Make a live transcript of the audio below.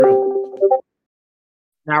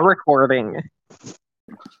Not recording.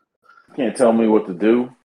 Can't tell me what to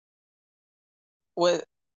do. What?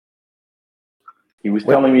 He was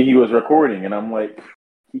telling me he was recording, and I'm like,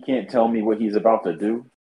 he can't tell me what he's about to do.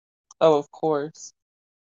 Oh, of course.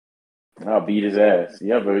 I'll beat his ass.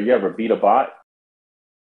 You ever beat a bot?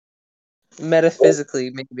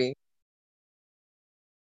 Metaphysically, maybe.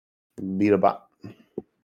 Beat a bot.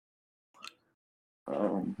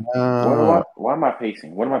 Why am I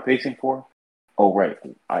pacing? What am I pacing for? Oh, right.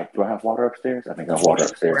 Do I have water upstairs? I think I have water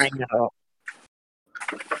upstairs. Bring it up.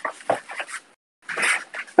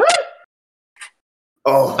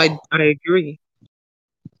 Oh, I agree.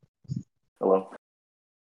 Hello.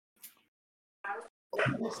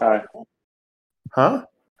 Hi. Huh?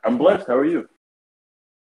 I'm blessed. How are you?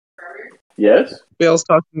 Yes. Bill's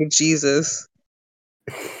talking to Jesus.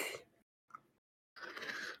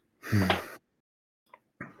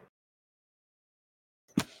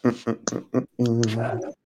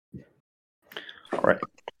 All right.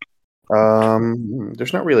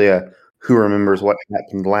 There's not really a who remembers what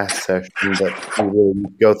happened last session that we will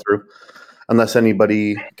go through, unless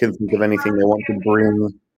anybody can think of anything they want to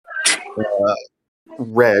bring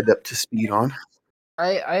Red up to speed on.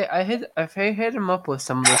 I hit him up with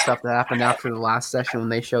some of the stuff that happened after the last session when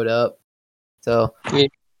they showed up. So Yeah.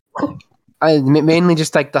 I mainly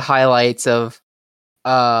just like the highlights of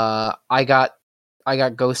I got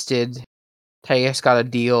ghosted, Tejas got a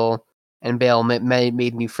deal, and Bale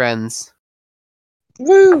made new friends.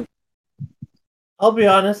 Woo! I'll be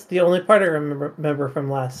honest, the only part I remember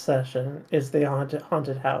from last session is the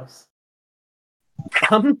haunted house.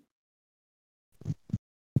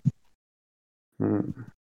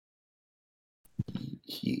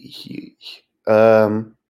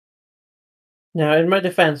 Now, in my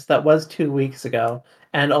defense, that was 2 weeks ago,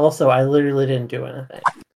 and also I literally didn't do anything.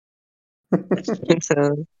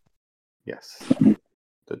 Yes,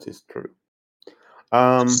 that is true.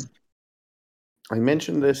 I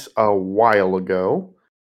mentioned this a while ago,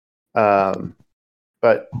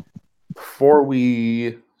 but before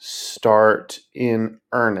we start in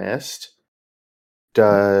earnest,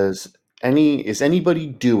 is anybody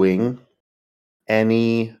doing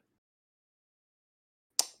any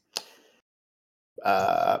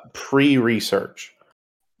pre-research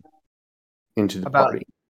into the party?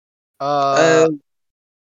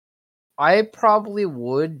 I probably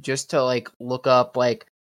would, just to like look up like,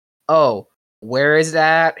 oh, where is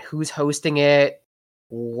that? Who's hosting it?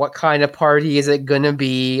 What kind of party is it gonna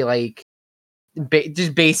be? Like,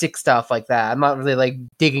 just basic stuff like that. I'm not really like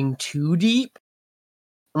digging too deep,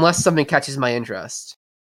 unless something catches my interest.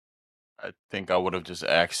 I think I would have just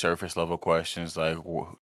asked surface level questions like,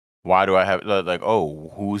 why do I have like,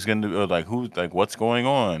 oh, who's gonna like who's like what's going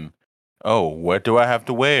on? Oh, what do I have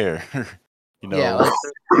to wear? Yeah, like,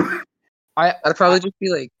 I'd probably just be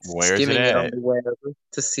like Where's skimming it it on at? the web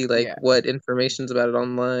to see like what information's about it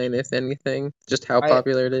online, if anything, just how I-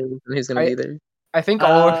 popular it is and who's gonna be there. I think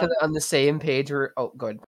all of it on the same page.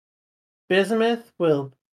 Good. Bismuth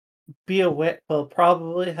will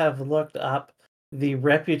probably have looked up the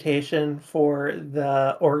reputation for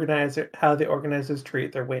the organizer, how the organizers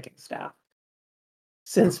treat their waiting staff,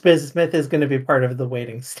 since Bismuth is going to be part of the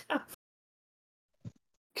waiting staff.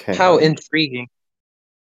 Okay. How intriguing.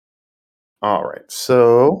 All right.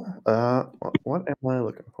 So, what am I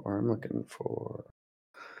looking for? I'm looking for.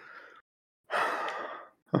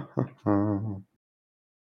 I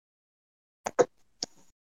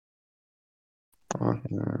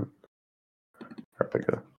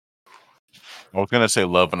was gonna say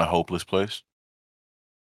Love in a Hopeless Place.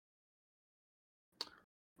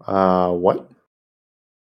 What? What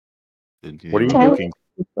are you looking?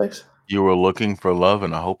 You were looking for love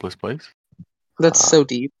in a hopeless place? That's so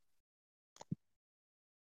deep.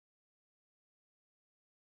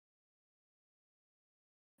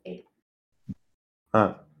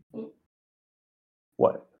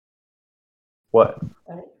 What? What?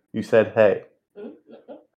 You said hey. I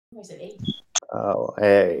said hey. Oh,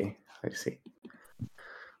 hey. I see.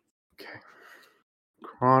 Okay.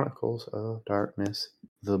 Chronicles of Darkness,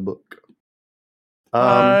 the book.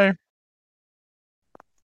 Hi.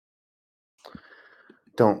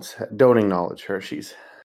 Don't acknowledge her. She's.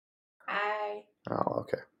 Hi. Oh,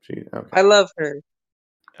 okay. Okay. I love her.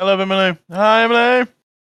 I love Emily. Hi, Emily.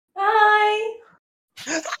 Hi.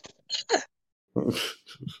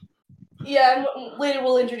 Yeah, and later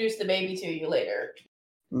we'll introduce the baby to you later.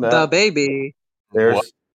 The baby.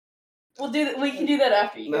 There's. We can do that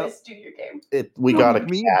after you guys do your game. We got a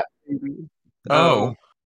cat. Oh.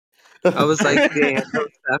 I was like, damn,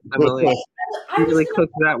 Emily. You really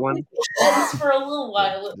cooked that one. This for a little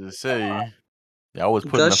while. Just say, y'all was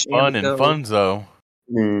putting the fun in funds though.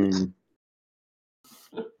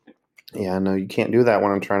 Yeah, no, you can't do that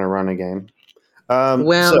when I'm trying to run a game.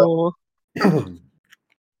 Well, So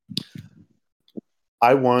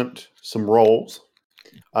I want some rolls.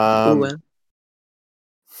 ooh,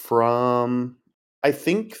 From, I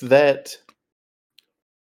think that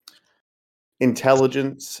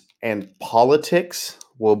intelligence and politics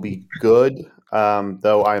will be good,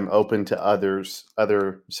 though I'm open to other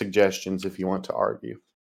suggestions if you want to argue.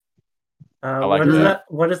 like What is that. that?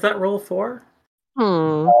 What is that roll for?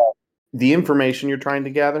 The information you're trying to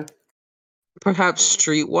gather? Perhaps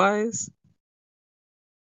streetwise?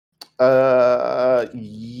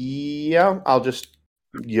 Yeah,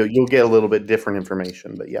 you'll get a little bit different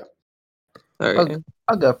information, but yeah. Okay.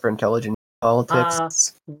 I'll go for intelligence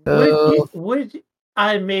politics. Would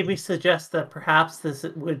I maybe suggest that perhaps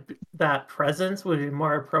that presence would be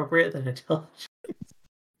more appropriate than intelligence?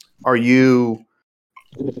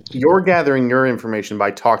 You're gathering your information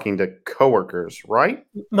by talking to coworkers, right?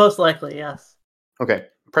 Most likely, yes. Okay,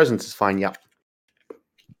 presence is fine. Yeah.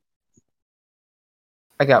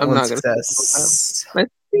 I got I'm one not gonna success. Okay.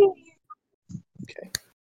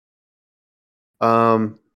 I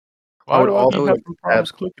Why would do I also keep having problems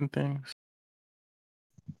accept, clicking things?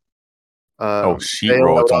 Sheet Dale,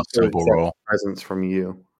 roll. I would It's on also simple accept roll. presence from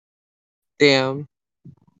you. Damn.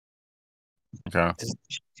 Okay.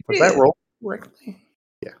 Was that roll correctly?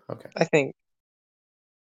 Yeah. Okay. I think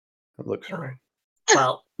That looks right.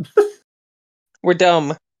 Well, we're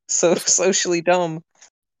dumb. So socially dumb.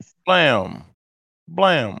 Blam.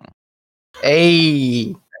 Blam.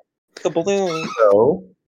 Hey, The balloon. So,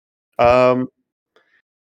 the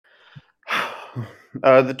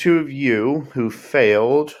two of you who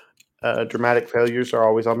failed, dramatic failures are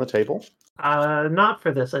always on the table. not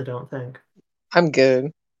for this, I don't think. I'm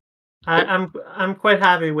good. I'm quite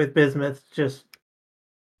happy with Bismuth just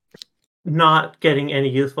not getting any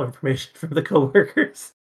useful information from the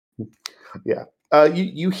coworkers. Yeah.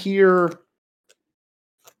 You hear.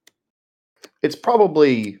 It's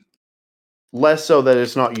probably less so that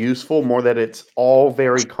it's not useful, more that it's all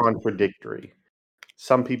very contradictory.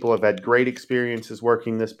 Some people have had great experiences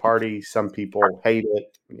working this party. Some people hate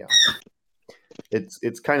it. Yeah,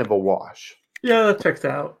 it's kind of a wash. Yeah, that checks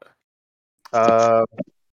out.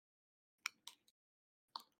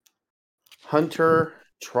 Hunter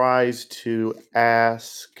tries to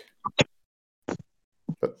ask,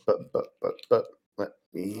 but let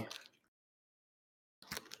me.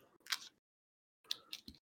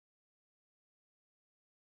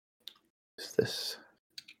 Is this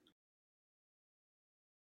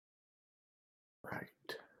right?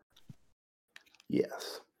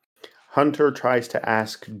 Yes. Hunter tries to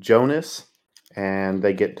ask Jonas, and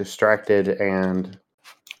they get distracted and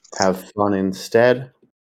have fun instead.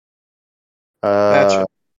 That's right.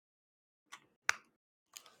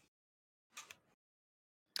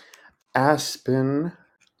 Aspen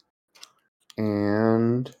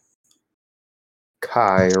and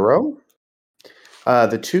Cairo.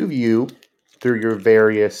 The two of you, through your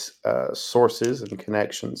various sources and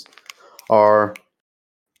connections, are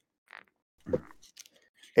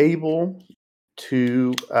able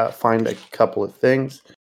to find a couple of things.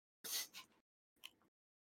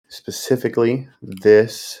 Specifically,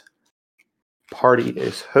 this party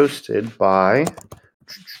is hosted by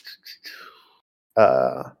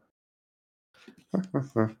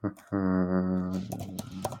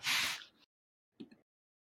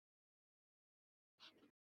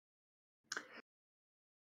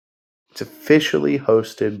it's officially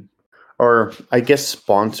hosted, or I guess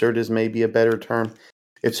sponsored is maybe a better term.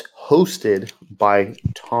 It's hosted by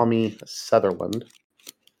Tommy Sutherland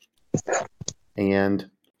and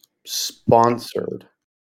sponsored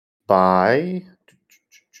by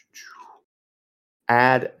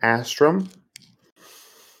Ad Astrum.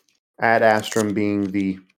 Ad Astrum being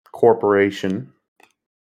the corporation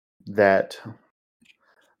that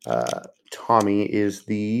Tommy is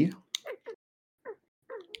the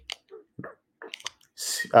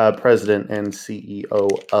president and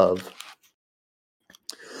CEO of.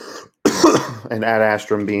 And Ad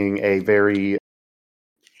Astrum being a very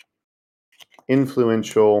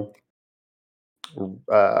influential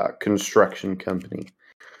construction company,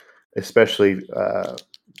 especially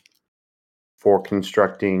for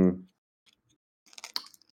constructing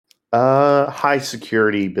high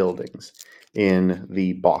security buildings in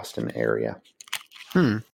the Boston area.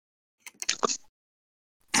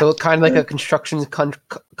 So kind of like a construction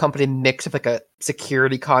company mix of like a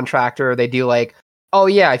security contractor. They do like, oh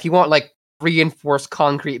yeah, if you want like reinforced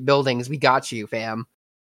concrete buildings, we got you, fam.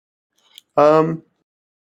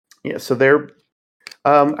 Yeah, so they're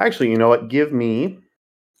actually, you know what? Give me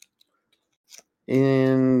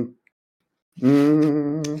in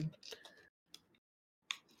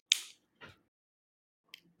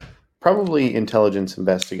probably intelligence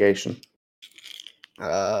investigation.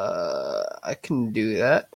 I can do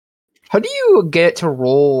that. How do you get it to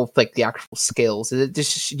roll like the actual skills? Is it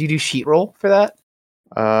just do you do sheet roll for that?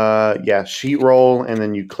 Yeah, sheet roll, and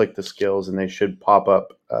then you click the skills, and they should pop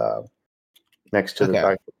up next to the Okay.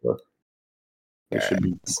 dice roller. They should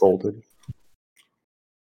be folded.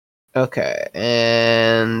 Okay,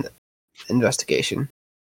 and investigation.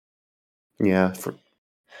 Yeah, for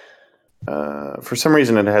some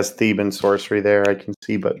reason it has Theban sorcery there. I can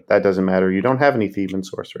see, but that doesn't matter. You don't have any Theban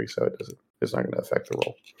sorcery, so it's not going to affect the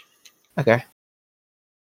roll. Okay.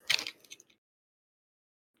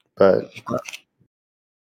 But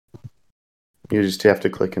you just have to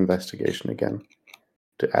click investigation again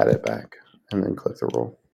to add it back, and then click the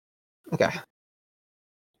roll. Okay.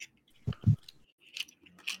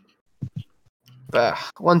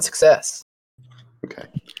 One success. Okay.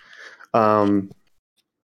 Dogecoin.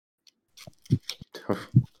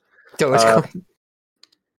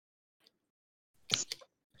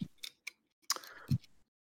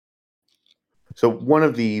 So one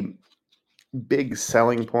of the big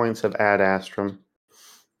selling points of Ad Astrum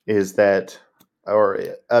is that, or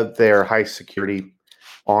of their high security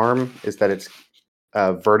arm, is that it's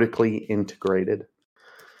vertically integrated.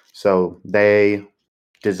 So they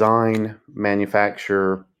design,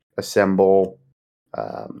 manufacture, assemble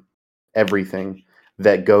everything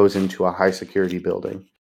that goes into a high security building.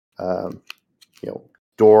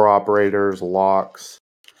 Door operators, locks,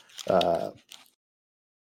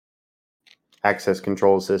 access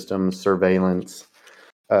control systems, surveillance,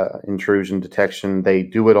 intrusion detection. They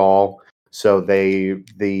do it all. So the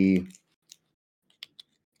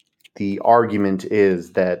argument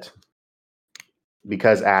is that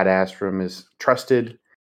because Ad Astrum is trusted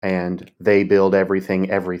and they build everything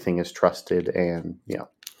is trusted, and you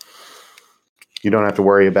don't have to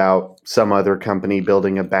worry about some other company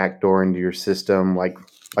building a backdoor into your system, like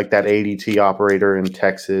that ADT operator in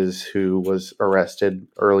Texas who was arrested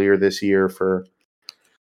earlier this year for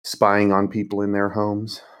spying on people in their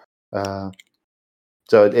homes. So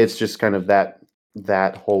it's just kind of that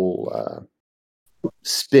whole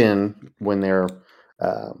spin when they're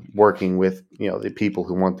working with the people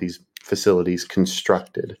who want these facilities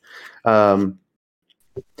constructed.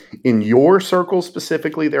 In your circle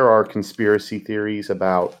specifically, there are conspiracy theories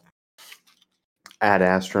about Ad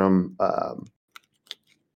Astrum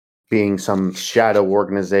being some shadow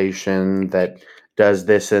organization that does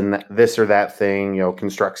this and this or that thing,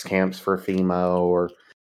 constructs camps for FEMA, or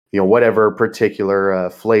whatever particular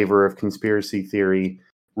flavor of conspiracy theory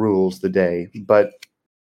rules the day. But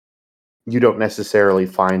you don't necessarily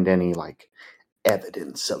find any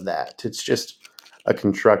evidence of that. It's just a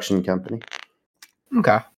construction company.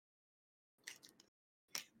 Okay.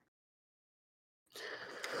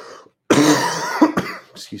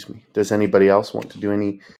 Excuse me. Does anybody else want to do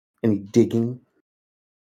any digging?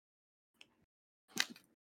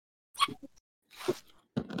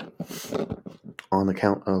 On the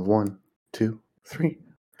count of 1, 2, 3.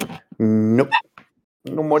 Nope.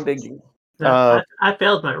 No more digging. No, I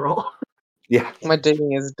failed my roll. Yeah. My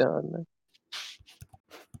digging is done.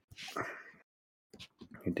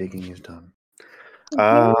 Your digging is done.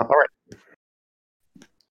 All right.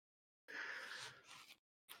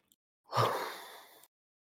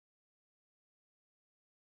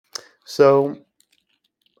 So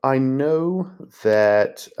I know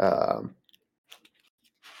that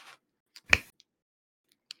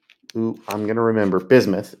I'm going to remember.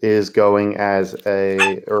 Bismuth is going as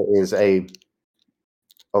a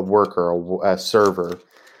worker, a server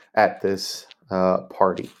at this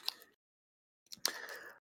party.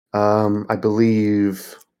 I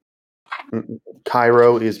believe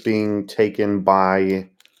Cairo is being taken by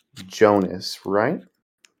Jonas, right?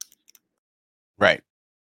 Right.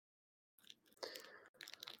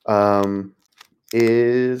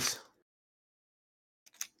 Is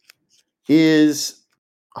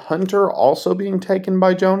Hunter also being taken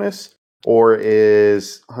by Jonas, or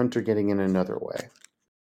is Hunter getting in another way?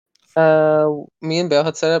 Me and Bill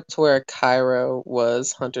had set up to where Cairo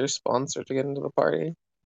was Hunter's sponsor to get into the party.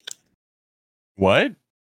 What?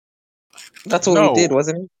 That's what we did,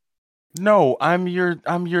 wasn't it? No, I'm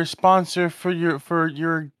your sponsor for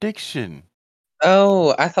your addiction.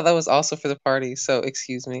 Oh, I thought that was also for the party, so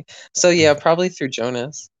excuse me. So yeah, probably through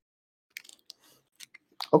Jonas.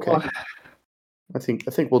 Okay. I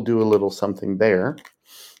think we'll do a little something there.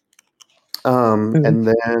 And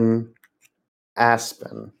then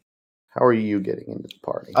Aspen, how are you getting into the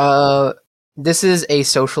party? This is a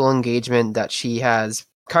social engagement that she has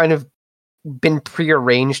kind of been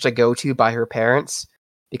prearranged to go to by her parents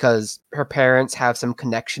because her parents have some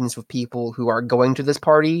connections with people who are going to this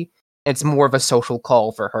party. It's more of a social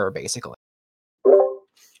call for her, basically.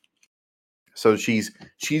 So she's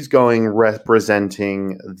going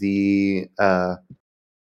representing the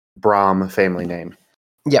Brahm family name.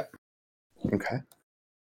 Yep. Okay.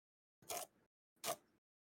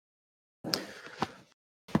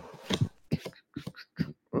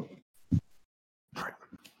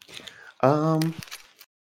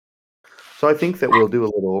 So I think that we'll do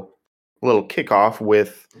a little kickoff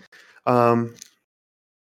with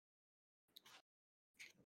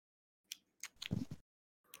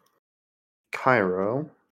Cairo.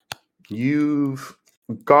 You've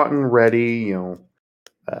gotten ready,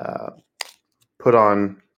 put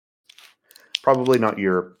on probably not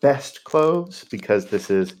your best clothes because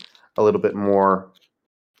this is a little bit more.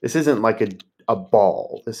 This isn't like a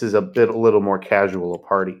ball. This is a little more casual, a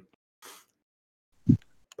party.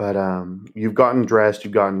 But you've gotten dressed,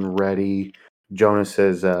 you've gotten ready. Jonas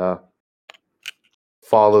has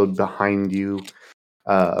followed behind you.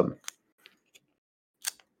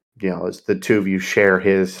 As the two of you share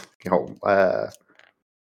his,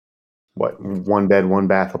 one bed, one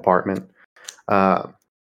bath apartment. And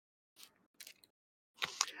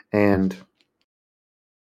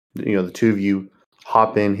the two of you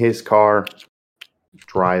hop in his car,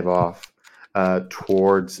 drive off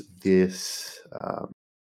towards this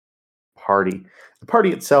party. The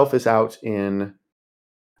party itself is out in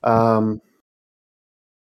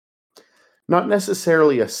not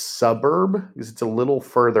necessarily a suburb, because it's a little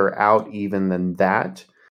further out even than that.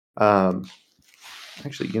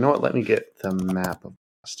 Actually, you know what? Let me get the map of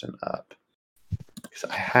Boston up, because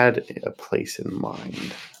I had a place in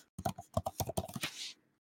mind.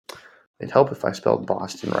 It'd help if I spelled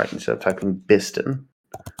Boston right instead of typing Biston.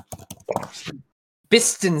 Boston.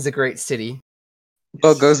 Biston's a great city.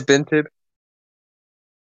 Oh, goes Binted.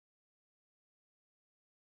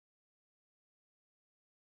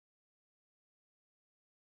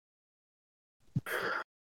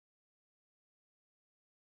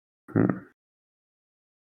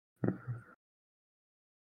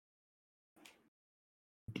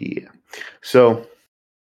 Yeah. So,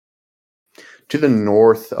 to the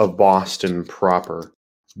north of Boston proper,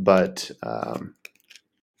 but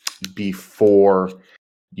before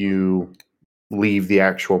you leave the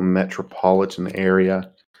actual metropolitan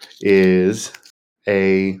area, is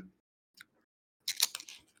a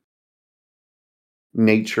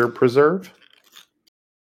nature preserve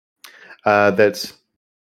that's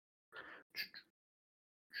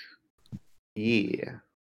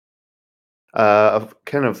a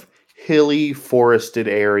kind of hilly forested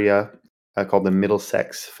area called the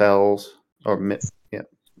Middlesex Fells, or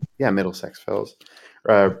Middlesex Fells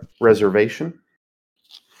Reservation,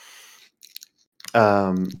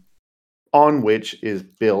 on which is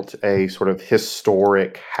built a sort of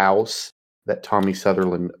historic house that Tommy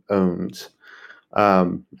Sutherland owns,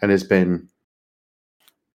 and has been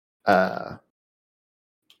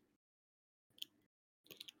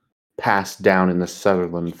passed down in the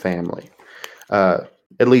Sutherland family.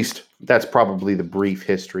 At least that's probably the brief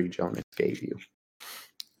history Jonas gave you.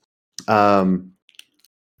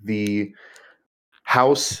 The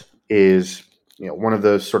house is, one of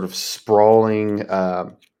those sort of sprawling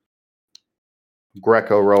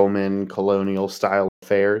Greco-Roman colonial style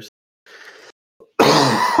affairs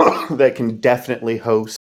that can definitely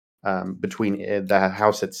host, between the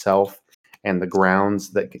house itself and the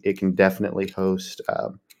grounds, that it can definitely host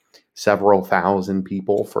several thousand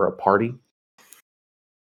people for a party.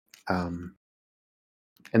 And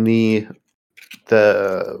the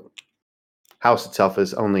house itself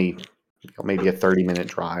is only maybe a 30-minute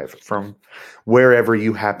drive from wherever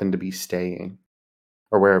you happen to be staying,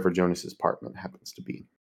 or wherever Jonas's apartment happens to be.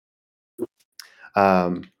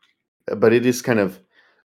 But it is kind of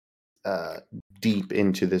deep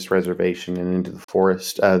into this reservation and into the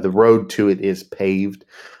forest. The road to it is paved,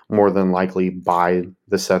 more than likely by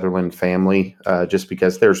the Sutherland family, just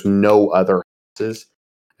because there's no other houses.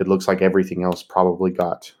 It looks like everything else probably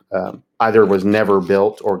got either was never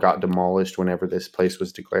built or got demolished whenever this place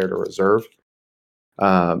was declared a reserve.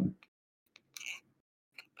 But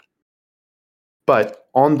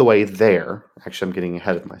on the way there, actually, I'm getting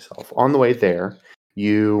ahead of myself. On the way there,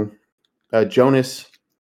 Jonas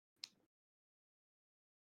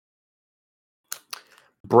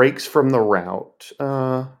breaks from the route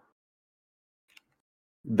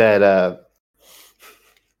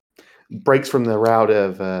breaks from the route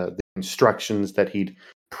of the instructions that he'd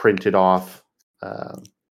printed off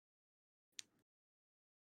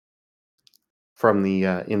from the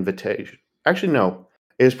invitation. Actually, no.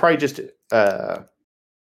 It was probably just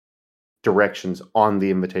directions on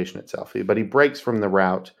the invitation itself. But he breaks from the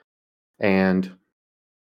route. And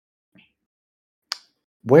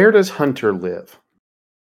where does Hunter live?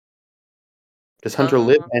 Does Hunter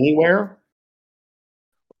live anywhere?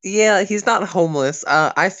 Yeah, he's not homeless.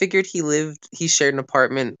 I figured he shared an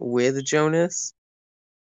apartment with Jonas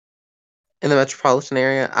in the metropolitan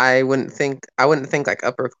area. I wouldn't think like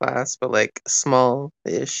upper class, but like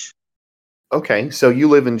small-ish. Okay, so you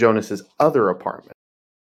live in Jonas's other apartment.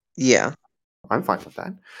 Yeah. I'm fine with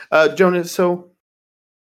that. Jonas, so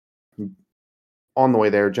on the way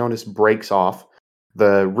there, Jonas breaks off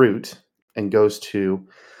the route and goes to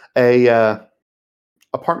a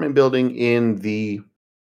apartment building in the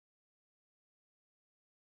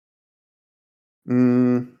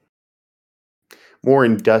more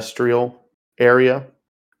industrial area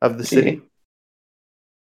of the city,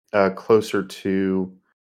 closer to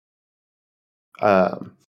the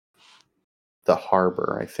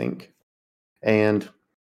harbor, I think, and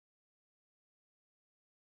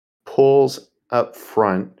pulls up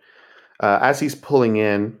front. As he's pulling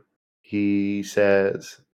in, he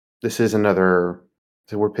says, "This is another.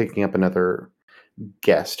 So we're picking up another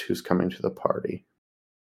guest who's coming to the party."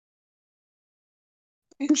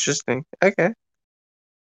 Interesting. Okay.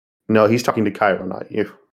 No, he's talking to Cairo, not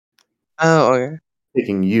you. Oh, okay.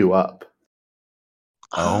 Picking you up.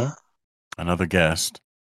 Oh, another guest.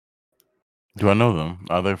 Do I know them?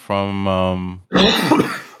 Are they from?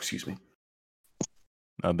 Excuse me.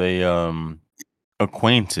 Are they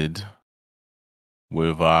acquainted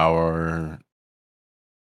with our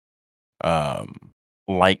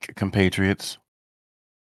like compatriots?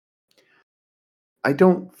 I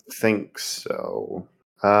don't think so.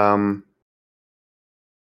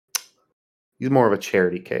 He's more of a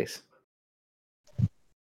charity case.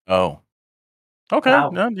 Oh, okay.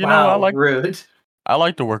 Wow. No, you know, Wow. Rude. I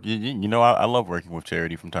like to work. You know, I love working with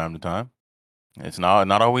charity from time to time. It's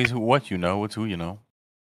not always what you know; it's who you know.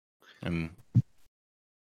 And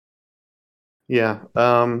Yeah.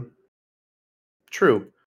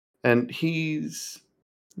 True. And he's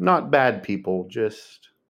not bad people, just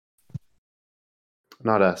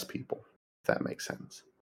not us people, if that makes sense.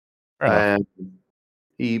 fair enough. And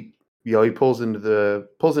he pulls into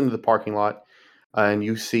the parking lot, and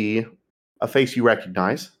you see a face you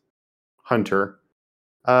recognize, Hunter.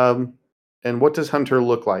 And what does Hunter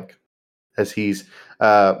look like as he's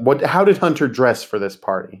how did Hunter dress for this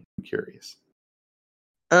party? I'm curious.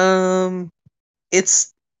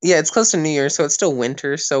 It's close to New Year, so it's still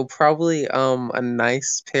winter, so probably a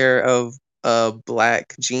nice pair of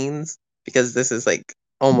black jeans, because this is like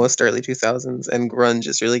almost early 2000s and grunge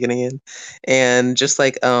is really getting in. And just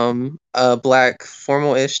like a black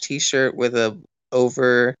formal-ish t-shirt with a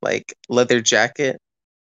over like leather jacket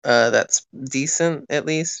that's decent at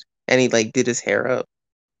least. And he like did his hair up,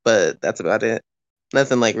 but that's about it.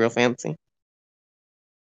 Nothing like real fancy.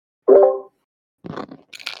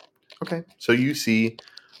 Okay, so you see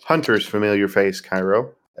Hunter's familiar face,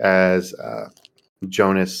 Cairo, as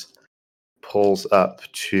Jonas pulls up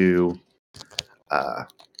to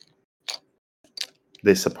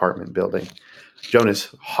this apartment building. Jonas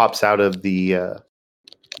hops out of the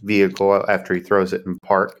vehicle after he throws it in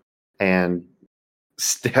park and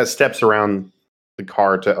steps around the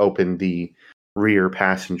car to open the rear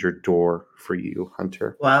passenger door for you,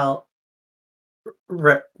 Hunter. Well,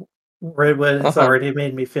 Redwood has Uh-huh. already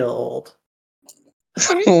made me feel old.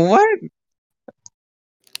 What?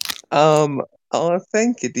 Oh,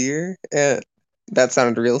 thank you, dear. That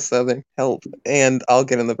sounded real southern. Help, and I'll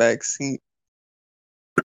get in the back seat.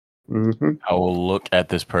 Mm-hmm. I will look at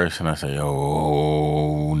this person. I say,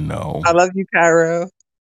 "Oh no! I love you, Cairo.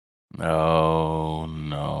 Oh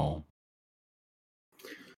no!"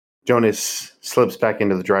 Jonas slips back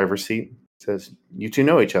into the driver's seat. Says, "You two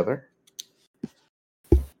know each other."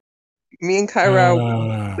 Me and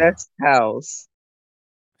Cairo, best pals.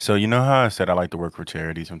 So you know how I said I like to work for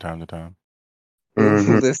charities from time to time?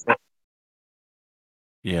 Mm-hmm. Listen,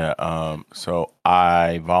 Yeah. So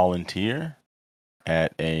I volunteer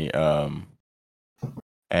at a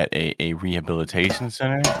rehabilitation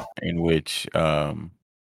center in which I'm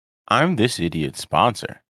this idiot's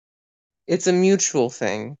sponsor. it's a mutual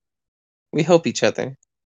thing. We help each other,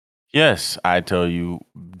 Yes, I tell you,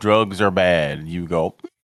 drugs are bad. You go,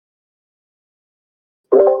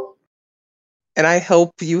 and I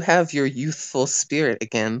hope you have your youthful spirit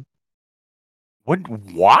again. what?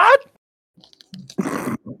 What?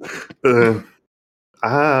 uh,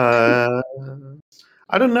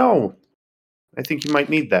 I don't know. I think you might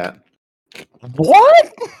need that.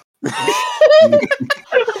 What?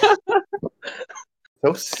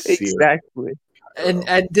 So serious. Exactly.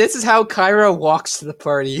 And this is how Kyra walks to the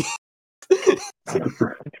party.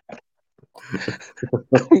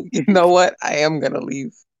 You know what? I am gonna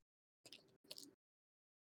leave.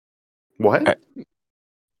 What?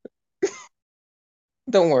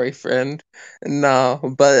 Don't worry, friend.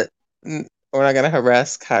 No, but we're not gonna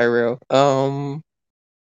harass Cairo.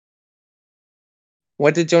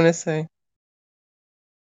 What did Jonas say?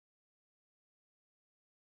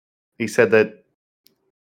 He said that.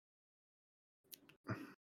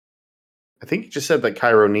 I think he just said that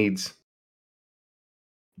Cairo needs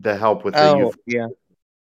the help with the Oh, youth. yeah.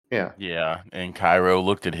 Yeah. Yeah, and Cairo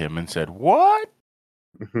looked at him and said, "What?"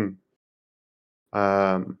 Mhm.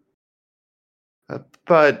 Um.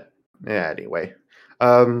 But yeah. Anyway.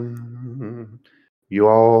 You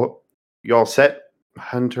all set,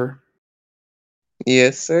 Hunter?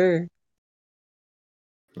 Yes, sir.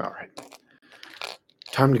 All right.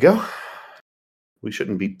 Time to go. We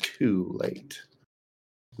shouldn't be too late.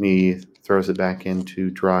 He throws it back into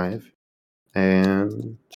drive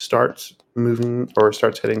and starts heading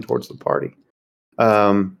towards the party.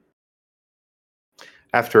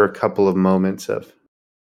 After a couple of moments of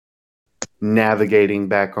navigating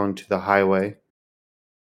back onto the highway,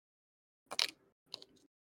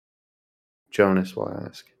 Jonas will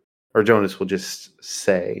ask, or Jonas will just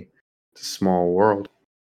say, "It's a small world."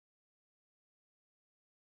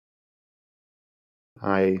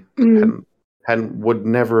 I would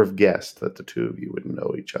never have guessed that the two of you would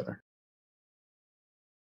know each other.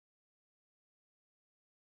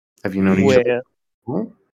 Have you known each other?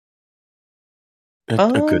 Well,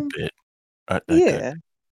 A good bit. A good. yeah.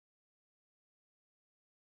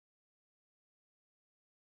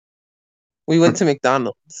 We went to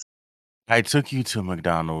McDonald's. I took you to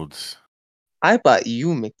McDonald's. I bought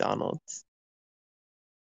you McDonald's.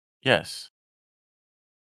 Yes,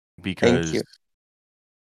 Thank you. because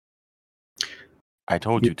I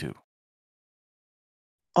told you to.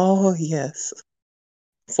 Oh, yes.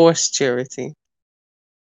 Forced charity.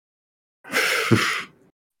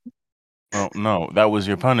 Well, no, that was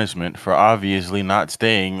your punishment for obviously not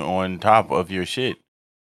staying on top of your shit.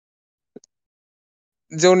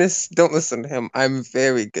 Jonas, don't listen to him. I'm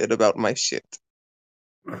very good about my shit.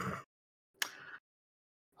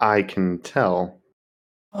 I can tell,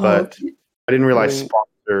 but I didn't realize Mm.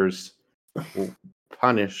 sponsors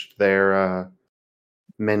punished their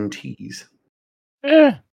mentees.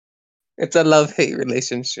 Eh. It's a love-hate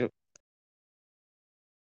relationship.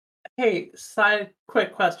 Hey,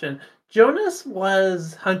 quick question. Jonas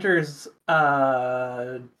was Hunter's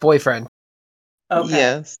Boyfriend. okay.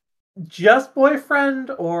 Yes. Just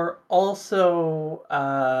boyfriend or also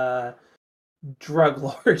drug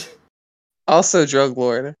lord? Also drug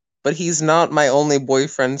lord. But he's not my only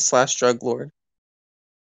boyfriend / drug lord.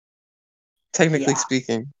 Technically Yeah.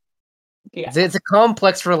 speaking. Yeah. It's a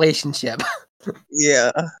complex relationship.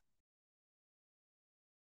 Yeah.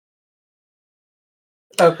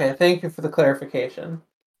 Okay, thank you for the clarification.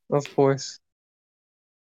 Of course.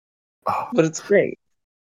 Oh. But it's great.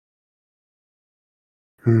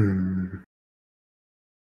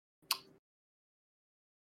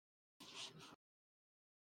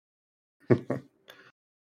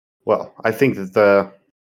 Well, I think that the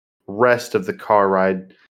rest of the car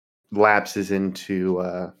ride lapses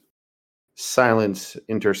into silence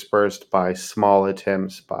interspersed by small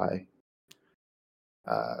attempts by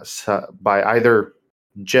either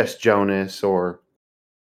just Jonas or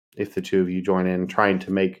if the two of you join in, trying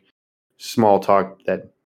to make small talk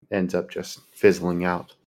that ends up just fizzling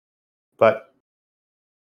out. But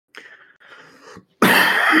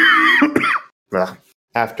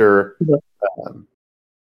after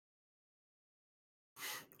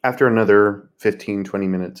after another 15-20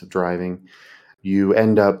 minutes of driving, you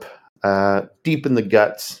end up deep in the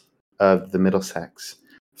guts of the Middlesex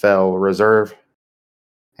Fell Reserve.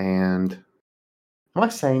 And am I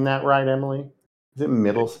saying that right, Emily? Is it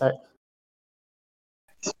Middlesex?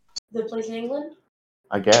 The place in England?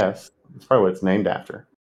 I guess. It's probably what it's named after.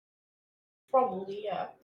 Probably, yeah.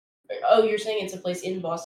 Oh, you're saying it's a place in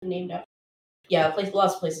Boston named after? Yeah,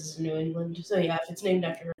 lots of places in New England. So yeah, if it's named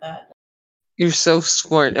after that, You're so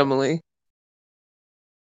smart, Emily.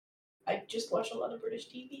 I just watch a lot of British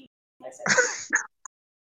TV.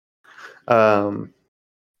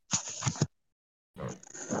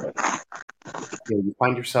 You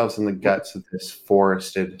find yourselves in the guts of this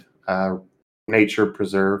forested nature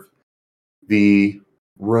preserve. The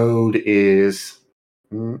road is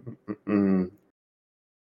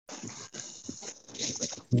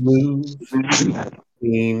smooth,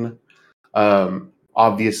 clean,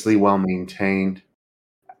 obviously well maintained.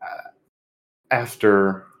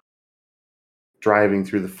 After driving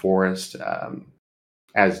through the forest,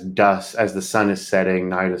 as the sun is setting,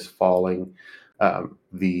 night is falling,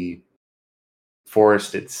 the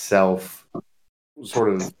forest itself sort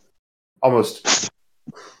of almost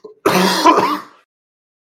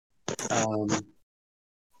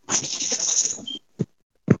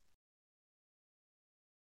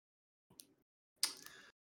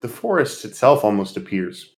the forest itself almost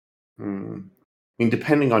appears. I mean,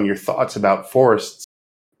 depending on your thoughts about forests,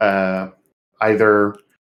 either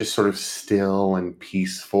just sort of still and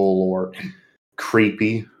peaceful or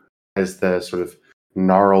creepy as the sort of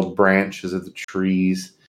gnarled branches of the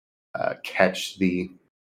trees catch the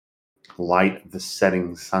light of the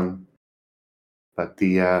setting sun. But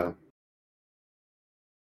the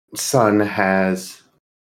sun has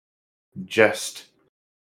just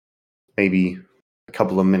maybe a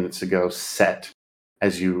couple of minutes ago set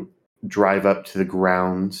as you drive up to the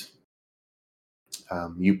grounds.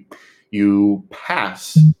 You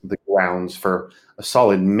pass the grounds for a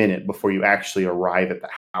solid minute before you actually arrive at the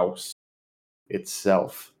house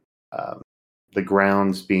itself. The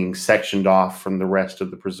grounds being sectioned off from the rest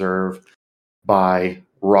of the preserve by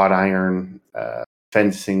wrought iron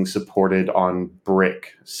fencing supported on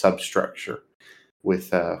brick substructure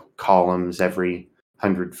with columns every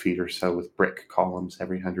 100 feet or so, with brick columns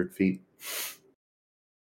every 100 feet.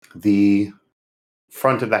 The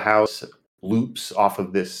front of the house loops off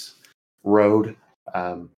of this road,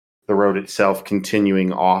 the road itself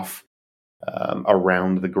continuing off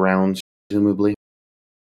around the grounds, presumably.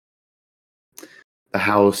 The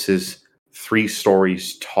house is 3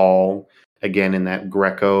 stories tall, again in that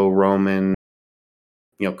Greco-Roman,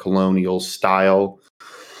 colonial style,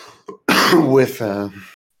 with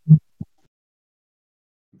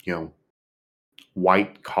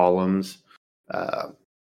white columns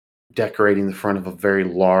decorating the front of a very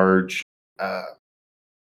large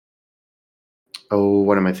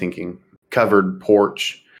what am I thinking? Covered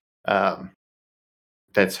porch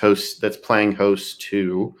that's playing host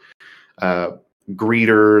to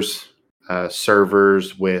greeters,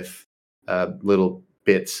 servers with little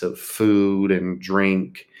bits of food and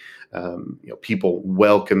drink, people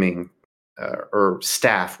welcoming or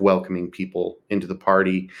staff welcoming people into the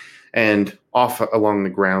party. And off along the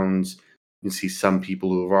grounds, you can see some people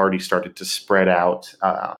who have already started to spread out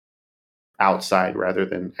outside rather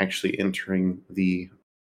than actually entering the,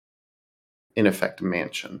 in effect,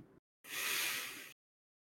 mansion.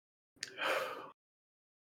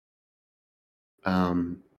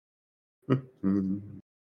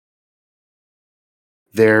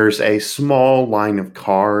 There's a small line of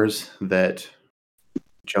cars that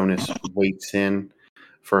Jonas waits in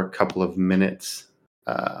for a couple of minutes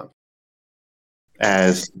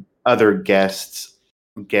as other guests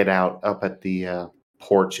get out up at the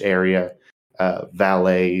porch area.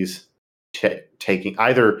 Valets taking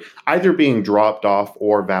either being dropped off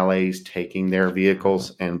or valets taking their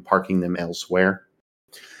vehicles and parking them elsewhere.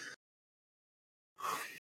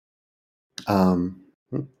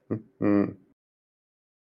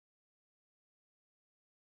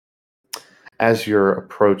 As you're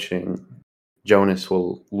approaching, Jonas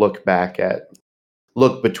will look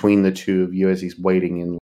between the two of you as he's waiting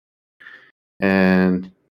in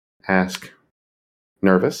and ask,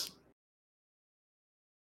 nervous?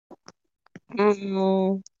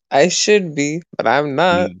 I should be, but I'm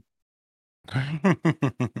not. Why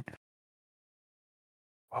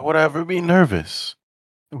would I ever be nervous?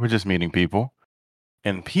 We're just meeting people.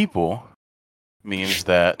 And people means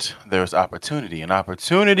that there's opportunity. And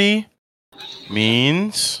opportunity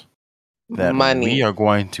means that we Money. are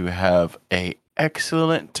going to have a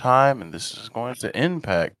excellent time, and this is going to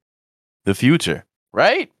impact the future,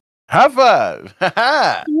 right? High five!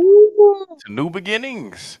 To new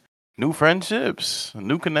beginnings, new friendships,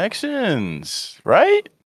 new connections, right?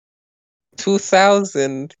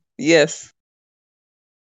 2000. Yes.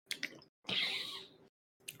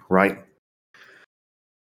 Right.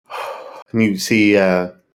 And you see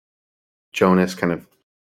Jonas kind of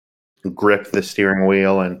grip the steering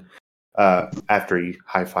wheel, and after he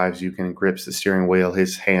high fives you, kind of grips the steering wheel,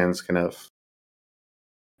 his hands kind of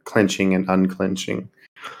clenching and unclenching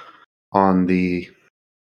on the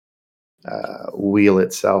wheel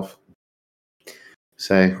itself.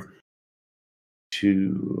 Say,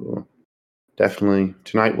 tonight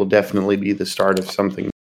will definitely be the start of something.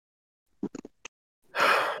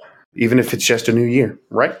 Even if it's just a new year,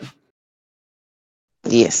 right?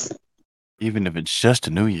 Yes. Even if it's just a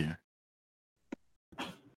new year.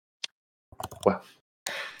 Well,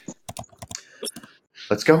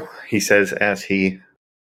 let's go, he says as he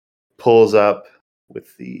pulls up to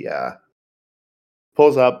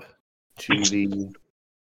the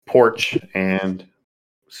porch and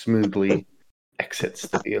smoothly exits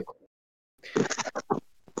the vehicle.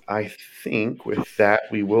 I think with that,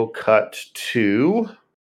 we will cut to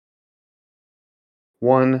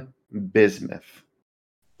one bismuth.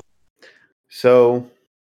 So,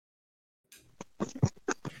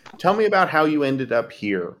 tell me about how you ended up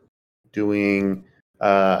here doing,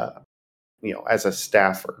 as a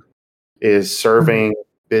staffer. Is serving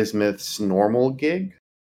bismuth's normal gig?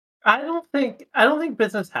 I don't think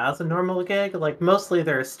business has a normal gig. Like mostly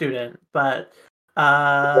they're a student, but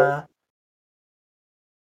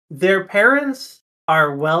their parents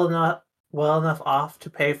are well enough off to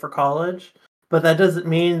pay for college, but that doesn't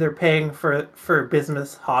mean they're paying for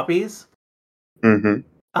business hobbies. Mm-hmm.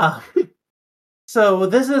 Um, so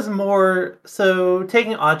this is more so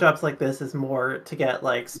taking odd jobs like this is more to get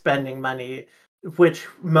like spending money, which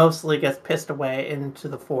mostly gets pissed away into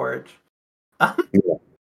the forge. Yeah.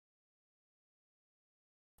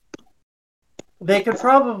 They could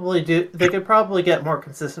probably get more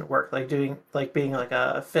consistent work, like being like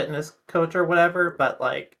a fitness coach or whatever, but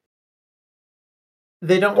like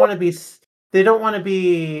they don't want to be they don't want to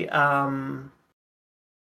be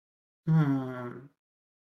hmm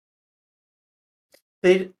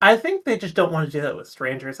I think they just don't want to do that with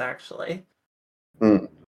strangers actually. Mm.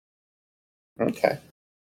 Okay.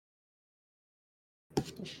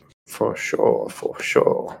 For sure, for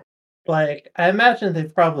sure. Like I imagine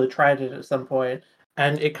they've probably tried it at some point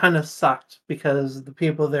and it kind of sucked because the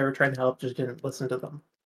people they were trying to help just didn't listen to them.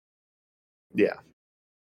 Yeah.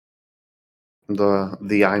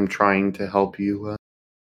 The I'm trying to help you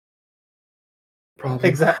problem.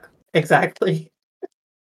 Exactly.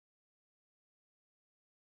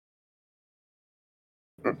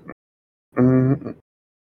 Mm-mm.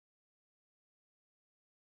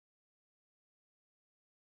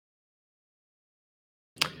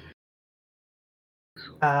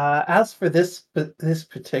 As for this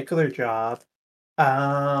particular job,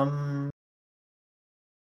 um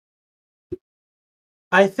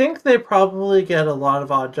I think they probably get a lot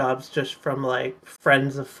of odd jobs just from like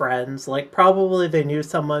friends of friends. Like probably they knew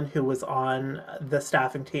someone who was on the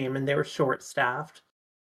staffing team and they were short staffed.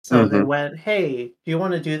 So they Mm-hmm. went, "Hey, do you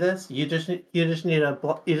want to do this? You just need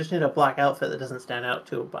a black outfit that doesn't stand out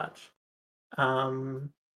too much.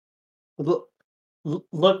 Um, look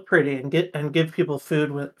look pretty and give people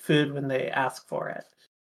food when they ask for it."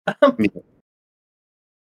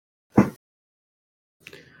 Yeah.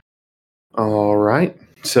 All right.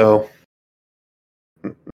 So.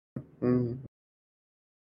 Mm.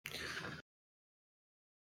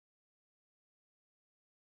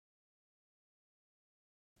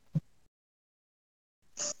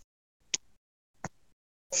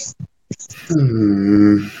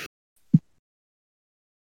 Hmm.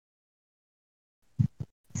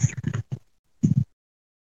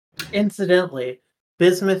 Incidentally,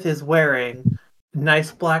 Bismuth is wearing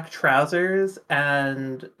nice black trousers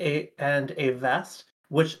and a vest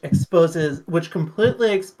which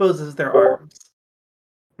completely exposes their arms.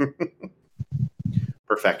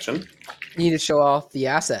 Perfection. You need to show off the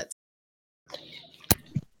assets.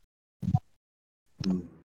 Mm.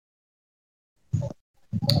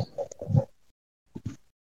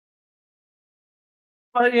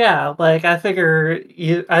 But yeah, like I figure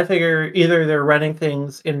either they're running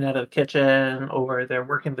things in and out of the kitchen or they're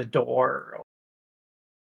working the door.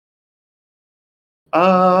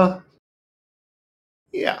 Uh,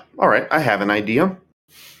 yeah. All right. I have an idea.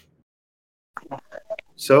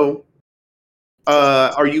 So,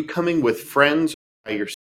 are you coming with friends or by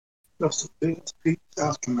yourself?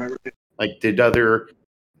 Like, did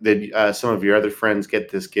some of your other friends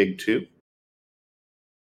get this gig too?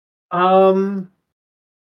 Um,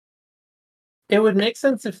 it would make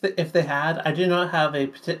sense if they had. I do not have a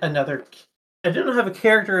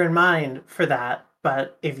character in mind for that,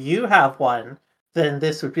 but if you have one, then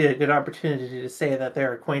this would be a good opportunity to say that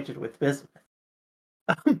they're acquainted with business.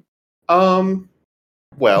 Um.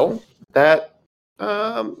 Well, that.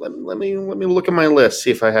 Let me look at my list.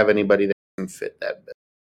 See if I have anybody that can fit that bit.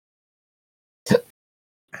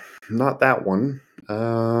 Not that one.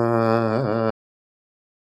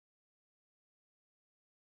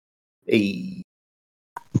 Hey,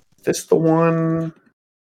 is this the one?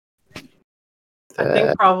 I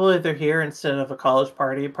think probably they're here instead of a college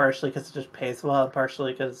party, partially because it just pays well, and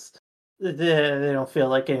partially because they don't feel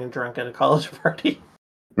like getting drunk at a college party.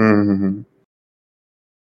 Mm-hmm.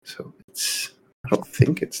 So it's. I don't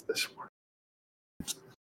think it's this one.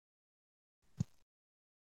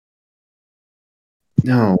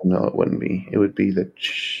 No, it wouldn't be. It would be the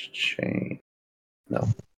chain. No.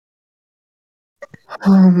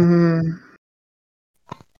 Um.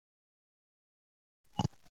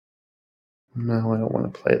 No, I don't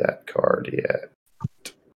want to play that card yet.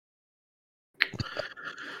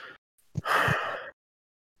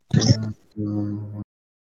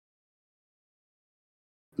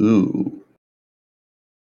 Ooh.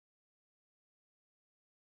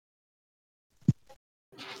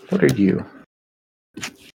 What are you?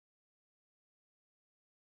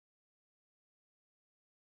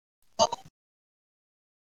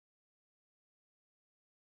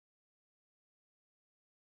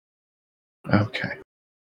 Okay.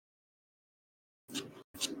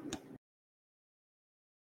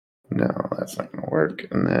 No, that's not going to work.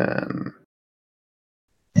 And then...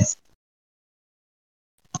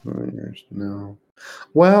 No.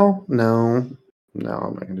 Well, no. No,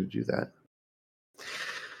 I'm not going to do that.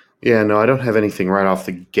 Yeah, no, I don't have anything right off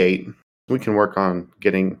the gate. We can work on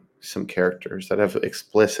getting some characters that have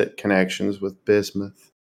explicit connections with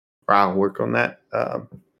bismuth. Or I'll work on that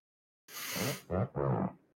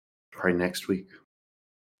probably next week.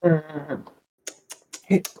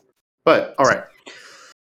 But, all right.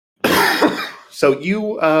 So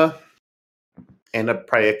you and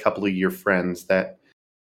probably a couple of your friends that...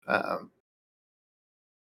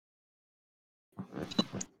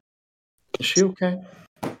 is she okay?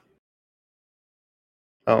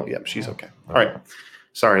 Oh, yeah, she's okay. All right.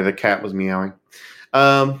 Sorry, the cat was meowing.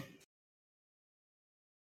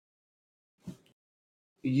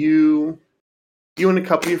 You and a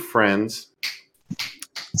couple of your friends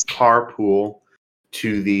carpool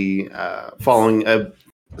to the following a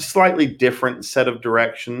slightly different set of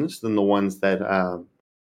directions than the ones that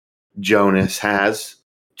Jonas has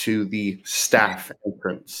to the staff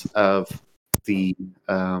entrance of the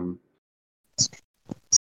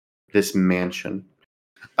this mansion.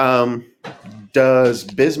 Does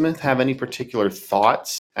Bismuth have any particular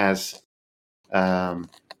thoughts as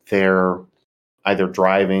they're either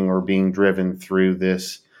driving or being driven through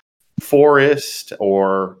this forest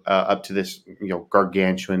or up to this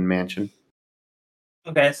gargantuan mansion?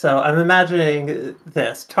 Okay, so I'm imagining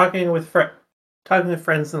this: talking with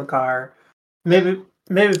friends in the car. Maybe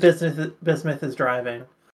Bismuth is driving.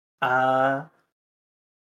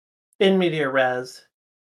 In media res.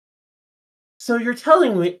 So you're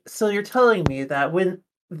telling me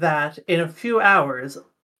that in a few hours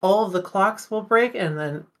all of the clocks will break and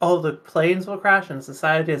then all the planes will crash and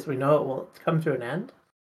society as we know it will come to an end?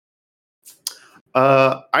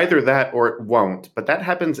 Either that or it won't, but that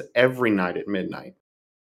happens every night at midnight.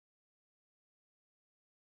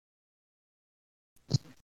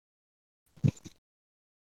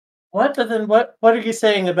 What? But then what are you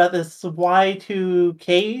saying about this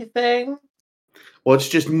Y2K thing? Well, it's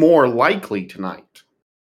just more likely tonight.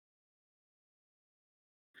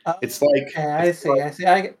 It's like Okay, I see.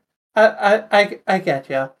 I get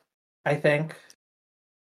you. I think.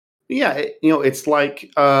 Yeah, it's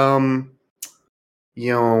like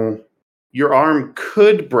your arm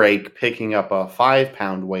could break picking up a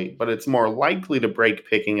 5-pound weight, but it's more likely to break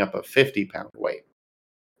picking up a 50-pound weight.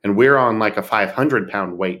 And we're on like a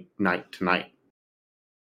 500-pound weight night tonight.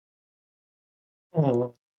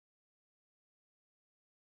 Oh.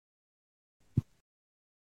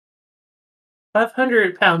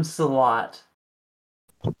 500 pounds is a lot.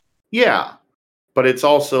 Yeah, but it's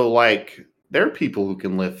also like there are people who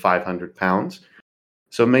can lift 500 pounds.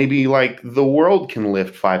 So maybe like the world can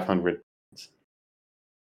lift 500 pounds.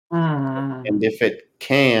 And if it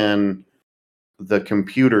can, the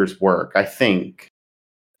computers work, I think.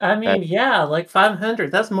 I mean, yeah, like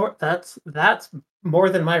 500. That's more. That's more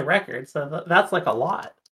than my record. So that's like a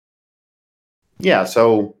lot. Yeah,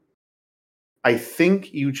 so I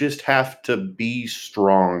think you just have to be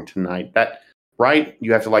strong tonight. That right?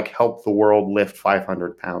 You have to like help the world lift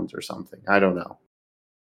 500 pounds or something. I don't know.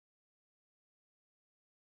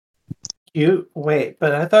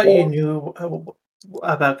 But I thought you knew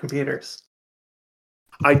about computers.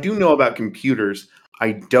 I do know about computers.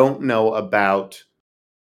 I don't know about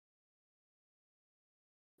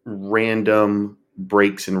random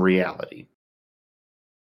breaks in reality.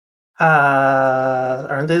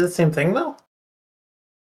 Aren't they the same thing though?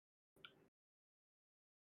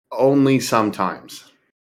 Only sometimes.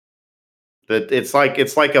 That it's like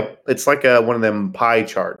a one of them pie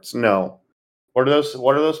charts. No. What are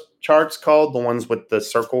those charts called? The ones with the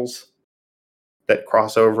circles that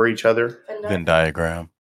cross over each other? Venn diagram.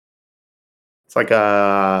 It's like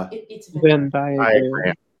It's Venn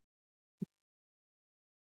diagram.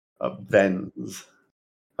 A Venns.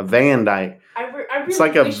 A Van Dyke. I really It's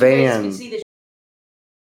like a wish you guys van. could see this.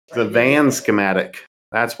 The van schematic.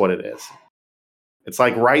 That's what it is. It's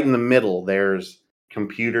like right in the middle. There's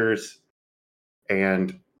computers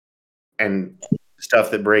and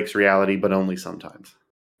stuff that breaks reality, but only sometimes.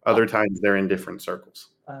 Other times they're in different circles.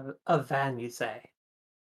 A van, you say?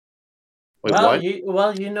 Wait, Well,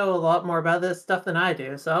 what? you know a lot more about this stuff than I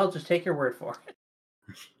do, so I'll just take your word for it.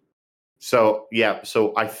 So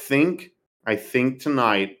I think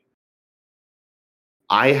tonight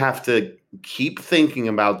I have to keep thinking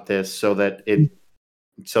about this so that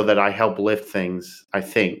I help lift things. I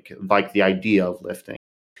think like the idea of lifting,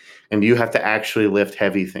 and you have to actually lift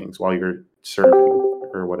heavy things while you're serving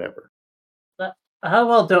or whatever. Oh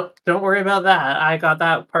well, don't worry about that. I got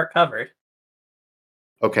that part covered.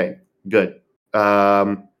 Okay, good.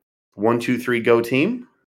 1, 2, 3, go team.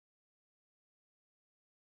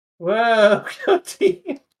 Whoa, go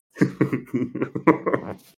team! Is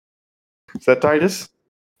that Titus?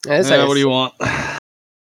 That's Yeah, what do you want?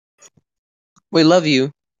 We love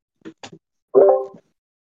you.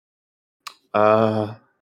 Uh,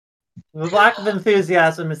 The lack of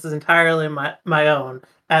enthusiasm is entirely my own,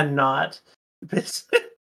 and not.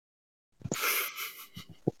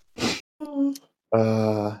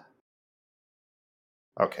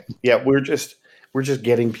 Okay. Yeah, we're just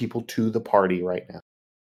getting people to the party right now.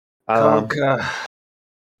 Konka.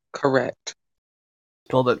 Correct.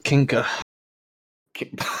 Called it Kinka.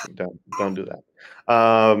 Don't do that.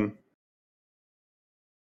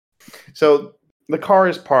 So the car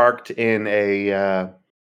is parked in a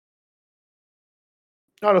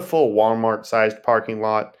not a full Walmart sized parking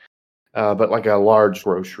lot, but like a large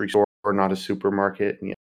grocery store, not a supermarket.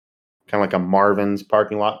 Yeah, kind of like a Marvin's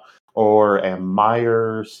parking lot, or a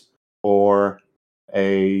Myers, or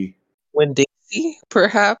a Winn-Dixie,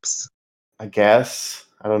 perhaps? I guess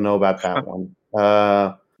I don't know about that one.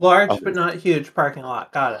 Large but not huge parking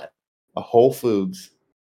lot. Got it. A Whole Foods.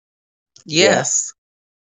 Yes.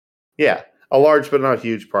 Yeah, a large but not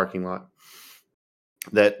huge parking lot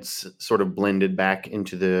that's sort of blended back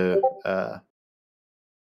into the.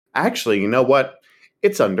 Actually, you know what?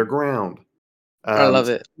 It's underground. I love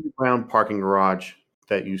It's it. an underground parking garage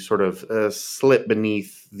that you sort of slip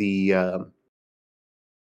beneath the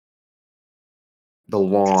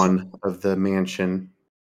lawn of the mansion,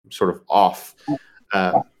 sort of off,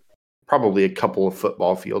 probably a couple of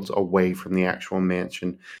football fields away from the actual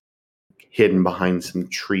mansion, hidden behind some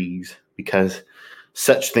trees because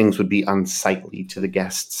such things would be unsightly to the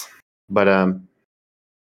guests. But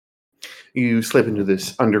you slip into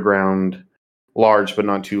this underground, large but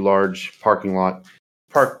not too large parking lot.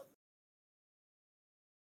 Park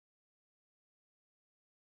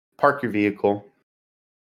your vehicle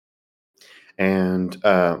and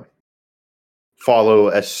follow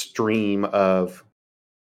a stream of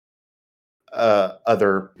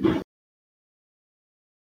other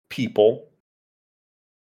people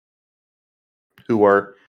who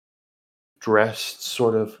are dressed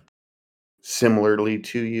sort of similarly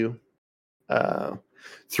to you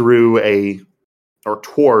through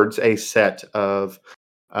towards a set of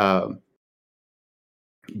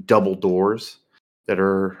double doors that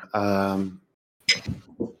are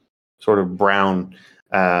sort of brown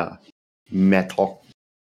metal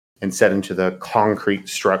and set into the concrete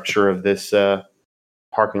structure of this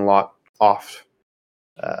parking lot off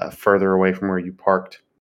further away from where you parked.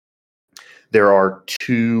 There are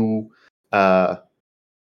two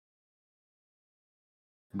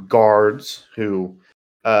guards who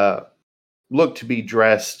look to be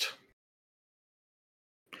dressed,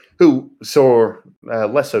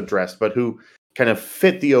 less so dressed, but who kind of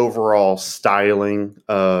fit the overall styling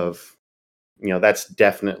of, that's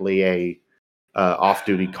definitely a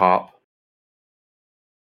off-duty cop.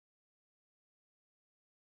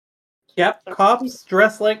 Yep, cops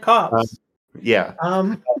dress like cops. Yeah.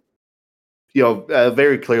 Um,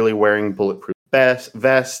 Very clearly wearing bulletproof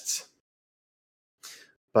vests,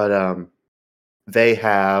 but they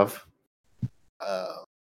have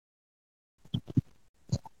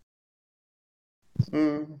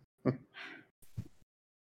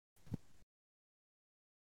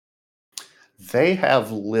they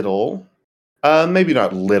have little, maybe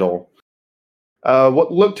not little,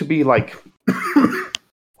 what look to be like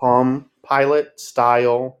Palm Pilot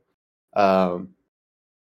style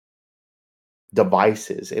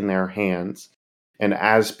devices in their hands. And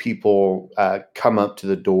as people come up to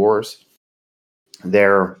the doors,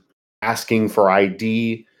 they're asking for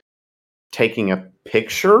ID, taking a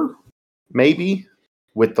picture, maybe,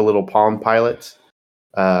 with the little Palm Pilots,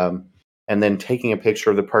 and then taking a picture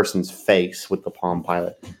of the person's face with the Palm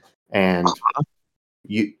Pilot. And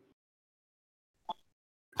you,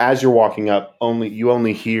 as you're walking up, you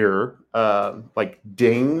only hear like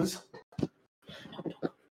dings,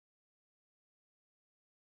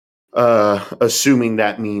 assuming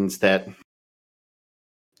that means that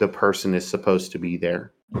the person is supposed to be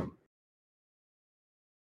there.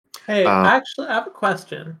 Hey, actually, I have a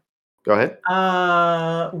question. Go ahead.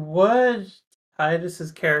 Would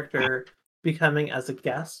Titus's character be coming as a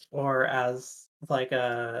guest or as like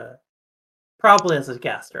probably as a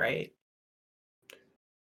guest, right?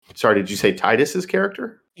 Sorry, did you say Titus's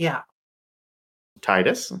character? Yeah.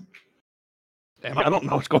 Titus? Damn, I don't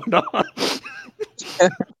know what's going on.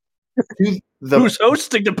 Who's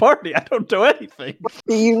hosting the party? I don't do anything. What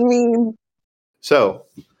do you mean? So,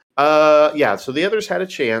 so the others had a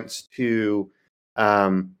chance to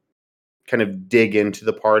kind of dig into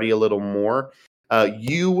the party a little more.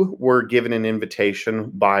 You were given an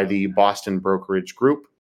invitation by the Boston Brokerage Group.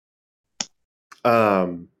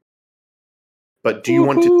 But do you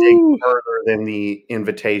want to dig further than the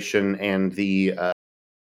invitation and the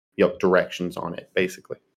directions on it,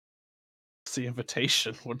 basically? What's the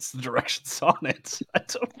invitation? What's the directions on it? I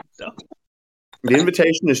don't know. The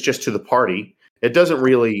invitation is just to the party. It doesn't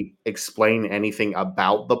really explain anything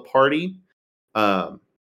about the party. It's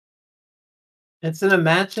in a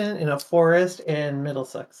mansion in a forest in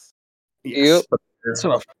Middlesex. Yes. It's in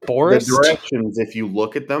a forest? The directions, if you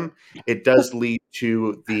look at them, it does lead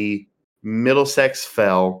to the Middlesex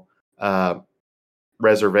Fell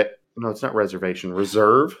reserve. No, it's not reservation.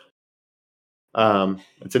 Reserve.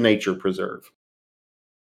 It's a nature preserve.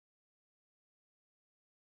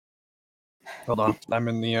 Hold on, I'm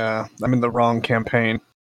in the wrong campaign.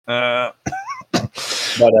 But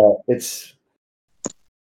it's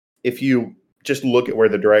if you just look at where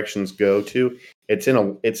the directions go to, it's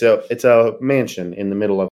a mansion in the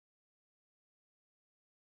middle of.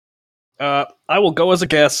 I will go as a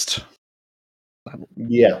guest.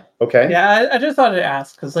 Yeah. Okay. Yeah, I just thought I'd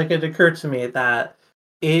ask because like it occurred to me that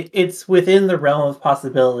it's within the realm of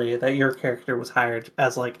possibility that your character was hired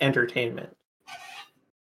as like entertainment.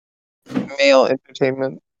 Male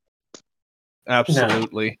entertainment.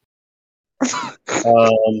 Absolutely.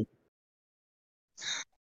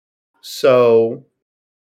 So,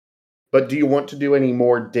 but do you want to do any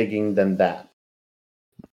more digging than that?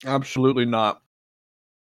 Absolutely not.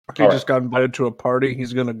 He just got invited to a party.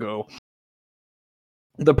 He's gonna go.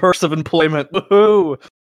 The perks of employment. Woohoo!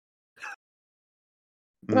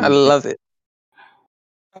 I love it.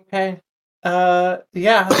 Okay.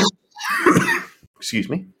 Yeah. Excuse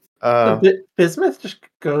me. Bismuth just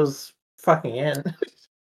goes fucking in.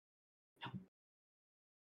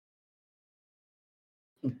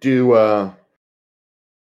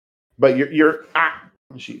 But you're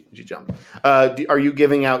she jumped. Are you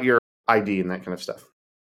giving out your ID and that kind of stuff?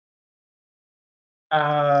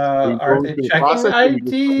 Are they checking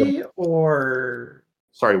ID or?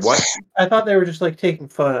 Sorry, what? I thought they were just like taking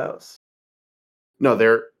photos. No,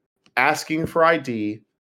 they're asking for ID,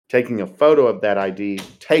 taking a photo of that ID,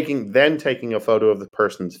 taking a photo of the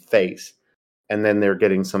person's face, and then they're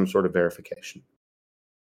getting some sort of verification.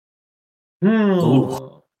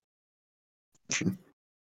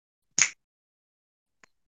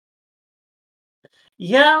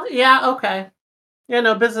 Yeah, okay.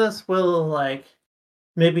 Business will like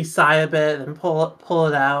maybe sigh a bit and pull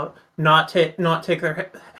it out, not take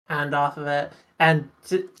their hand off of it, and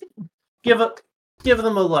give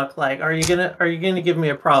them a look. Like, are you gonna give me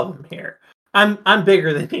a problem here? I'm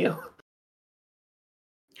bigger than you.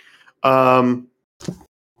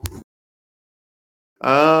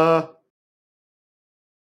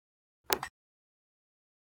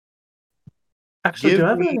 Actually, do I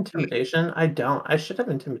have an intimidation? I don't. I should have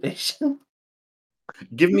intimidation.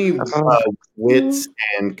 Give me wits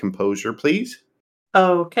and composure, please.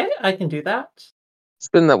 Okay, I can do that.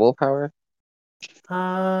 Spend that willpower.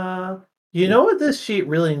 You know what this sheet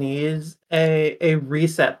really needs? A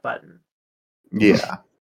reset button. Yeah.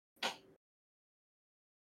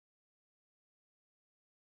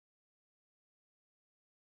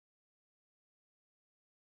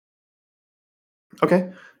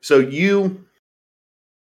 Okay. So you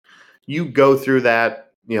go through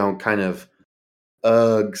that, kind of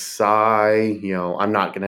sigh, I'm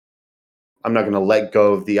not going to let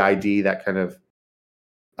go of the ID, that kind of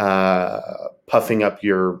puffing up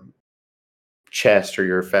your chest or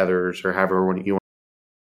your feathers or however you want,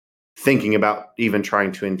 thinking about even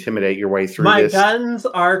trying to intimidate your way through my this. My guns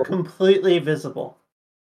are completely visible,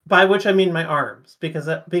 by which I mean my arms, because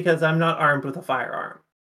I'm not armed with a firearm.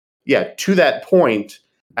 Yeah, to that point,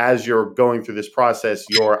 as you're going through this process,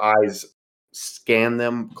 your eyes scan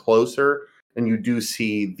them closer, and you do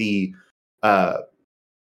see the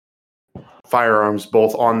firearms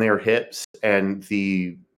both on their hips, and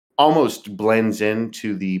the almost blends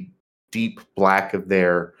into the deep black of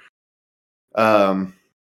their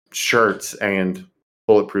shirts and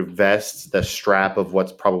bulletproof vests, the strap of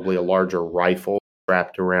what's probably a larger rifle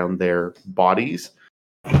strapped around their bodies.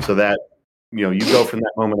 So that, you go from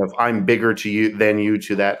that moment of I'm bigger than you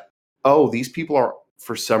to that, oh, these people are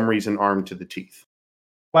for some reason armed to the teeth.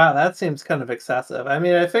 Wow, that seems kind of excessive. I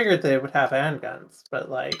mean, I figured they would have handguns, but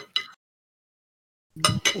like,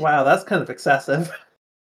 wow, that's kind of excessive.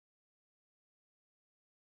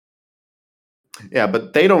 Yeah,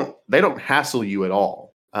 but they don't hassle you at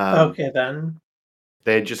all. Okay, then.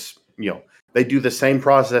 They just, they do the same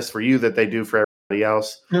process for you that they do for everybody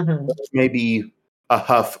else. Mhm. Maybe a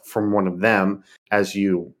huff from one of them as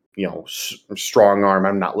you, strong arm.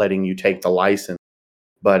 I'm not letting you take the license,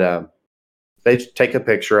 but they just take a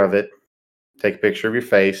picture of it, take a picture of your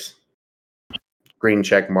face, green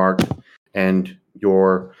check mark, and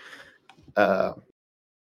your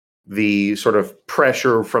the sort of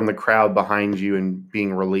pressure from the crowd behind you and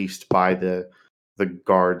being released by the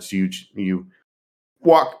guards. You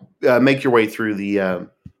walk, make your way through the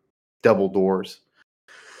double doors,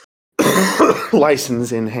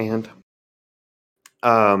 license in hand.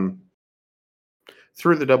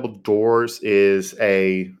 Through the double doors is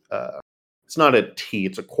it's not a T,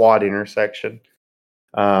 it's a quad intersection.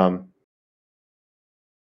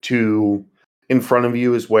 To in front of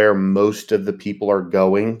you is where most of the people are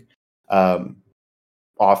going.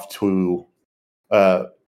 Off to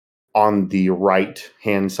on the right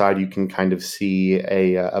hand side, you can kind of see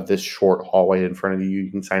of this short hallway in front of you.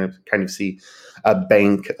 You can kind of see a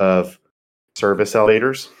bank of service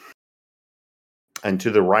elevators, and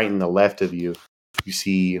to the right and the left of you, you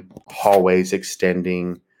see hallways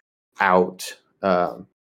extending out to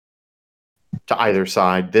either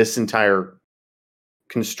side. This entire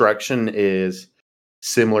construction is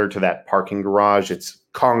similar to that parking garage. It's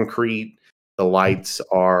concrete. The lights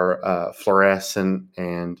are fluorescent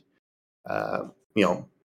and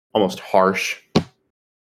almost harsh.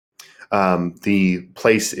 The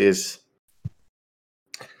place is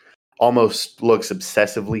almost looks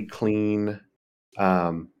obsessively clean,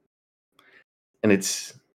 and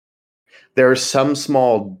there's some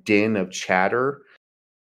small din of chatter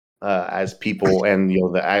as people and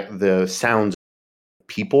the sounds of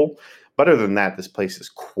people. But other than that, this place is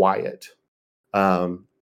quiet.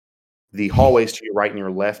 The hallways to your right and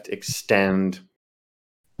your left extend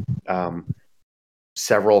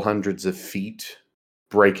several hundreds of feet,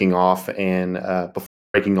 breaking off in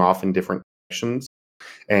different directions,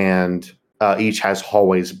 and each has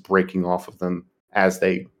hallways breaking off of them as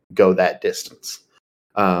they go that distance.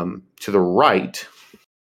 To the right,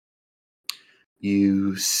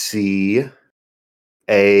 you see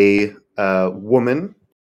a woman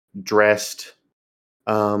dressed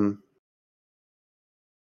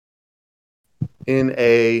in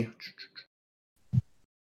a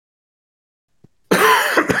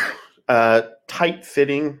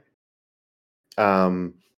tight-fitting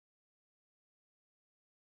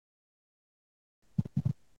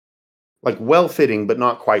like well-fitting but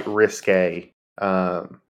not quite risque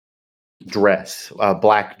dress,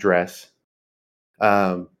 black dress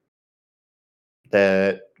that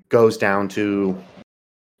goes down to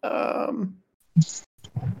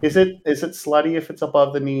is it slutty if it's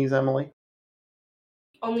above the knees, Emily?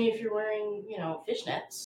 Only if you're wearing,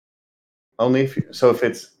 fishnets. Only if it's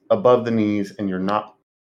above the knees and you're not,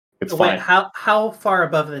 it's Wait, fine. how far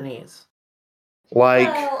above the knees? Like,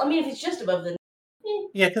 Well, I mean, if it's just above the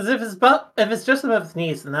Yeah, because if it's just above the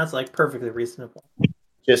knees, then that's like perfectly reasonable.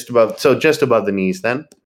 just above the knees then.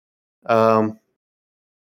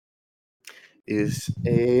 Is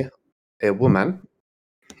a woman,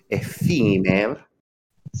 a female.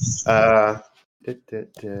 if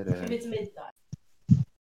it's mid-thigh.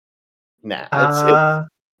 Nah, it's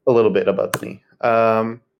a little bit above the knee.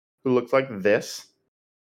 Who looks like this.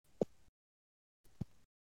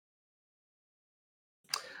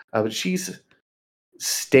 But she's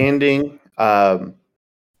standing. Her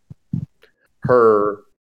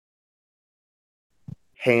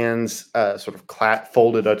hands sort of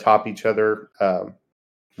folded atop each other,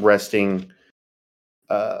 resting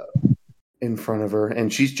in front of her,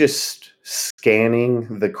 and she's just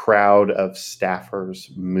scanning the crowd of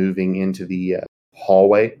staffers moving into the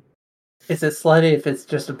hallway. Is it slutty if it's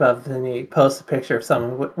just above the knee? Post a picture of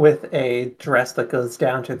someone with a dress that goes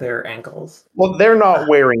down to their ankles. Well, they're not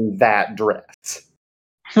wearing that dress.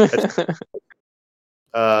 They're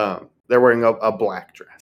wearing a black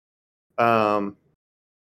dress.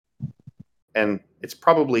 And it's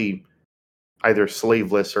probably either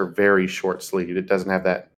sleeveless or very short sleeved. It doesn't have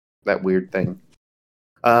that weird thing.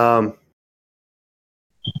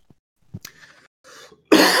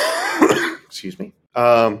 Excuse me.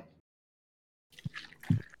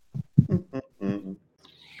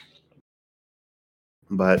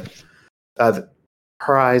 But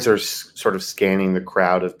Her eyes are sort of scanning the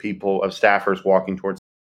crowd of people, of staffers walking towards.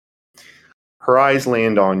 Her eyes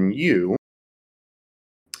land on you,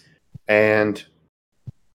 and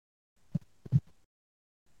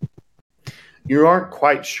you aren't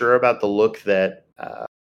quite sure about the look that,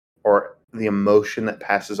 or the emotion that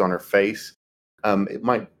passes on her face. It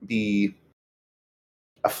might be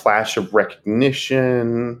a flash of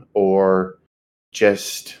recognition, or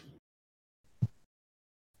just,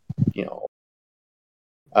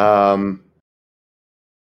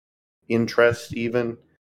 interest even.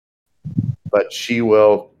 But she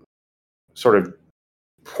will sort of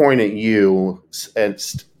point at you and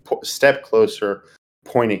step closer,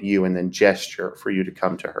 point at you, and then gesture for you to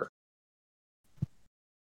come to her.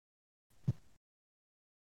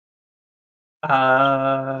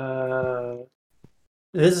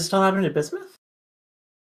 This is still happening to Bismuth?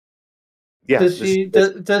 Yeah.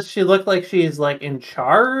 Does she look like she's like in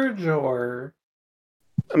charge, or?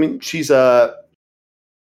 I mean, she's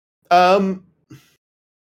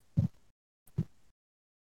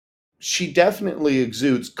she definitely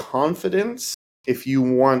exudes confidence. If you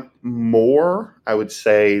want more, I would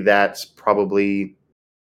say that's probably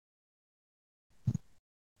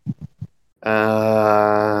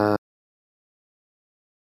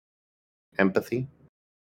empathy.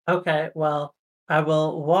 Okay, well, I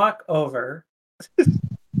will walk over.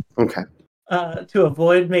 Okay. To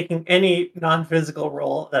avoid making any non-physical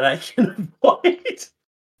roll that I can avoid.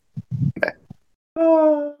 Okay.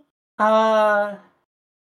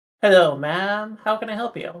 Hello, ma'am. How can I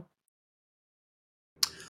help you?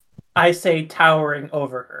 I say, towering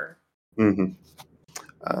over her. Mm-hmm.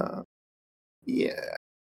 Yeah.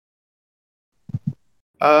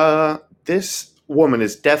 This woman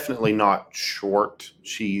is definitely not short.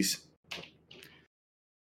 She's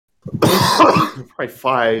probably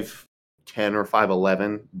 5'10" or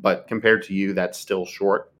 5'11", but compared to you, that's still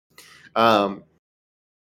short.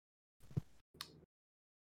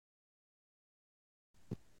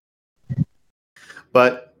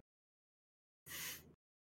 But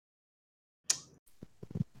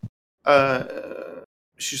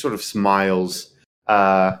she sort of smiles,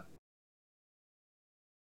 not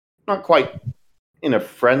quite in a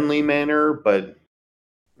friendly manner, but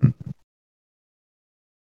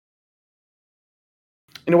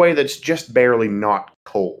in a way that's just barely not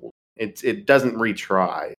cold. It doesn't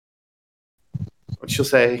retry. But she'll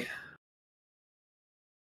say,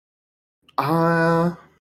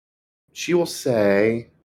 she will say,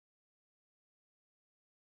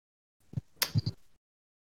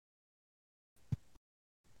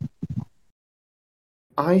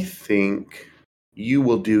 I think you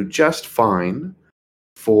will do just fine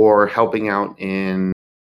for helping out in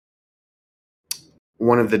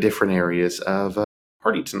one of the different areas of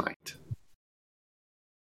party tonight.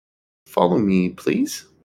 Follow me, please.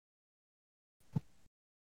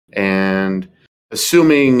 And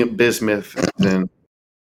assuming Bismuth isn't,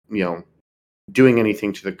 doing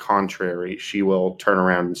anything to the contrary, she will turn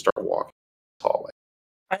around and start walking the hallway.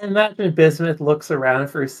 I imagine Bismuth looks around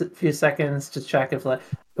for a few seconds to check if, like,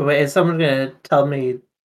 wait, is someone going to tell me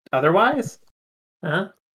otherwise? Huh?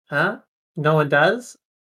 No one does?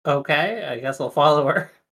 Okay, I guess I'll follow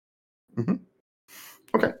her. Mm-hmm.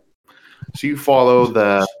 Okay. So you follow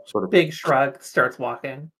the sort of... Big shrug, starts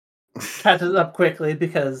walking. Catches up quickly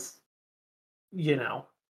because, Yeah.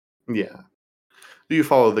 You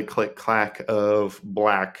follow the click-clack of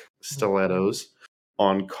black stilettos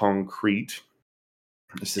on concrete.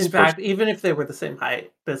 In fact, even if they were the same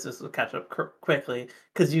height, Business would catch up quickly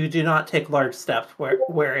because you do not take large steps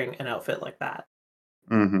wearing an outfit like that.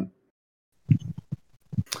 Mm-hmm.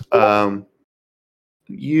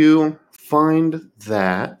 You find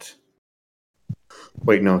that...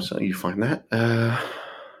 Wait, no, so you find that?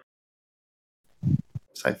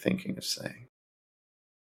 What's I thinking of saying?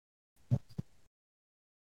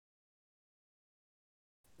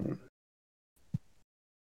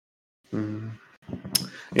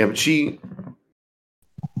 Yeah, but she...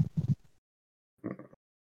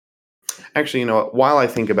 Actually, you know what? While I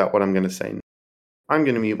think about what I'm going to say, I'm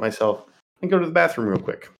going to mute myself and go to the bathroom real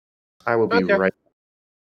quick. I will be right back.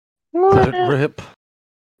 Let it rip.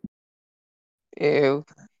 Ew.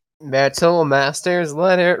 Metal Masters,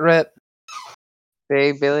 let it rip.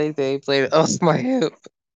 They played off my hip.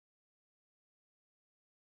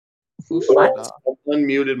 What? I've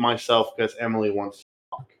unmuted myself because Emily wants to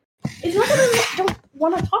talk. It's not that I don't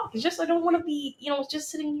want to talk. It's just I don't want to be, just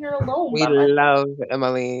sitting here alone. We love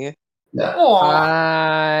Emily. Yeah.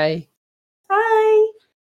 Hi.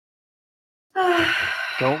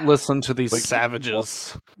 Don't listen to these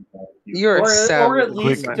savages. You're or at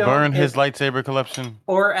least Quick, burn his lightsaber collection.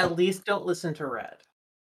 Or at least don't listen to Red.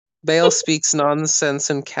 Bale speaks nonsense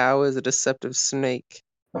and Cow is a deceptive snake.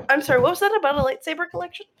 I'm sorry, what was that about a lightsaber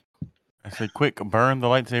collection? I said, quick, burn the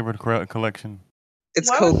lightsaber collection. It's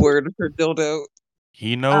Why code would- word for dildo.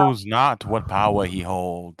 He knows not what power he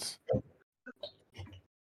holds.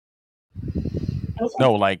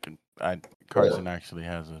 No, like Carson actually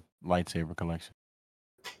has a lightsaber collection.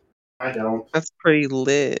 I don't. That's pretty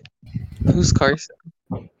lit. Who's Carson?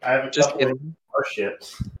 I have a Just couple of kidding.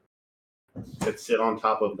 starships that sit on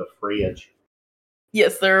top of the fridge.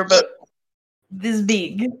 Yes, they're about this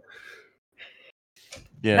big.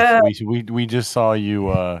 Yes, we just saw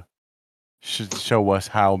you show us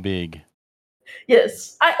how big.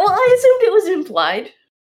 Yes. I assumed it was implied.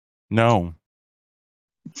 No.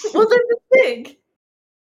 Well, they're this big.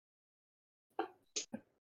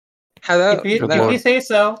 How If you say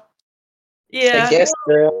so. Yeah. I guess,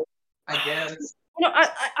 girl. I guess. You know,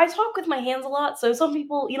 I talk with my hands a lot, so some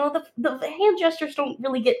people, you know, the hand gestures don't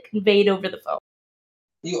really get conveyed over the phone.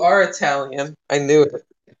 You are Italian. I knew it.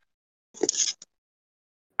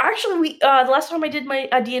 Actually, the last time I did my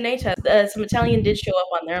DNA test, some Italian did show up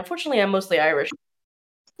on there. Unfortunately, I'm mostly Irish.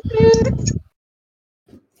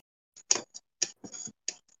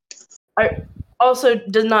 I also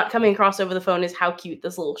does not coming across over the phone is how cute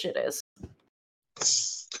this little shit is.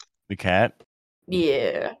 The cat?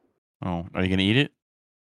 Yeah. Oh, are you gonna eat it?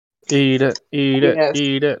 Eat it, eat it, Yes.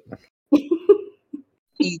 eat it.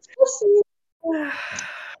 Eat pussy.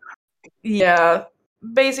 Yeah.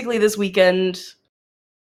 Basically, this weekend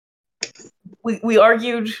we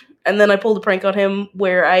argued, and then I pulled a prank on him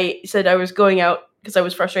where I said I was going out because I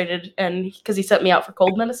was frustrated, and because he sent me out for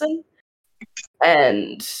cold medicine,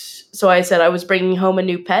 and so I said I was bringing home a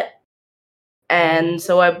new pet, and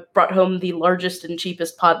so I brought home the largest and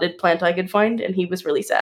cheapest potted plant I could find, and he was really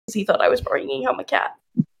sad because he thought I was bringing home a cat.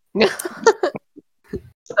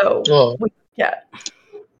 So, Oh. cat.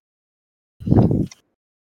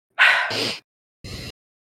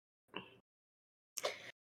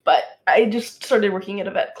 But I just started working at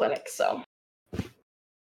a vet clinic, so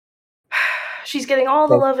she's getting all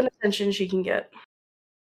the love and attention she can get.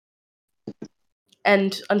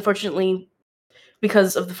 And unfortunately,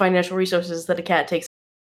 because of the financial resources that a cat takes to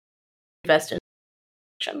invest in.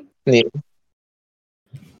 Yeah.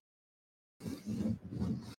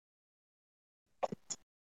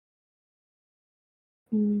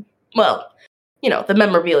 Well, you know, the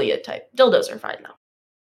memorabilia type. Dildos are fine though.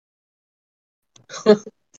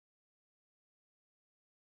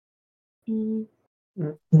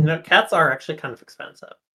 No, cats are actually kind of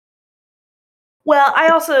expensive. Well,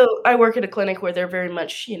 I work at a clinic where they're very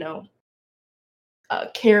much, you know,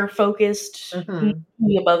 care focused,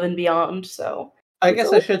 above and beyond. So I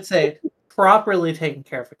guess I should say properly taking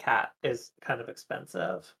care of a cat is kind of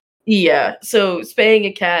expensive. yeah, so spaying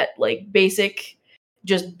a cat, like basic,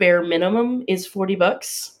 just bare minimum, is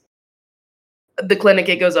 $40. The clinic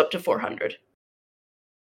it goes up to $400.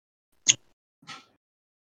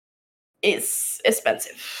 It's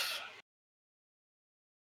expensive.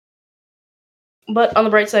 But on the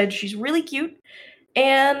bright side, she's really cute,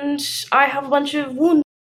 and I have a bunch of wounds.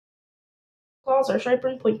 Claws are sharp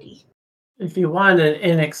and pointy. If you want an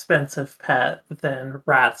inexpensive pet, then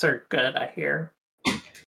rats are good, I hear.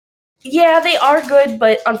 Yeah, they are good,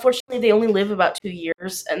 but unfortunately they only live about 2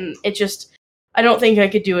 years, and it just, I don't think I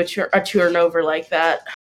could do a turnover like that.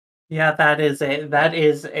 Yeah, that is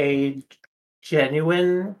a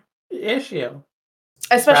genuine issue.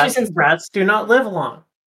 Especially since rats do not live long.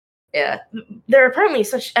 Yeah, they're apparently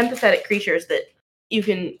such empathetic creatures that you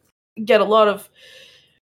can get a lot of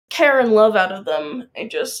care and love out of them.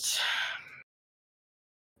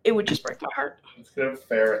 It would just break my heart. Let's go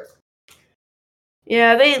ferret.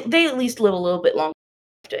 Yeah, they at least live a little bit longer.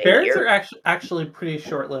 Ferrets are actually pretty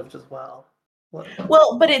short-lived as well.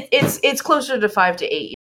 Well, but it's closer to 5 to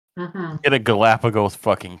 8. Mm-hmm. Get a Galapagos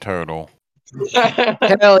fucking turtle.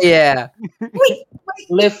 Hell yeah!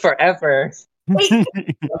 Live forever.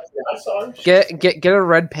 Get a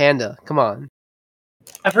red panda. Come on.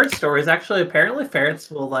 I've heard stories. Actually, apparently ferrets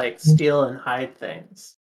will like steal and hide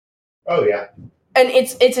things. Oh yeah, and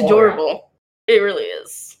it's adorable. It really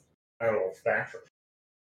is. I don't know, fashion.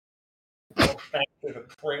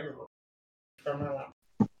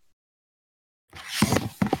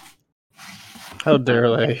 How dare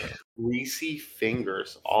they? Greasy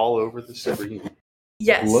fingers all over the screen.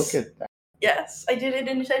 Yes. Look at that. Yes, I did it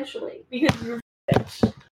intentionally because you're a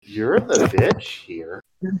bitch. You're the bitch here.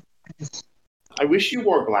 I wish you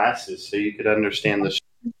wore glasses so you could understand the.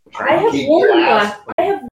 I have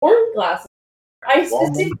worn glasses. I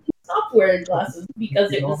specifically stopped wearing glasses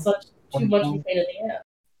because it was such too much of a pain in the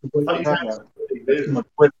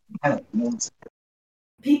ass.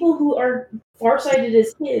 people who are farsighted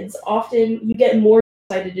as kids, often you get more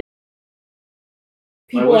sighted.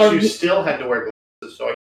 People I are. wish you still had to wear glasses.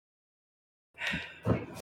 So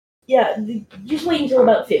Yeah, just wait until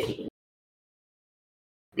about 50.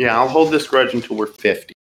 yeah, I'll hold this grudge until we're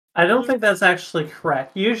 50. I don't think that's actually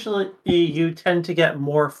correct. Usually, you tend to get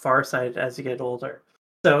more farsighted as you get older.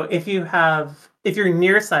 So if you're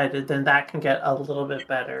nearsighted, then that can get a little bit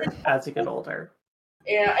better as you get older.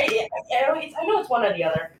 Yeah, I know it's one or the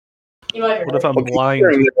other. You might. What if I'm Well, blind?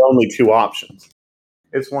 considering there are only two options.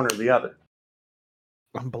 It's one or the other.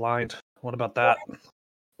 I'm blind. What about that?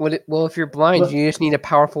 Well, if you're blind, you just need a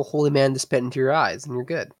powerful holy man to spit into your eyes, and you're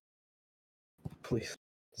good. Please.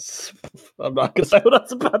 I'm not gonna say what I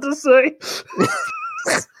was about to say.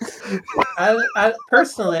 I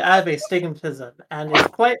personally, I have astigmatism, and it's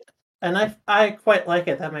quite, and I quite like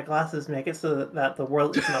it that my glasses make it so that the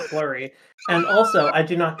world is not blurry, and also I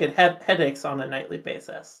do not get headaches on a nightly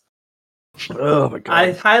basis. Oh my god.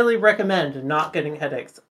 I highly recommend not getting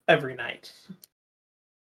headaches every night.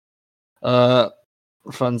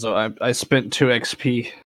 Funzo, I spent 2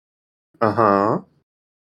 XP. Uh-huh.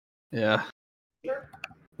 Yeah.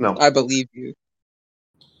 No. I believe you.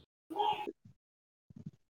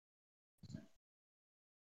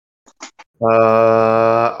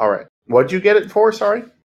 All right. What'd you get it for? Sorry.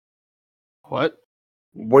 What?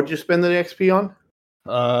 What'd you spend the XP on?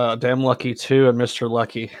 Damn Lucky 2 and Mr.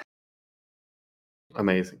 Lucky.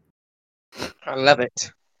 Amazing. I love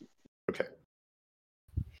it. Okay.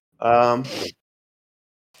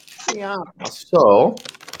 Yeah. So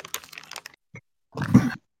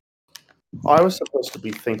I was supposed to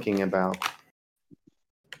be thinking about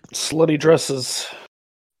Slutty dresses.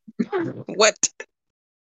 What?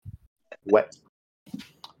 wet.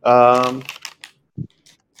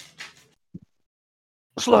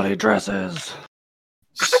 Slutty dresses.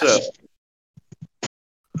 So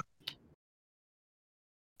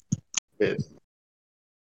is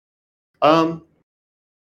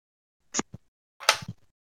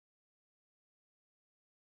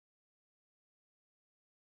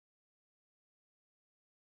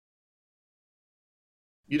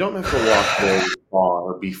you don't have to walk very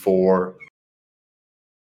far before.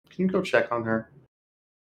 Can you go check on her?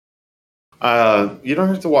 You don't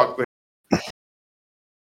have to walk very.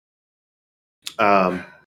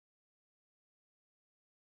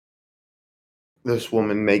 This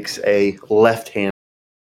woman makes a left hand,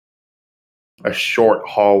 a short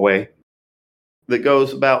hallway that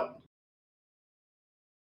goes about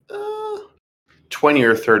 20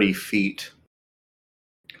 or 30 feet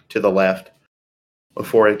to the left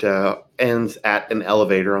before it ends at an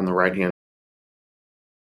elevator on the right hand.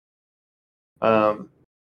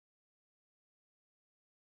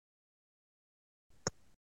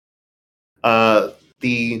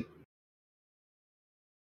 The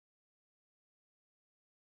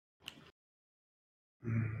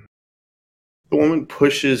woman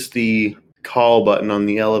pushes the call button on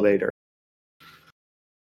the elevator.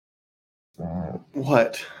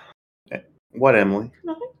 What? What, Emily?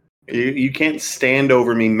 Nothing. You can't stand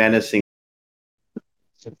over me menacing.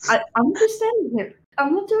 I'm just standing here.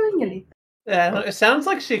 I'm not doing anything. Yeah, it sounds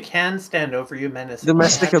like she can stand over you menacingly.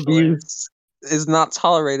 Domestic actually. abuse is not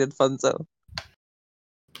tolerated, Funzo.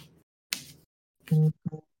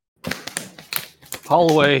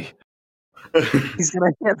 Hallway. He's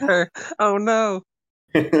gonna hit her. Oh no.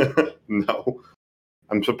 No.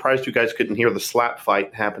 I'm surprised you guys couldn't hear the slap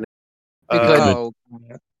fight happening. We couldn't. Oh.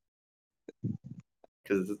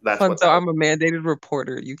 Because that's what Funzo, that I'm a mandated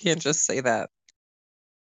reporter. You can't just say that.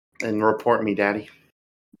 and report me, Daddy.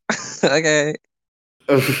 Okay.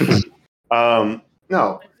 No.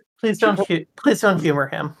 Please don't humor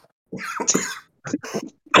him.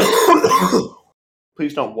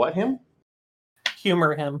 Please don't what him?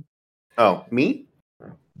 Humor him. Oh, me?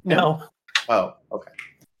 No, Oh, okay.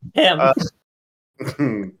 him.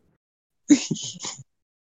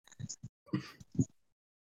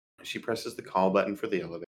 She presses the call button for the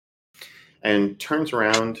elevator and turns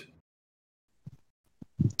around.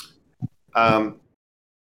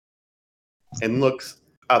 And looks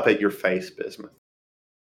up at your face, Bismuth.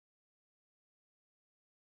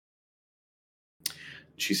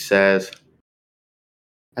 She says,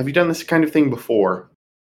 "Have you done this kind of thing before?"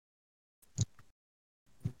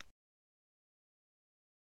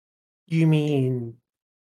 You mean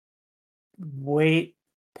wait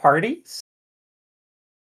parties?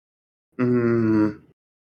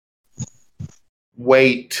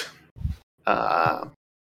 Wait.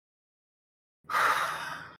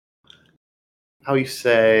 How you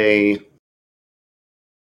say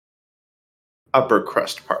upper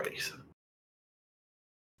crust parties?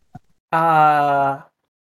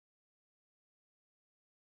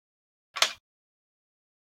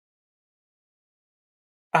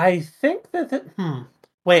 I think that.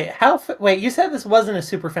 Wait, wait, you said this wasn't a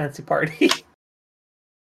super fancy party.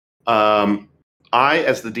 I,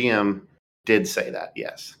 as the DM, did say that,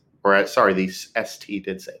 yes. Or, sorry, the ST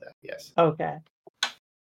did say that, yes. Okay.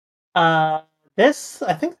 I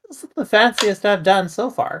think this is the fanciest I've done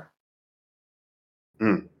so far.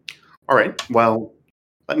 All right, well,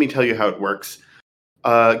 let me tell you how it works.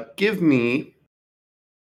 Give me,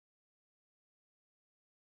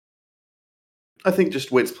 I think,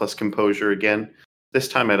 just wits plus composure again. This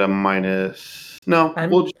time at a minus. No,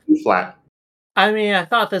 we'll just do flat. I mean, I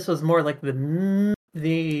thought this was more like the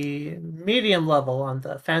medium level on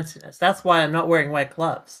the fanciness. That's why I'm not wearing white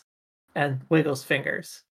gloves and Wiggles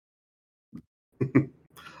fingers.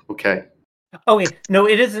 Okay. Okay, no,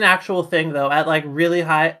 it is an actual thing though. At like really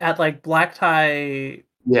high, at like black tie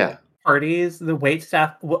Yeah. parties, the wait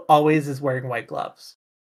staff always is wearing white gloves.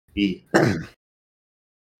 E.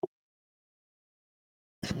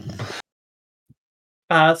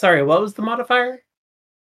 Sorry, what was the modifier?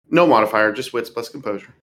 No modifier, just wits plus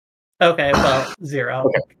composure. Okay, well,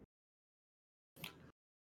 0.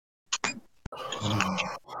 Okay. All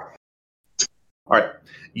right.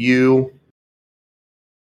 You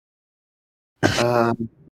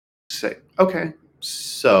say, okay,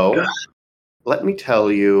 so let me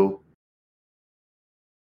tell you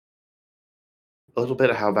a little bit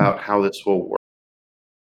about how this will work.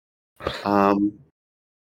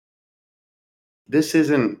 This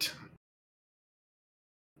isn't,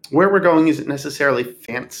 where we're going isn't necessarily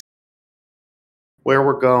fancy. Where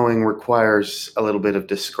we're going requires a little bit of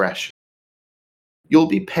discretion. You'll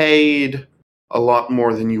be paid a lot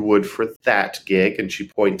more than you would for that gig, and she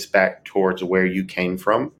points back towards where you came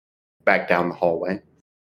from, back down the hallway.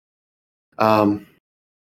 But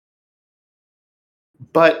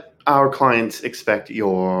our clients expect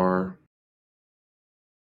your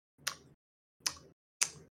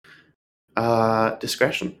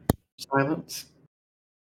discretion, silence.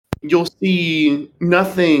 You'll see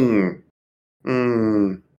nothing.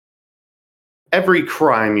 Every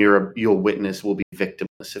crime you'll witness will be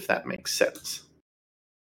victimless, if that makes sense.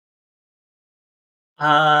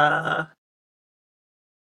 Could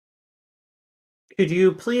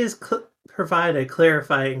you please provide a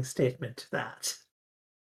clarifying statement to that?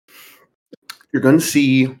 You're going to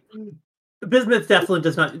see. Bismuth definitely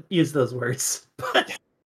does not use those words, but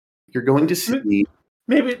you're going to see.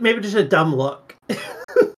 Maybe just a dumb look.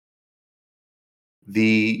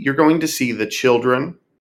 You're going to see the children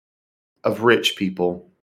of rich people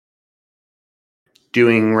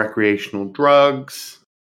doing recreational drugs,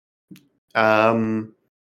 having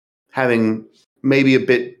maybe a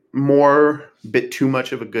bit too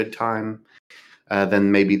much of a good time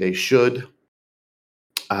than maybe they should.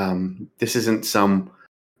 This isn't some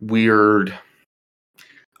weird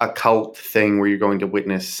occult thing where you're going to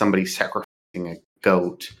witness somebody sacrificing a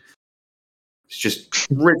goat. It's just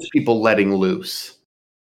rich people letting loose.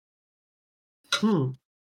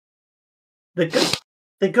 The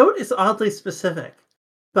goat is oddly specific,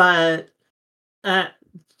 but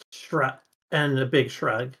shrug and a big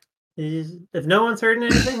shrug. If no one's heard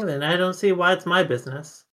anything, then I don't see why it's my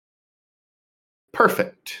business.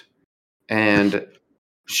 Perfect. And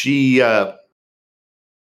she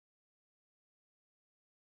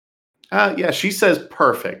she says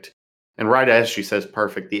perfect. And right as she says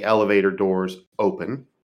perfect, the elevator doors open.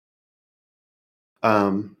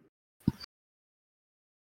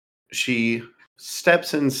 She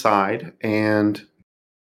steps inside and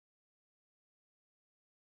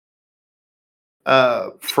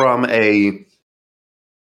from a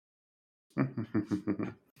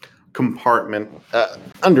compartment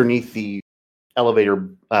underneath the elevator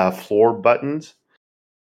floor buttons,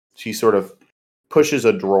 she sort of pushes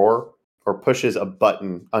a drawer or pushes a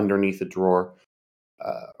button underneath a drawer,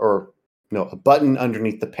 a button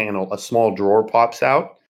underneath the panel. A small drawer pops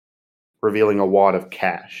out, revealing a wad of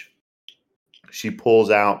cash. She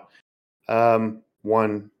pulls out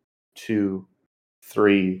 1, 2,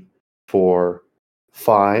 3, 4,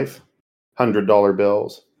 $500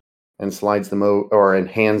 bills and slides them over and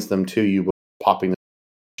hands them to you, popping them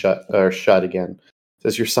shut again.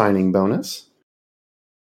 Says your signing bonus.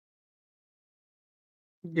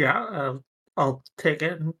 Yeah, I'll take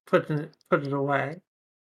it and put it away.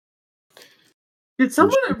 Did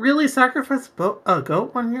someone really sacrifice a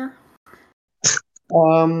goat one year?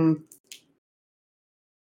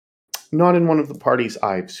 Not in one of the parties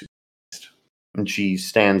I've supervised. And she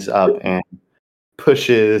stands up and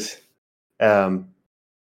pushes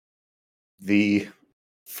the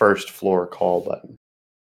first floor call button.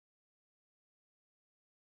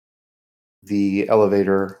 The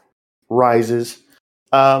elevator rises.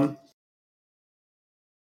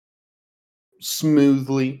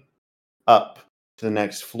 smoothly up to the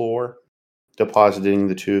next floor, depositing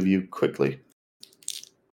the two of you quickly.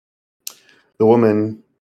 The woman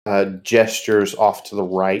gestures off to the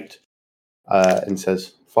right and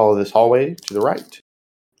says, "Follow this hallway to the right.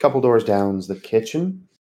 A couple doors down is the kitchen,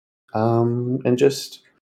 and just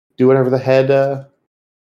do whatever the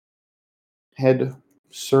head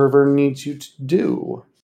server needs you to do."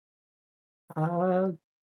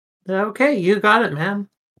 Okay, you got it, man.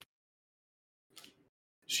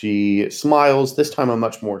 She smiles, this time a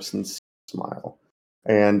much more sincere smile,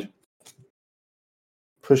 and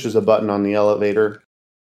pushes a button on the elevator,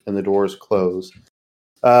 and the doors close.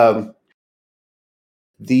 The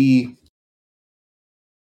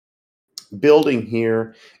building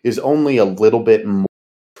here is only a little bit more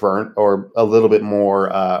burnt, or a little bit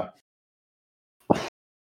more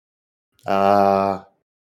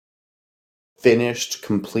finished,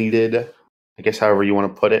 completed, I guess however you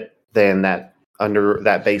want to put it, than that under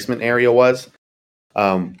that basement area was.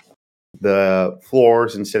 The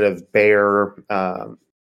floors, instead of bare,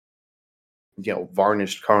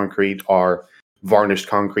 varnished concrete, are varnished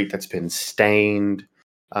concrete that's been stained.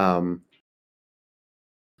 The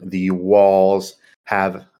walls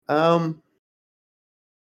have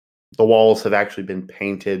actually been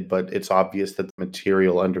painted, but it's obvious that the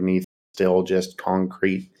material underneath is still just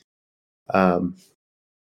concrete.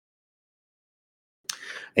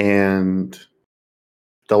 And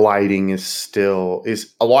the lighting is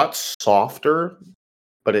a lot softer,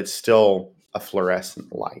 but it's still a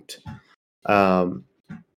fluorescent light.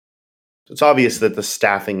 It's obvious that the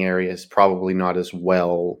staffing area is probably not as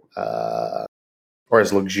well or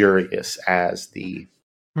as luxurious as the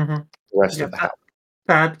rest of the house.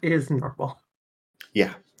 That is normal.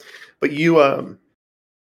 Yeah, but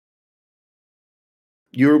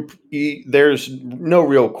there's no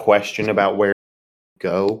real question about where to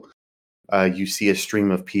go. You see a stream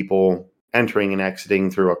of people entering and exiting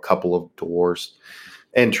through a couple of doors.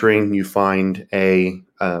 Entering, you find a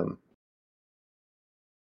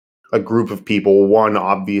group of people. One,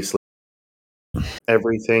 obviously,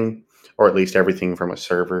 everything, or at least everything from a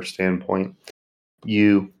server standpoint.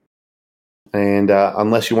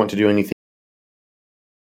 Unless you want to do anything,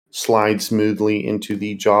 slide smoothly into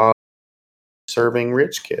the job serving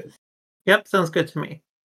rich kid. Yep, sounds good to me.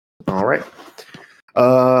 All right.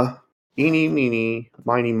 Eeny, meeny,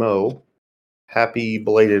 miny, mo. Happy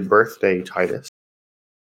belated birthday, Titus.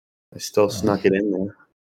 I still snuck it in there.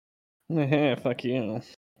 Yeah, fuck you.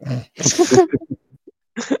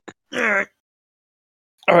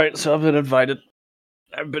 All right, so I've been invited.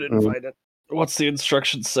 What's the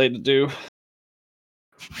instructions say to do?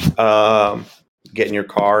 Get in your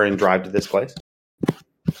car and drive to this place.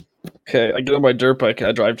 Okay, I get on my dirt bike and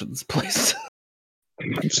I drive to this place.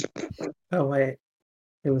 Oh wait,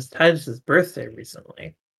 it was Titus's birthday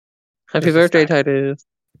recently. Happy This is birthday, sad. Titus.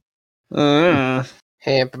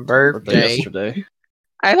 Happy birthday. Yesterday.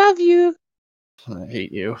 I love you. I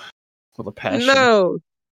hate you with a passion. No.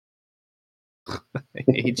 I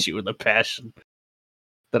hate you with a passion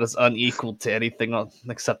that is unequal to anything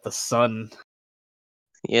except the sun.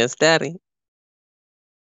 Yes, Daddy.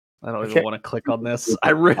 I don't even want to click on this.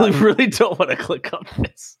 I really, really don't want to click on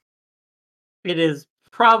this. It is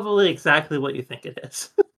probably exactly what you think it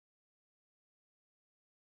is.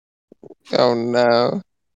 Oh no.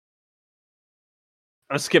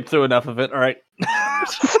 I skipped through enough of it. All right.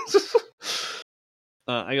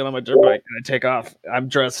 I get on my dirt bike and I take off. I'm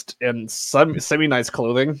dressed in some semi-nice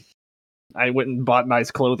clothing. I went and bought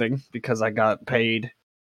nice clothing because I got paid.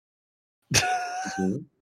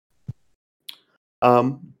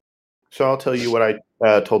 So I'll tell you what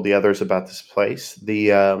I told the others about this place.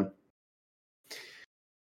 Interesting.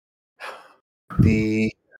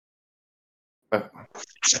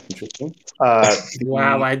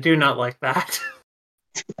 Wow, I do not like that.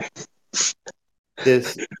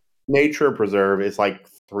 This nature preserve is like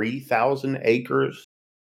 3,000 acres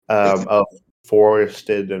of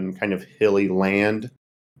forested and kind of hilly land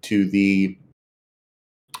to the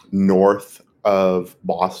north of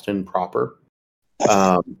Boston proper.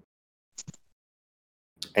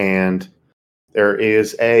 And there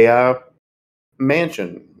is a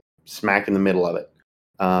mansion smack in the middle of it.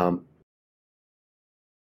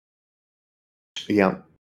 Yeah.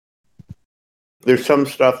 There's some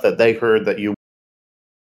stuff that they heard that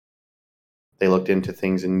they looked into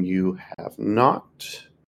things and you have not.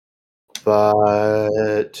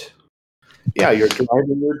 But yeah, you're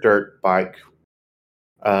driving your dirt bike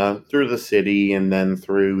through the city and then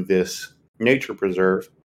through this nature preserve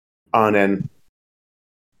on an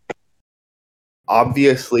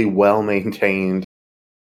obviously well-maintained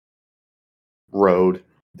road.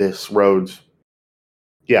 This road's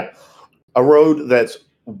Yeah, a road that's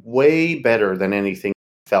way better than anything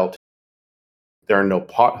felt. There are no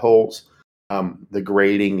potholes. The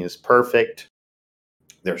grading is perfect.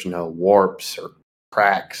 There's no warps or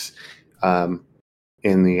cracks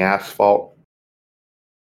in the asphalt.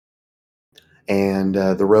 And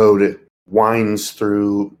the road winds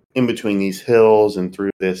through in between these hills and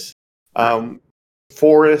through this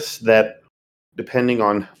forest that, depending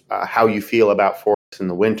on how you feel about forests in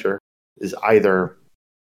the winter, is either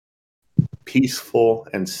peaceful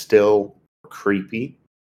and still creepy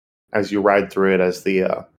as you ride through it, as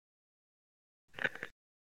the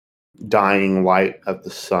dying light of the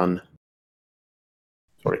sun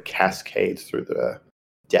sort of cascades through the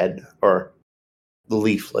dead or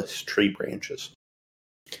leafless tree branches.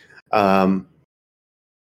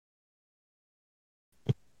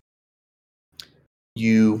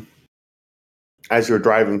 You, as you're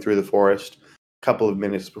driving through the forest, a couple of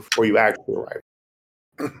minutes before you actually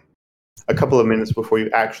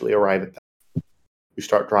arrive at that, you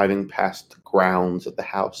start driving past the grounds of the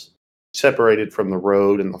house, separated from the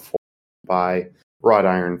road and the forest by wrought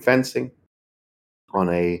iron fencing on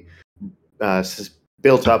a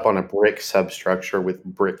built up on a brick substructure with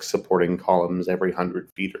brick supporting columns every 100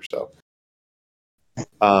 feet or so.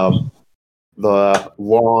 The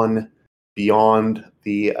lawn beyond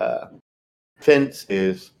the fence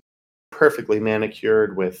is perfectly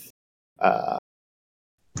manicured with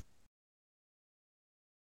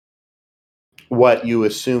what you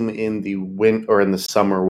assume in the winter or in the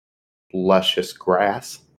summer, luscious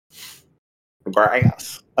grass.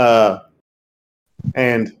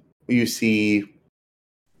 And you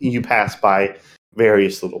pass by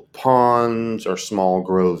various little ponds or small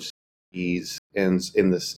groves of trees in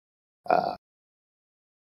this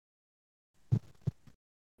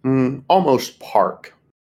almost park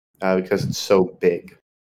because it's so big.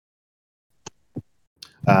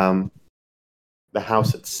 The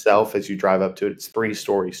house itself, as you drive up to it, it's 3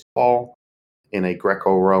 stories tall in a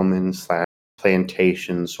Greco-Roman /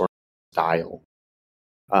 plantation sort of style.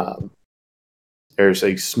 There's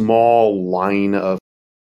a small line of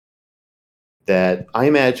that I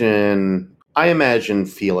imagine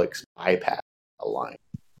Felix bypassed a line.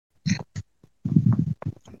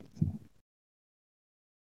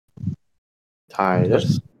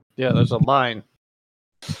 Titus. Yeah, there's a line.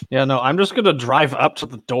 Yeah, no, I'm just gonna drive up to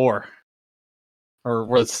the door. Or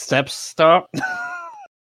where the steps stop.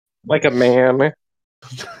 Like a man.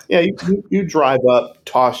 Yeah, you drive up,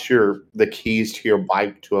 toss the keys to your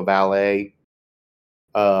bike to a valet,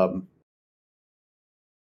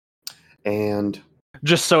 and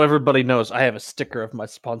just so everybody knows, I have a sticker of my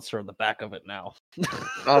sponsor on the back of it now.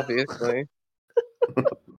 Obviously.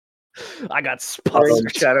 I got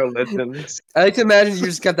sponsored. Shadow Legends. I like to imagine you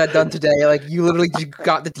just got that done today. Like you literally just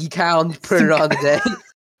got the decal and put it on today.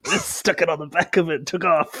 Just stuck it on the back of it and took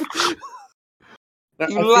off.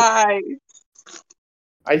 You lied.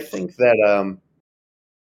 I think that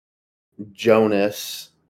Jonas,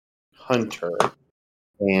 Hunter,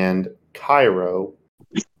 and Cairo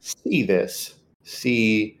see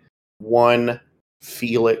one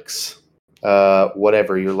Felix,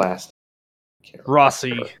 whatever your last name.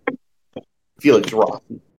 Rossi. Felix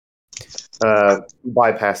Rossi.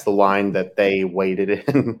 Bypass the line that they waited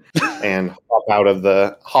in and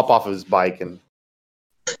hop off of his bike and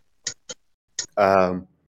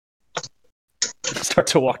start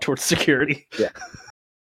to walk towards security. Yeah.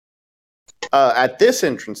 At this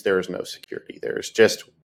entrance, there is no security. There's just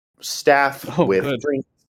staff with drinks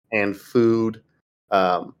and food,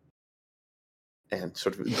 and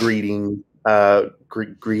sort of greeters.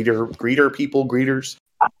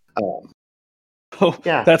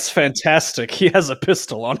 Yeah, that's fantastic. He has a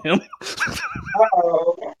pistol on him.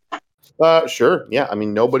 Sure. Yeah. I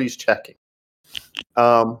mean, nobody's checking.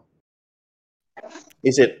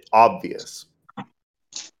 Is it obvious?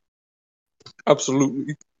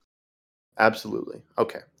 Absolutely. Absolutely.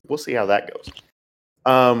 Okay. We'll see how that goes.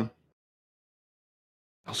 I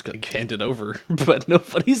was going to hand it over, but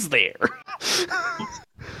nobody's there.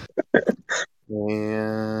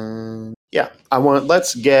 And yeah,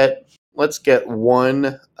 let's get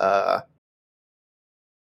one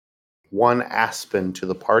Aspen to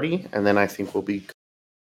the party, and then I think we'll be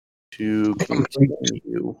to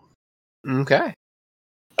continue. Okay.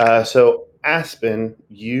 So Aspen,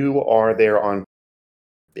 you are there on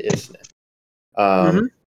business.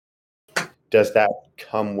 Does that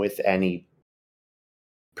come with any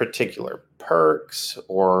particular perks,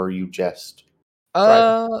 or are you just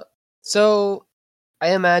driving? So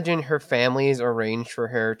I imagine her family's arranged for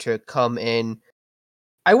her to come in.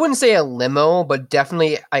 I wouldn't say a limo, but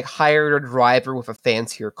definitely I hired a driver with a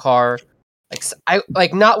fancier car.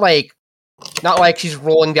 not like she's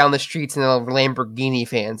rolling down the streets in a Lamborghini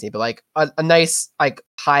fancy, but like a nice like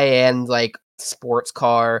high end like sports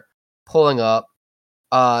car pulling up.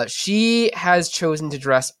 She has chosen to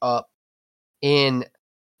dress up in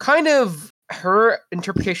kind of her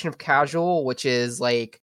interpretation of casual, which is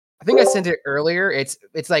like I think I sent it earlier. It's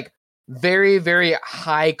like very very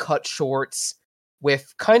high cut shorts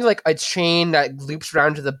with kind of like a chain that loops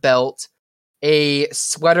around to the belt, a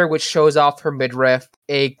sweater which shows off her midriff,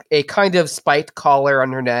 a kind of spiked collar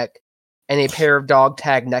on her neck, and a pair of dog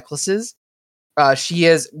tag necklaces. She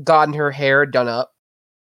has gotten her hair done up,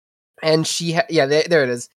 and there it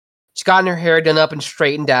is. She's gotten her hair done up and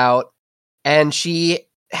straightened out, and she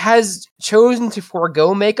has chosen to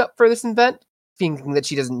forego makeup for this event, thinking that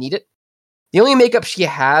she doesn't need it. The only makeup she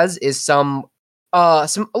has is some a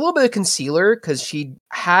little bit of concealer because she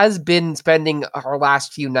has been spending her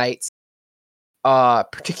last few nights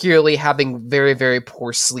particularly having very, very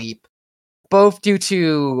poor sleep, both due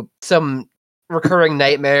to some recurring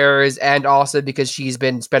nightmares and also because she's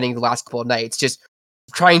been spending the last couple of nights just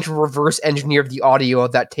trying to reverse engineer the audio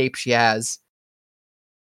of that tape she has.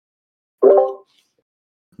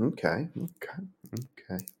 Okay.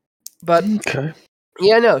 But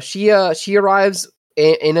yeah, no, she arrives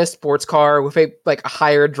in a sports car with a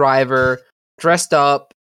hired driver, dressed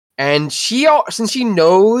up, and since she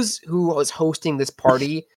knows who was hosting this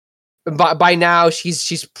party, by now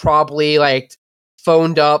she's probably like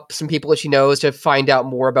phoned up some people that she knows to find out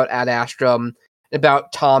more about Ad Astrum,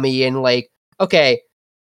 about Tommy, and like, okay,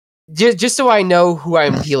 just so I know who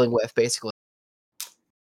I'm dealing with, basically.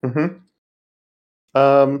 Mm-hmm.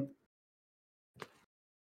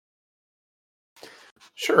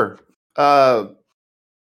 Sure.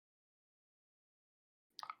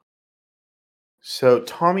 So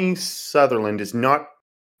Tommy Sutherland is not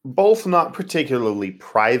particularly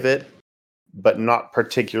private, but not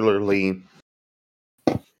particularly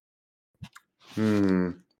dirty.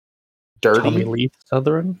 Tommy Lee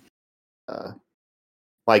Sutherland?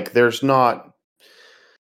 Like there's not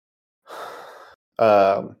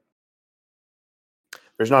a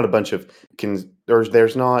bunch of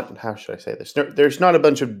there's not, how should I say this? There's not a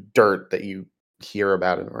bunch of dirt that you hear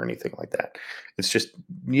about him or anything like that. It's just,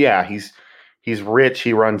 yeah, he's rich.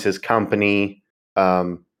 He runs his company.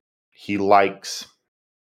 He likes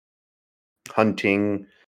hunting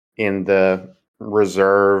in the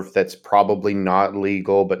reserve that's probably not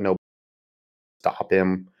legal, but no stop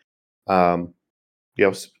him. Kind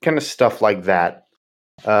of stuff like that.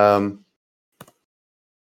 And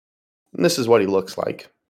this is what he looks like.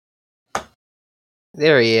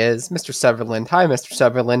 There he is, Mr. Sutherland. Hi, Mr.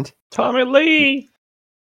 Sutherland. Tommy Lee!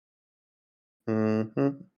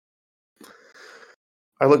 Mm-hmm.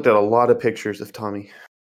 I looked at a lot of pictures of Tommy.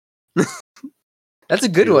 That's a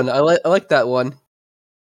good one. I like that one.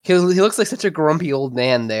 He looks like such a grumpy old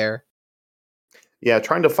man there. Yeah,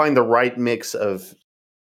 trying to find the right mix of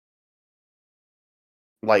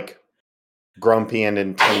like grumpy and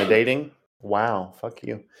intimidating. Wow, fuck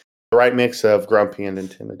you. The right mix of grumpy and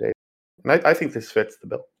intimidating. And I think this fits the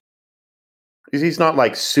bill. He's not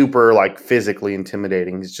like super like physically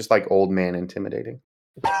intimidating. He's just like old man intimidating.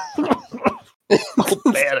 Old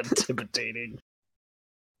man intimidating.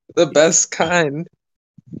 The best kind.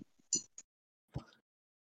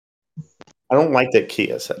 I don't like that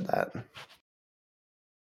Kia said that.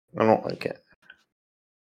 I don't like it.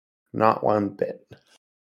 Not one bit.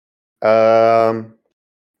 Yeah.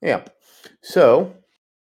 So,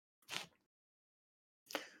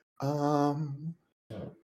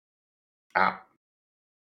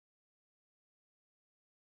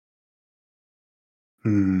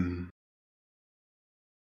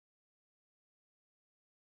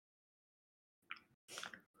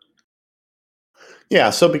 Yeah,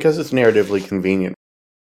 so because it's narratively convenient,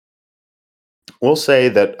 we'll say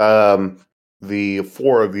that the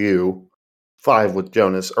four of you, 5 with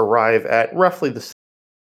Jonas, arrive at roughly the same.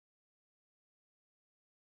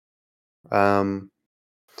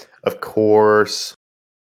 Of course.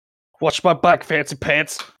 Watch my back, fancy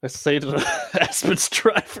pants, I say to the Aspen's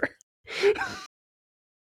driver.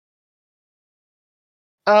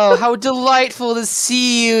 Oh, how delightful to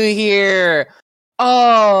see you here.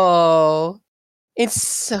 Oh, it's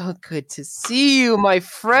so good to see you, my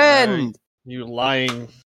friend. You lying.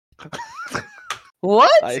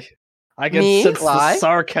 What? I can sense the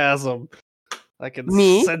sarcasm. I can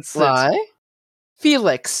sense lie? it.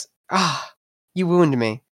 Felix, you wound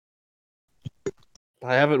me.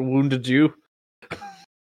 I haven't wounded you.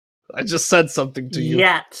 I just said something to you.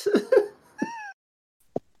 Yet.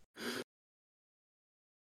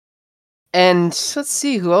 And let's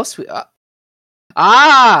see who else we.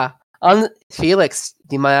 Felix,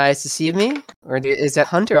 do my eyes deceive me, or is that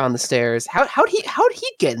Hunter on the stairs? How'd he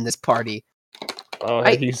get in this party? Oh,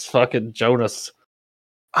 I- he's fucking Jonas.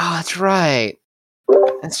 Oh, that's right.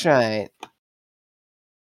 That's right.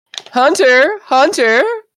 Hunter,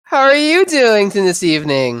 how are you doing this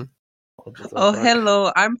evening? Oh,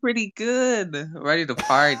 hello. I'm pretty good. Ready to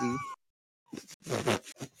party.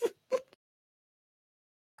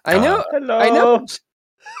 I know, Hello.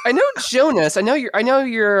 I know Jonas. I know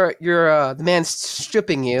you're the man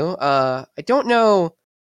stripping you. I don't know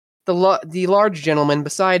the large gentleman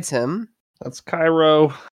besides him. That's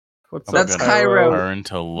Cairo. What's I'm up, That's gonna Cairo. turn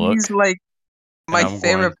to look, He's like and my I'm going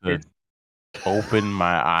therapist. to open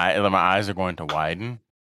my eye. My eyes are going to widen.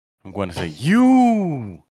 I'm going to say,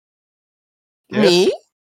 "You." Me?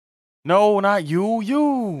 No, not you.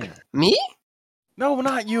 You. Me? No,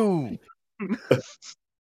 not you.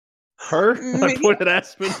 Her? I Me? pointed at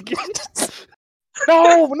Aspen again.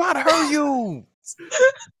 No, not her. You.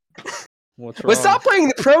 What's Well, wrong? stop playing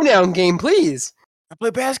the pronoun game, please. I play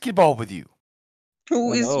basketball with you.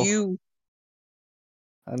 Who I is know. you?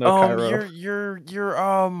 I know Cairo. You're Your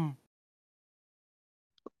mom?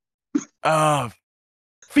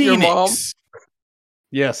 Phoenix.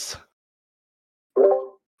 Yes.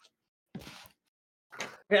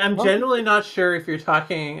 I'm genuinely not sure if you're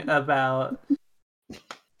talking about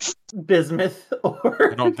bismuth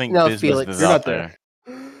or. I don't think No, business Felix. is You're out not there.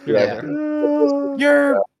 You're Yeah. not there.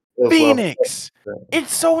 You're Feels well. Phoenix.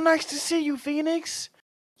 It's so nice to see you, Phoenix.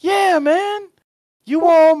 Yeah, man.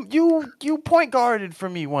 You you point guarded for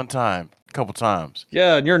me one time, a couple times.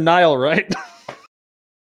 Yeah, and you're Nile, right?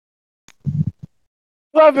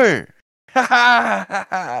 Clever.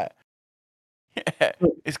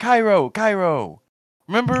 It's Cairo.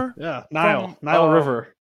 Remember? Yeah, Nile. From, Nile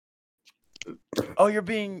River. Oh, you're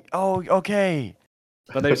being. Oh, okay.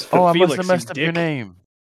 My name's Oh, I Felix. must have you messed up your dick. name.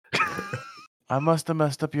 I must have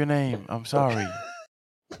messed up your name. I'm sorry.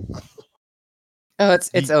 Oh, it's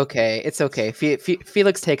Fe- okay. It's okay.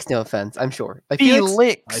 Felix takes no offense. I'm sure. Like,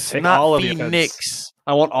 Felix, I Felix, take not all of the offense. Phoenix.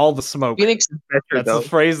 I want all the smoke. Phoenix is better That's though. a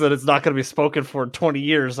phrase that it's not going to be spoken for in 20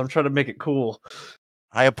 years. I'm trying to make it cool.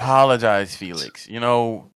 I apologize, Felix. You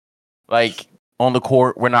know, like on the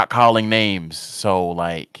court, we're not calling names, so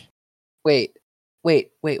like. wait.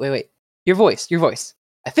 Your voice.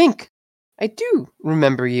 I think I do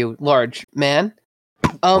remember you, large man.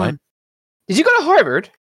 What? Did you go to Harvard?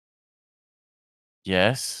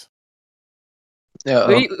 Yes.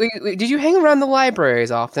 Did you hang around the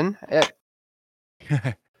libraries often?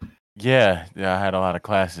 Yeah, I had a lot of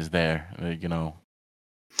classes there. You know.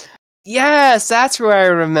 Yes, that's where I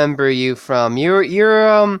remember you from. You're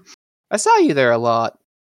I saw you there a lot.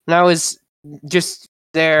 And I was just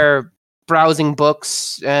there browsing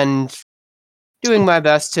books and doing my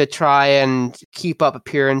best to try and keep up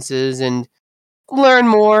appearances and learn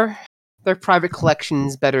more. Their private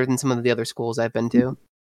collections better than some of the other schools I've been to.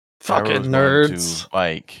 Fucking Cairo's going nerds. to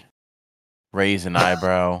like raise an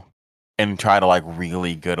eyebrow and try to like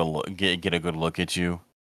really get a good look at you.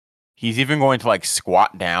 He's even going to like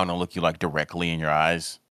squat down and look you like directly in your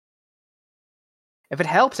eyes. If it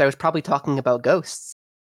helps, I was probably talking about ghosts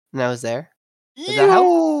when I was there. Does that help?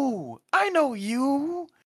 You, I know you.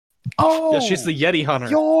 Oh, Yeah, she's the Yeti hunter.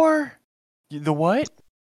 You're the what?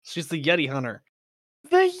 She's the Yeti hunter.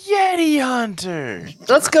 The Yeti hunter.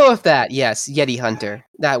 Let's go with that. Yes, Yeti Hunter.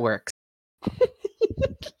 That works.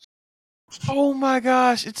 Oh my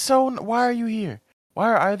gosh, it's so. Why are you here? Why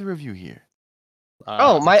are either of you here?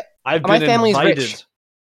 I've my been family's invited. rich.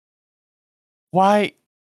 Why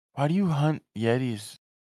do you hunt Yetis?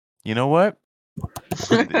 You know what?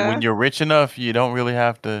 When you're rich enough, you don't really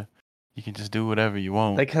have to. You can just do whatever you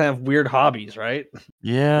want. They can have weird hobbies, right?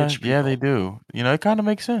 Yeah, rich yeah, they people. do. You know, it kind of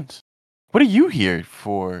makes sense. What are you here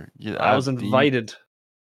for? I was do you- invited.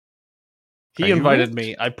 Are He you invited rich?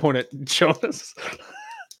 me. I point at Jonas.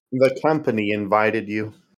 The company invited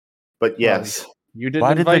you, but yes, You didn't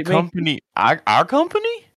Why did the invite me? company? Our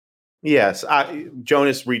company? yes.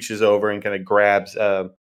 Jonas reaches over and kind of grabs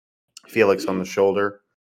Felix on the shoulder,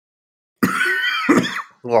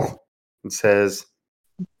 and says,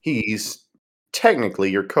 "He's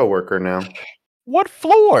technically your coworker now." What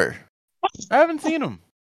floor? I haven't seen him.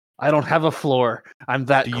 I don't have a floor. I'm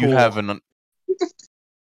that Do cool. you have an?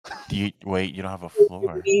 Do you wait? You don't have a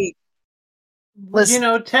floor.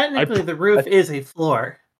 Listen, Technically, the roof is a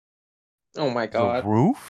floor. Oh my The god.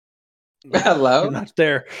 roof? Hello? You're not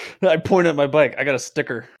there. I point at my bike. I got a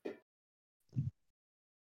sticker.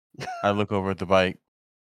 I look over at the bike.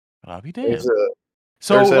 But I'll be damned. There's a-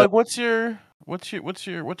 So, there's a- like, what's your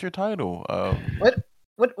title? what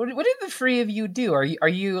do the three of you do? Are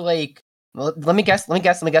you like Well, let me guess.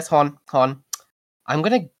 Han. I'm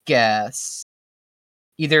gonna guess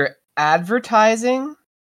either advertising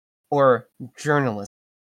or journalism.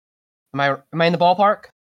 Am I in the ballpark?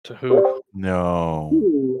 To who?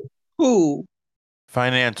 No. Who?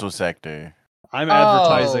 Financial sector. I'm Oh,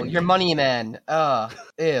 advertising. you're money man. Ew,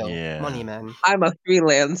 Yeah. money man. I'm a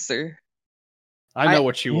freelancer. I know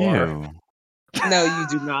what you are. Ew. No, you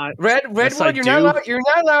do not. Yes, I Redwood, you're not do. allowed. You're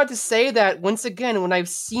not allowed to say that. Once again, when I've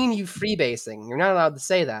seen you freebasing, you're not allowed to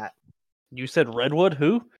say that. You said Redwood?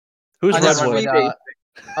 Who? Who's I just Redwood?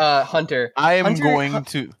 freebase. Hunter. I am Hunter, going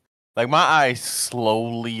to like my eyes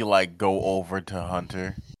slowly like go over to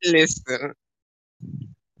Hunter Listen,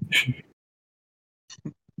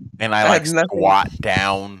 and I I like had nothing. squat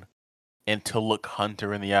down and to look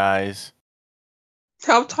Hunter in the eyes.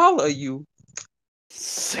 How tall are you?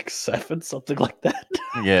 6'7", something like that.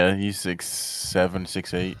 Yeah, he's 6'7",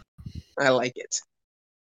 6'8". I like it.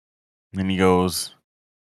 And he goes,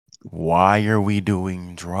 "Why are we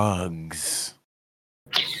doing drugs?"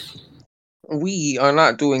 We are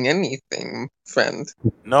not doing anything, friend.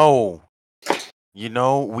 No. You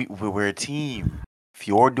know, we're a team. If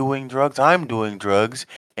you're doing drugs, I'm doing drugs,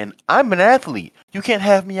 and I'm an athlete. You can't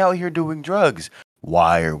have me out here doing drugs.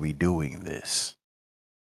 Why are we doing this?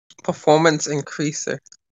 Performance increaser.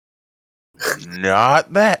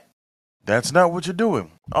 Not that. That's not what you're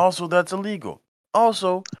doing. Also, that's illegal.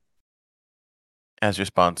 Also, as your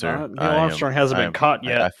sponsor, Neil Armstrong hasn't been caught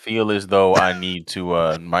yet. I feel as though I need to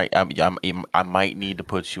I might need to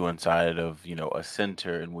put you inside of a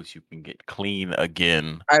center in which you can get clean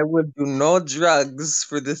again. I would do no drugs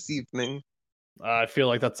for this evening. I feel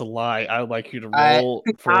like that's a lie. I would like you to I- roll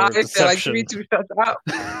for I feel like deception. you need to shut up.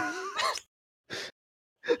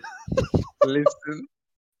 Listen,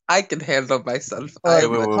 I can handle myself. Wait,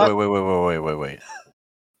 I'm a- wait.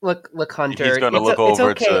 Look, Hunter. He's going to look it's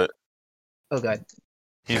over okay. to. Oh god.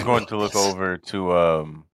 He's going to look over to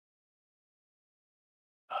I'm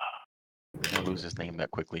gonna lose his name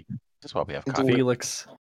that quickly. That's why we have coffee. Felix.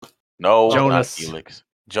 No, Jonas. not Felix.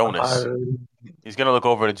 Jonas. He's gonna look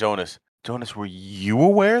over to Jonas. Jonas, were you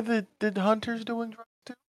aware that Hunter's doing drugs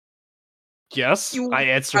too? Yes, You I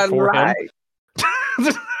answer are for him.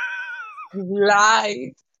 lied.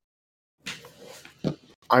 Lie.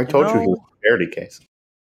 I told you he was know- a charity case.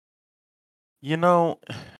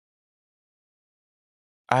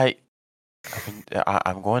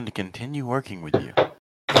 I'm going to continue working with you,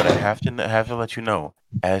 but I have to let you know,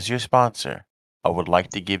 as your sponsor, I would like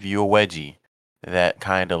to give you a wedgie that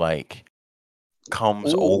kind of like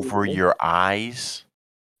comes over Ooh. your eyes.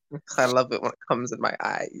 I love it when it comes in my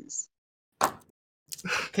eyes.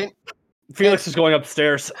 Felix is going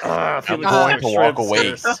upstairs. I'm Felix going is to straight walk away.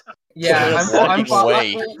 upstairs. Yeah, Just I'm walking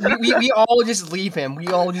away. We all just leave him. We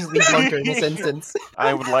all just leave Hunter in this instance.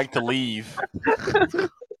 I would like to leave.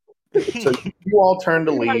 So you all turn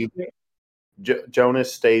to leave.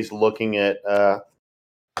 Jonas stays looking at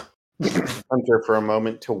Hunter for a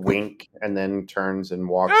moment to wink, and then turns and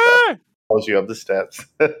walks up. Follows you up the steps.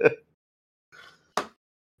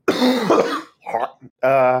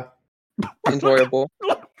 Enjoyable.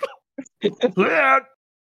 Shut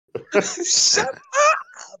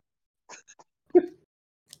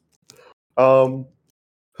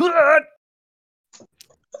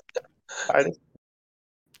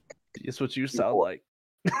It's what you sound like.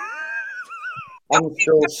 I'm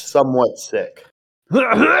still somewhat sick.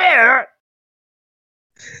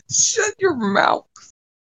 Shut your mouth.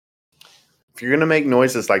 If you're gonna make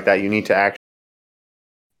noises like that, you need to act.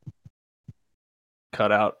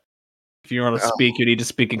 Cut out. If you want to speak, you need to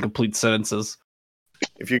speak in complete sentences.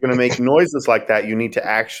 If you're gonna make noises like that, you need to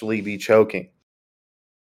actually be choking.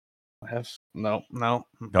 No.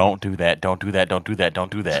 Don't do that. Don't do that. Don't do that.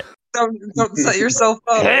 Don't do that. Don't set yourself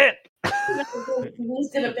up.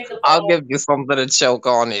 I'll give you something to choke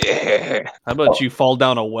on it. How about you fall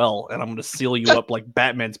down a well and I'm going to seal you up like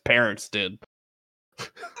Batman's parents did?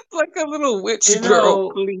 Like a little witch You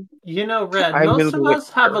girl. know, Red, I most will of us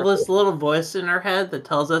have whisper. this little voice in our head that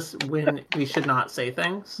tells us when we should not say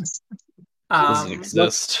things. Doesn't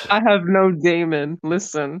exist. I have no Damon.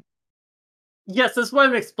 Listen. Yes, that's why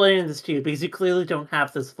I'm explaining this to you, because you clearly don't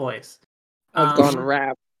have this voice. I've gone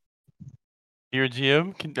rap. Dear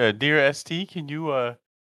GM, dear ST, can you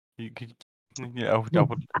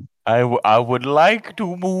I would like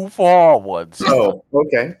to move forward. Oh,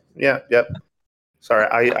 okay. Yeah, yep. Sorry,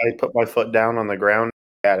 I put my foot down on the ground.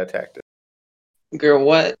 Cat attacked it. Girl,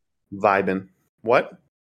 what? Vibin. What?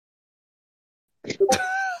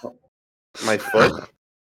 My foot?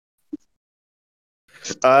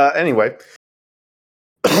 Anyway.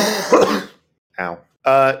 Ow.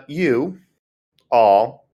 You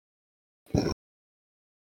all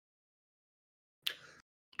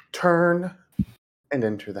turn and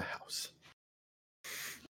enter the house.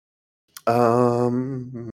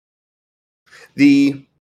 The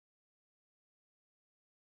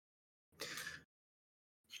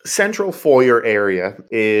central foyer area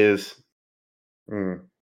is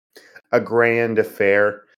a grand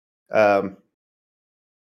affair.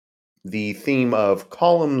 The theme of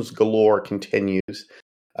columns galore continues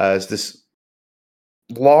as this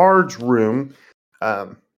large room.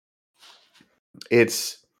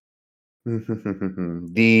 It's the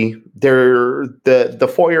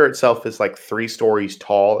foyer itself is like 3 stories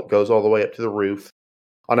tall. It goes all the way up to the roof.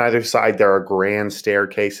 On either side, there are grand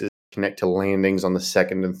staircases that connect to landings on the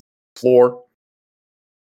second and third floor.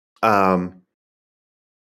 And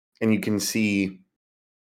you can see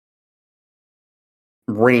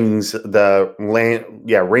rings of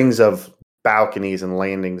balconies and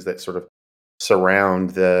landings that sort of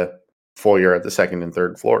surround the foyer at the second and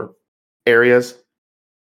third floor areas.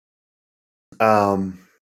 There's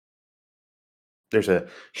a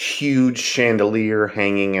huge chandelier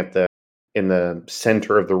hanging in the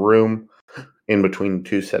center of the room, in between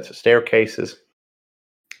 2 sets of staircases.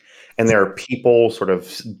 And there are people sort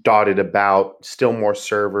of dotted about, still more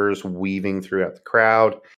servers weaving throughout the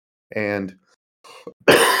crowd. And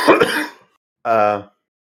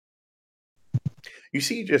you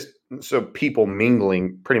see people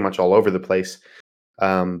mingling pretty much all over the place.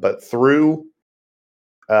 But through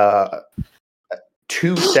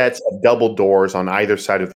 2 sets of double doors on either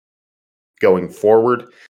side of going forward,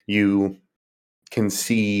 you can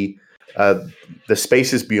see the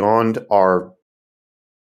spaces beyond are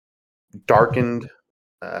darkened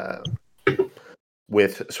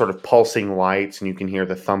with sort of pulsing lights, and you can hear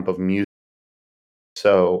the thump of music.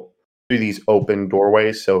 So through these open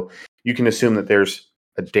doorways, so you can assume that there's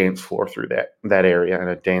a dance floor through that area and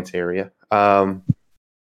a dance area. But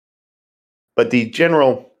the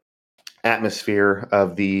general atmosphere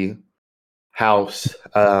of the house,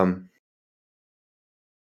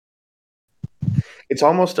 it's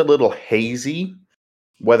almost a little hazy,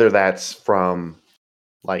 whether that's from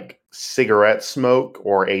like cigarette smoke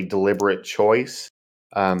or a deliberate choice,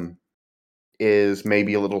 is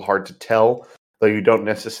maybe a little hard to tell, though you don't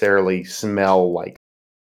necessarily smell like,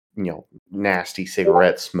 nasty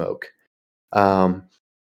cigarette smoke. The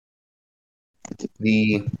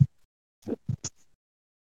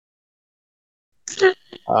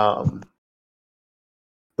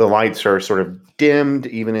lights are sort of dimmed,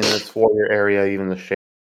 even in this foyer area, even the shade.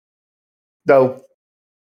 Though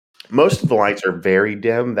most of the lights are very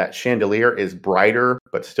dim. That chandelier is brighter,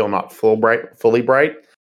 but still not fully bright.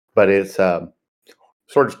 But it's sort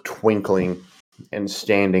of twinkling and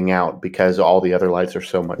standing out because all the other lights are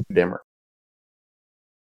so much dimmer.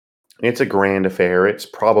 It's a grand affair. It's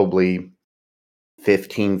probably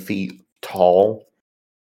 15 feet tall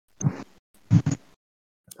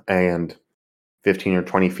and 15 or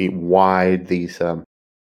 20 feet wide. These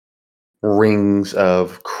rings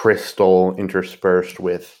of crystal interspersed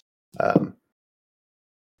with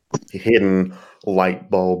hidden light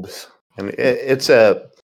bulbs. And it's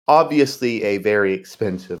obviously a very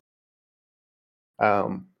expensive.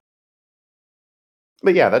 But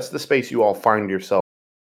yeah, that's the space you all find yourself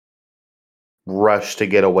rush to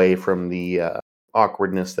get away from the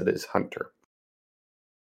awkwardness that is Hunter.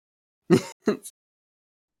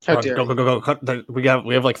 How Go, dare go, you. go, go, go. We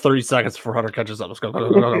have like 30 seconds before Hunter catches up. Let's go, go,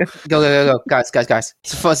 go, go, go. Go, guys.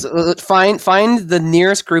 Find the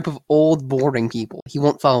nearest group of old boring people. He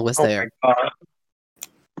won't follow us there. My God.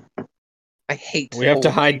 I hate. We have to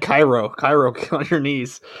old hide people. Cairo. Cairo, on your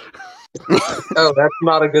knees. Oh, that's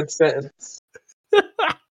not a good sentence.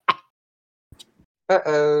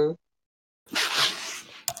 Uh-oh.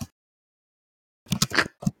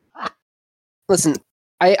 Listen,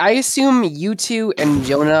 I assume you two and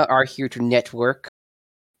Jonah are here to network.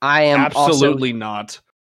 I am Absolutely not.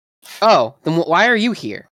 Oh, then why are you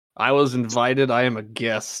here? I was invited. I am a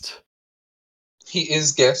guest. He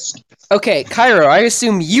is guest. Okay, Cairo, I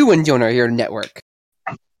assume you and Jonah are here to network.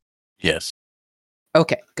 Yes.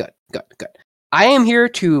 Okay, good. I am here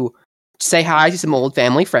to say hi to some old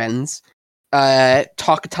family friends,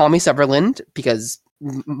 talk to Tommy Sutherland, because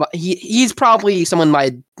he's probably someone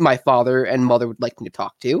my father and mother would like me to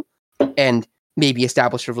talk to, and maybe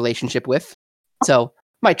establish a relationship with. So,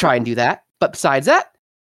 might try and do that. But besides that,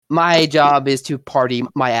 my job is to party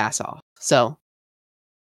my ass off. So,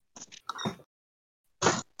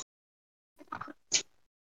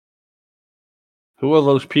 Who are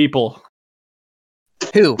those people?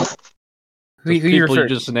 who? Who Those you people you refer?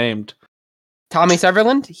 just named. Tommy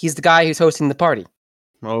Sutherland? He's the guy who's hosting the party.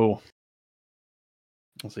 Oh.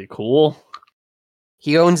 Is he cool?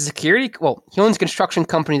 He owns security. Well, he owns a construction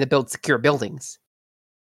company that builds secure buildings.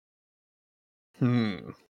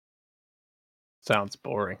 Sounds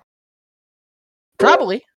boring.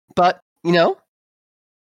 Probably, but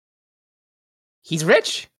he's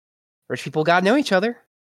rich. Rich people gotta know each other,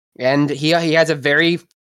 and he has a very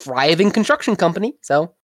thriving construction company.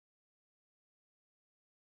 So,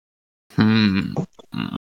 you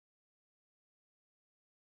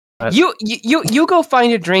go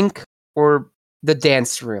find a drink or the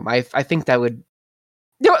dance room. I think that would.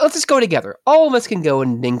 Let's just go together. All of us can go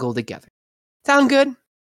and mingle together. Sound good?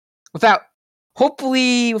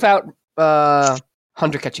 Hopefully without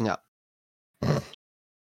Hunter catching up.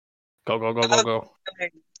 Go.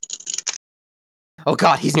 Oh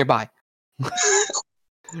God, he's nearby.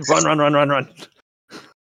 Run.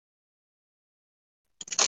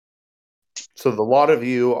 So the lot of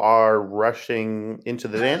you are rushing into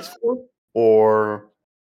the dance floor, or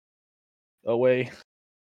Away.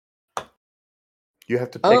 you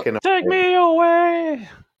have to pick an. Take me away.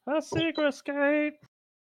 A secret escape.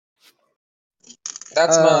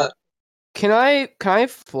 That's not. Can I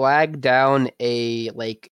flag down a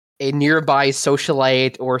nearby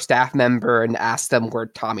socialite or staff member and ask them where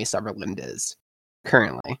Tommy Sutherland is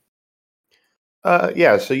currently?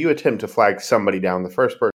 Yeah, so you attempt to flag somebody down. The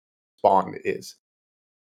first person spawned is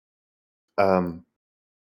I'm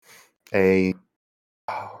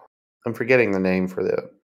forgetting the name for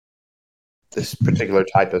this particular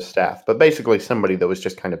type of staff, but basically somebody that was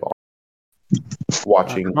just kind of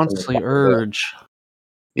watching. Concierge.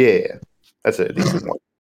 Yeah, that's a decent one.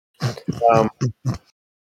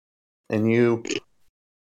 And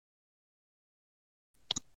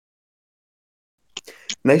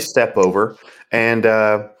they step over, and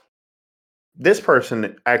this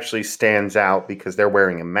person actually stands out because they're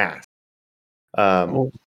wearing a mask.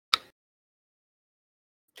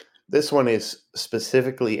 This one is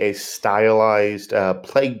specifically a stylized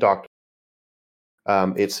plague doctor.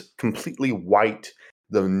 It's completely white.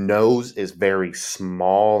 The nose is very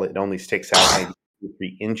small. It only sticks out maybe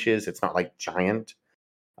 3 inches. It's not like giant.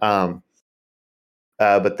 But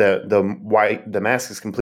the mask is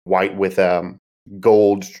completely white with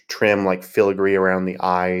gold trim, like filigree around the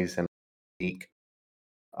eyes and beak.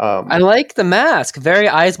 I like the mask. Very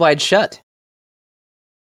eyes wide shut.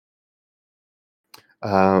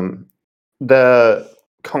 The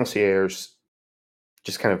concierge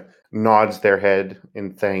just kind of nods their head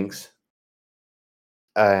in thanks,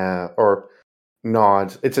 or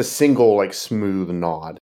nods. It's a single, like, smooth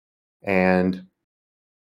nod, and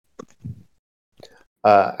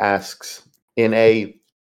asks in a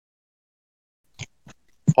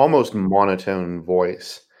almost monotone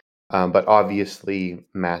voice, but obviously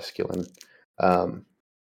masculine. What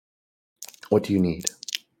do you need?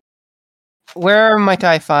 Where might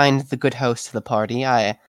I find the good host of the party?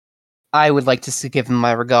 I would like to give him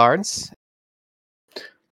my regards.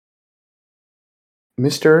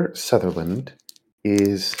 Mr. Sutherland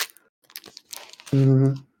is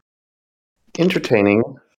entertaining.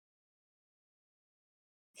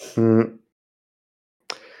 Mr.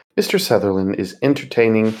 Sutherland is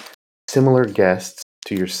entertaining similar guests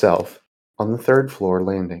to yourself on the 3rd floor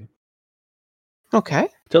landing. Okay.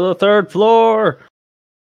 To the 3rd floor.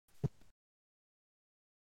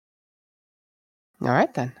 All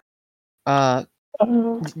right then.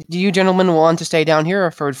 Do you gentlemen want to stay down here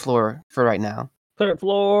or 3rd floor for right now? 3rd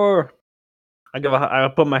floor. I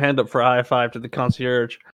put my hand up for a high five to the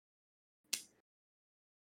concierge.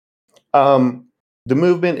 The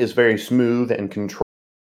movement is very smooth and controlled,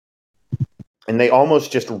 and they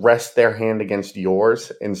almost just rest their hand against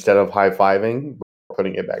yours instead of high-fiving,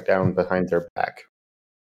 putting it back down behind their back.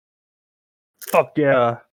 Fuck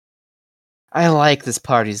yeah. I like this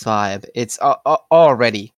party's vibe. It's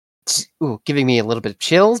already giving me a little bit of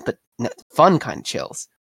chills, but fun kind of chills.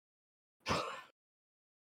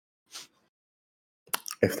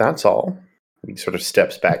 If that's all, he sort of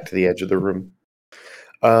steps back to the edge of the room.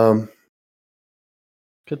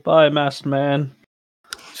 Goodbye, masked man.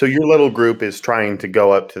 So your little group is trying to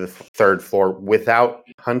go up to the 3rd floor without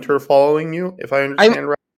Hunter following you, if I understand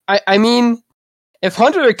right? I mean, if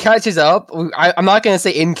Hunter catches up, I'm not going to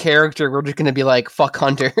say in character, we're just going to be like, fuck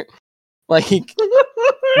Hunter. Like,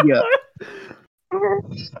 yeah.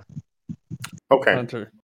 Okay.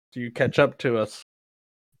 Hunter, do you catch up to us?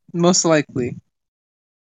 Most likely.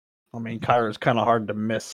 I mean, Kyra's kind of hard to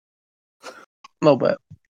miss. A little bit.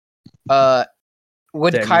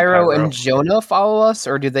 Would Damn you, Cairo Cairo. and Jonah follow us,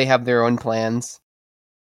 or do they have their own plans?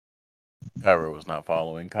 Cairo was not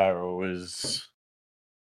following. Cairo was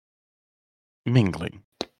mingling.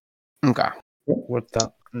 Okay. With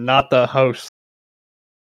the not the host.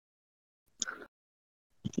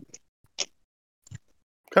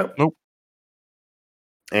 Okay. Nope.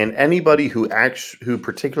 And anybody who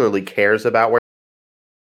particularly cares about where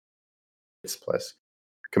it's plus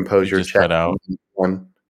composure just check cut out.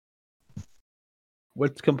 1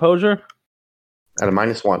 What's composure? at a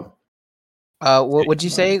 -1. What would you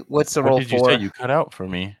say? What's the What roll did you say? for? You cut out for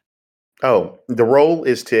me. Oh, the roll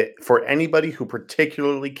is for anybody who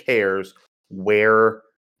particularly cares where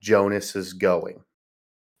Jonas is going.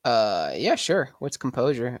 Yeah, sure. What's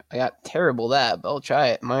composure? I got terrible that, but I'll try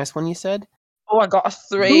it. -1, you said? Oh, I got a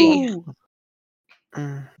 3.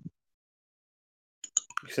 Mm,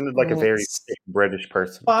 You sounded like a very it's- thick British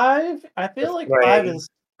person. 5. I feel like 5 is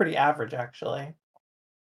pretty average, actually.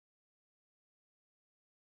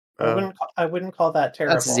 I wouldn't call that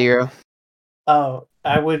terrible. That's 0. Oh,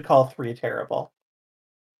 I would call 3 terrible.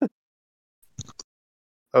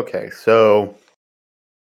 Okay, so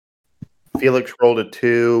Felix rolled a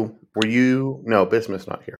 2. Were you? No, Bismuth's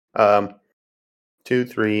not here. 2,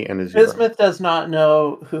 3, and a 0. Bismuth does not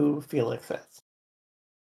know who Felix is.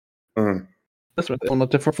 Mm. That's on a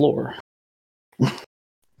different floor.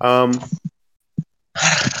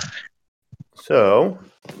 So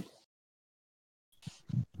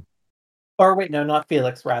Or wait, no, not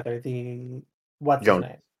Felix. Rather, what's Jonas.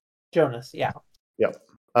 his name? Jonas. Yeah. Yep.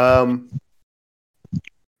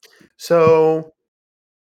 So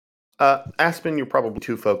Aspen, you're probably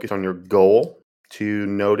too focused on your goal to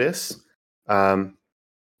notice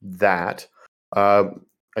that.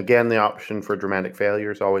 Again, the option for dramatic failure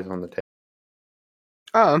is always on the table.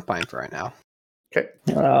 Oh, I'm fine for right now. Okay.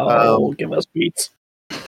 Oh, give us beats.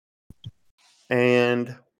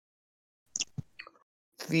 And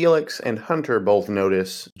Felix and Hunter both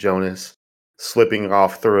notice Jonas slipping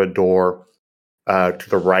off through a door to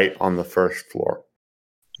the right on the first floor.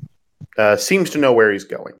 Seems to know where he's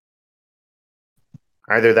going.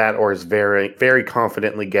 Either that or is very, very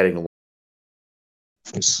confidently getting along.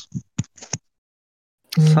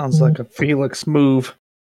 Sounds like a Felix move.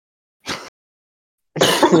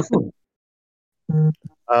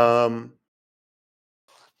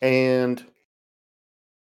 And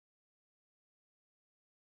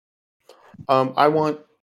I want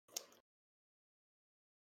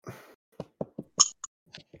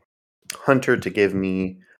Hunter to give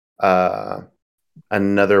me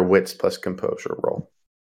another wits plus composure roll.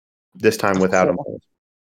 This time without a minus.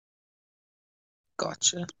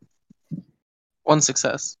 Gotcha. 1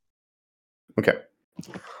 success. Okay.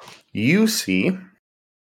 You see.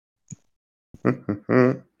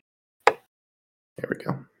 There we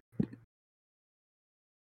go.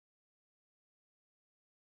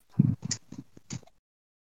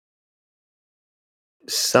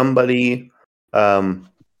 Somebody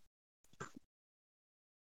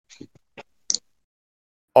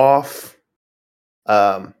off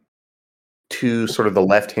to sort of the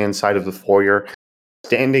left-hand side of the foyer,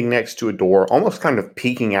 standing next to a door, almost kind of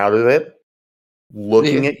peeking out of it,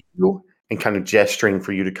 looking at you and kind of gesturing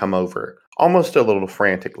for you to come over, almost a little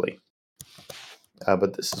frantically.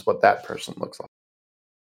 But this is what that person looks like.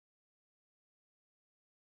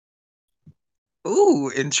 Ooh,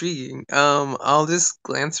 intriguing. I'll just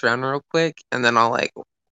glance around real quick and then I'll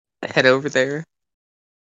head over there.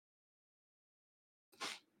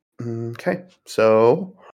 Okay,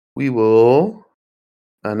 so we will,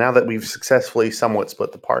 now that we've successfully somewhat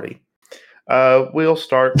split the party, we'll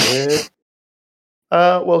start with,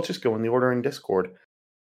 just go in the order in Discord.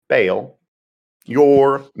 Bale,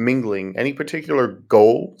 you're mingling. Any particular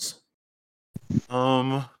goals?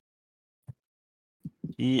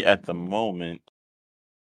 He at the moment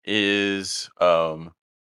is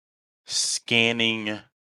scanning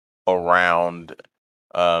around,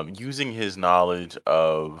 using his knowledge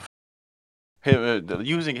of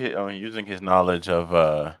using his knowledge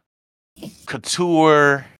of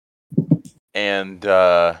couture and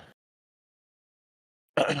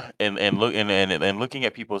and looking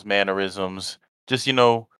at people's mannerisms, just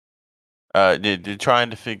they're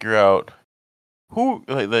trying to figure out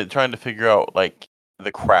trying to figure out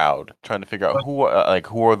the crowd, trying to figure out who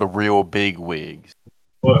are the real big wigs,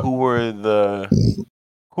 who are the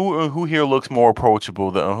who here looks more approachable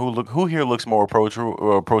than who here looks more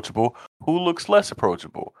approachable, who looks less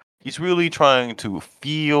approachable. He's really trying to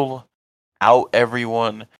feel out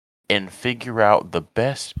everyone and figure out the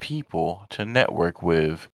best people to network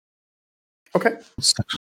with. Okay.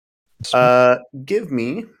 Give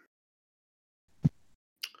me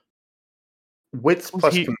wits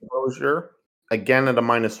plus composure, again at a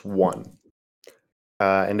 -1.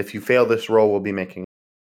 And if you fail this roll, we'll be making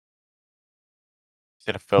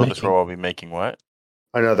Instead of fail this roll, I'll be making what?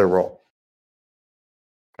 another roll.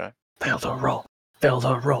 Okay. Fail the roll. Fail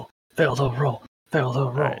the roll. Fail the roll. Fail the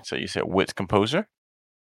roll. All right. So you said wits composure?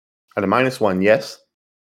 At a -1, yes.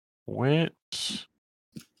 Wit,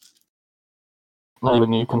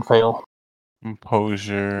 Even you can fail.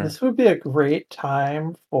 composure. This would be a great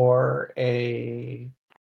time for a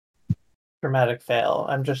dramatic fail.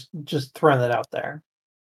 I'm just throwing that out there.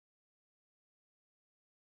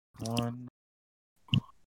 1.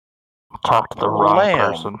 Talk to the wrong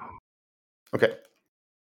Lamb. person. Okay.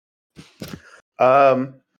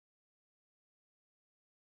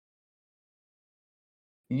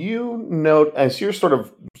 You note as you're sort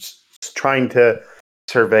of trying to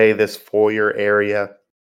survey this foyer area,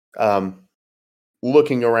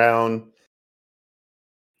 looking around,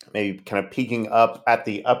 maybe kind of peeking up at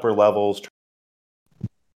the upper levels.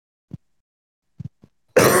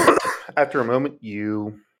 After a moment,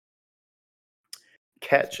 you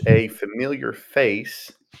catch a familiar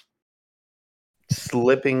face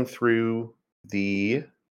slipping through the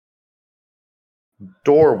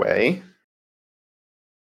doorway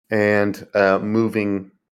and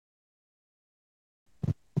moving,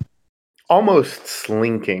 almost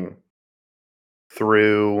slinking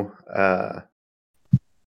through.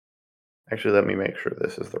 Actually, let me make sure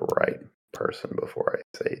this is the right person before I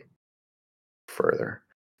say further.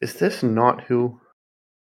 Is this not who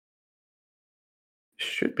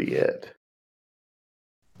should be it?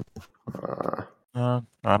 I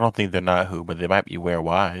don't think they're not who, but they might be where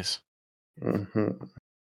wise. Mm-hmm.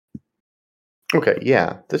 Okay,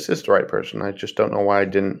 yeah, this is the right person. I just don't know why I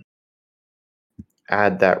didn't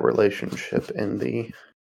add that relationship in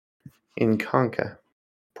Conca.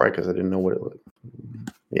 Probably because I didn't know what it was.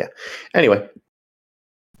 Yeah. Anyway,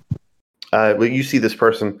 well, you see this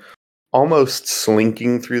person almost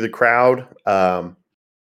slinking through the crowd,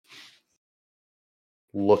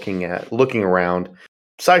 looking around,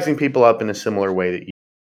 sizing people up in a similar way that you.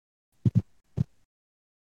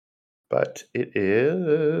 But it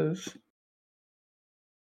is.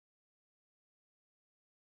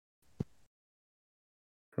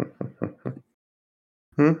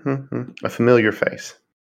 A familiar face.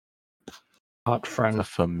 Hot A friend.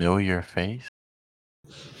 familiar face.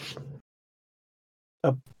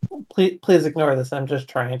 Please ignore this. I'm just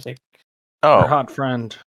trying to. Our Oh, hot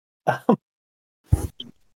friend.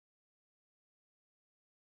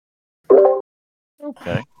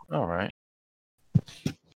 okay. All right.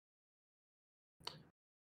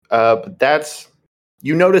 But that's.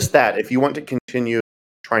 You notice that if you want to continue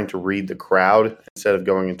trying to read the crowd instead of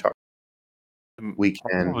going and talk, we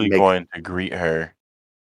can Probably make. going to greet her.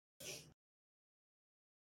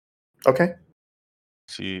 Okay.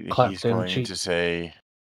 He's going to say,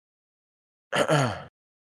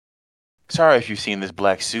 "Sorry if you've seen this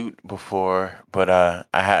black suit before, but I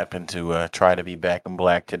happen to try to be back in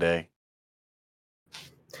black today."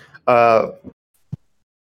 How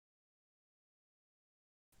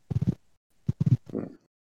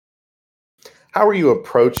are you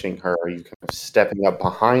approaching her? Are you kind of stepping up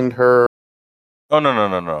behind her? Oh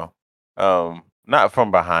no. Not from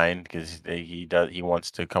behind because he wants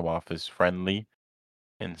to come off as friendly,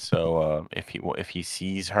 and so if he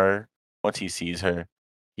sees her, once he sees her,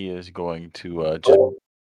 he is going to just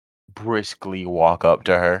briskly walk up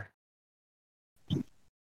to her.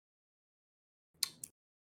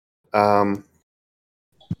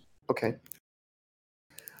 Okay.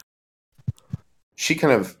 She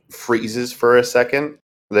kind of freezes for a second,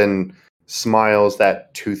 then smiles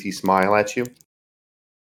that toothy smile at you.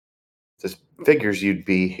 Just figures you'd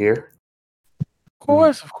be here.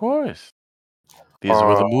 Of course. These are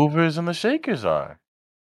where the movers and the shakers are.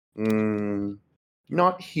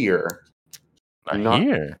 Not here. Not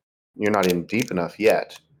here. You're not in deep enough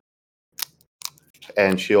yet.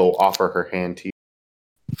 And she'll offer her hand to you.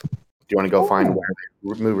 Do you want to go find where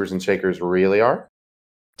the movers and shakers really are?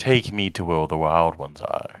 Take me to where the wild ones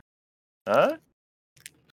are. Huh?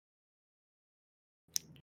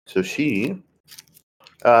 So she,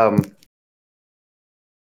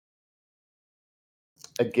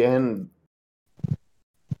 again,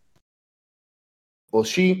 well,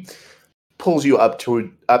 she pulls you up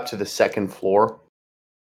to the second floor,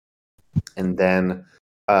 and then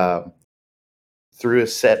through a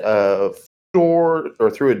set of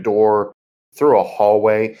through a door, through a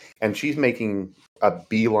hallway, and she's making a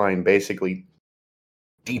beeline basically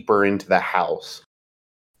deeper into the house.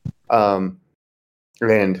 And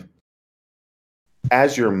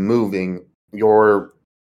as you're moving, you're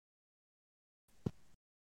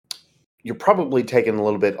probably taken a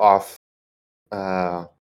little bit off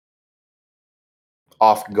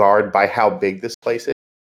guard by how big this place is,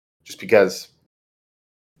 just because,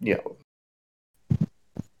 I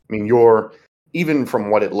mean, you're, even from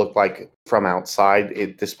what it looked like from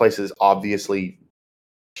outside, this place is obviously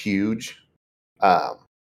huge.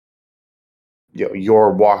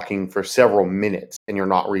 you're walking for several minutes and you're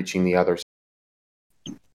not reaching the other side.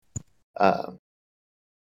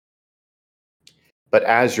 But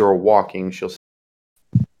as you're walking, she'll say,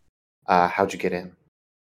 how'd you get in?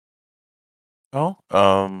 Oh,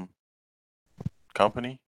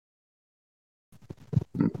 company.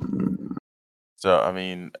 So, I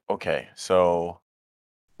mean, okay. So,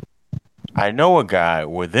 I know a guy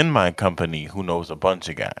within my company who knows a bunch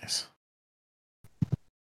of guys.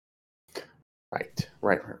 Right.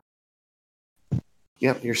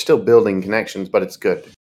 Yep, you're still building connections, but it's good.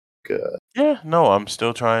 Good. Yeah, no, I'm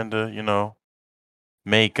still trying to,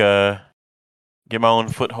 make get my own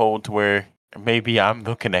foothold to where maybe I'm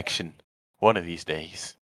the connection one of these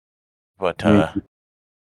days. But at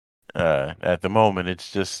the moment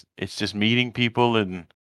it's just meeting people and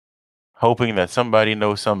hoping that somebody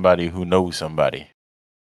knows somebody who knows somebody.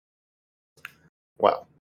 Well,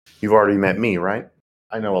 you've already met me, right?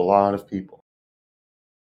 I know a lot of people.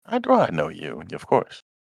 I know you, of course.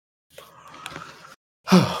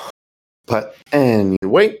 But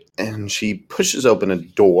anyway, and she pushes open a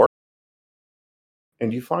door,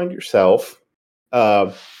 and you find yourself.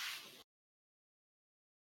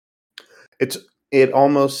 It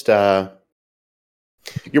almost your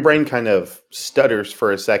brain kind of stutters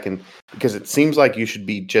for a second because it seems like you should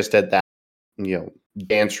be just at that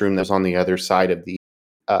dance room that's on the other side of the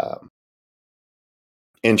uh,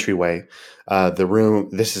 entryway. The room.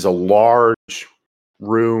 This is a large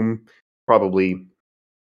room, probably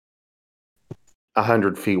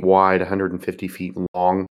 100 feet wide, 150 feet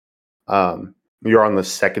long. You're on the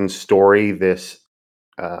second story. This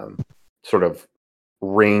sort of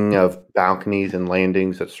ring of balconies and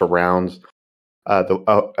landings that surrounds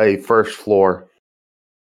a first floor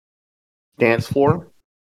dance floor.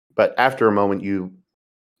 But after a moment,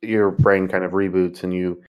 your brain kind of reboots and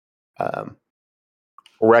you um,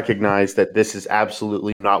 recognize that this is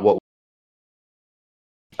absolutely not what.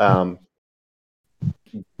 Um,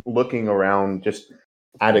 Looking around, just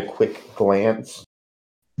at a quick glance,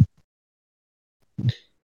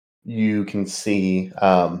 you can see.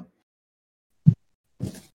 I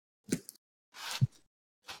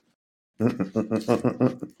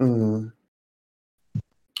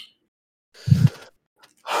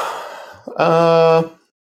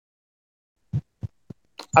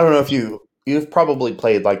don't know if you've probably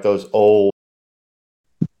played like those old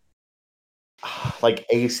like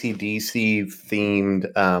AC/DC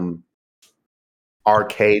themed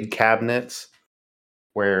arcade cabinets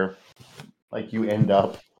where like you end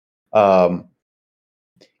up um,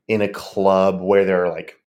 in a club where there are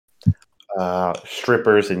like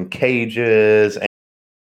strippers in cages and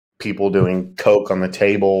people doing coke on the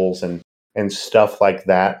tables and stuff like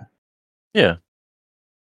that. Yeah.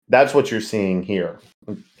 That's what you're seeing here.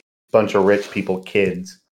 A bunch of rich people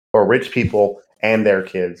kids, or rich people and their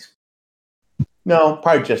kids. No,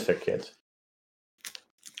 probably just their kids.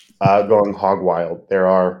 Going hog wild. There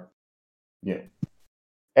are,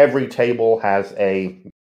 every table has a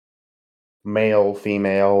male,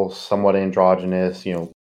 female, somewhat androgynous,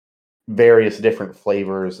 various different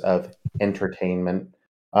flavors of entertainment.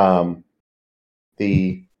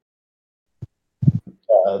 The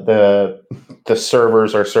the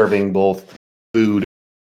servers are serving both food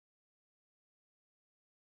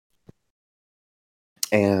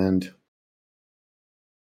and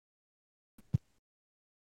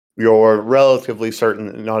you're relatively certain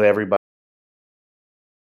that not everybody,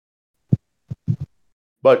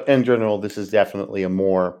 but in general, this is definitely a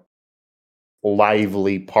more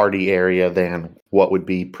lively party area than what would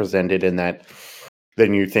be presented in that,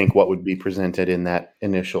 than you think what would be presented in that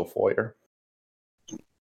initial foyer.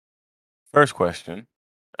 First question,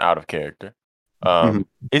 out of character. Mhm.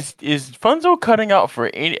 Is Funzo cutting out for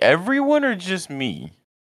everyone or just me?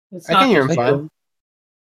 It's I can not hear him just fine. you.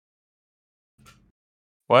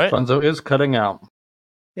 What? Funzo is cutting out.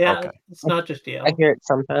 Yeah, Okay. it's not just you. I hear it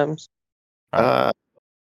sometimes. I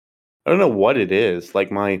don't know what it is.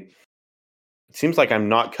 Like it seems like I'm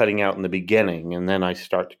not cutting out in the beginning, and then I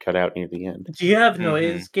start to cut out near the end. Do you have Mhm.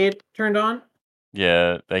 noise gate turned on?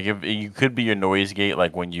 Yeah, like if you could be your noise gate,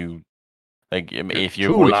 like when you if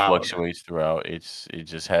your too voice loud. fluctuates throughout, it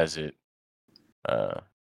just has it uh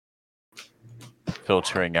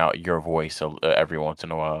filtering out your voice every once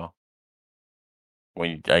in a while.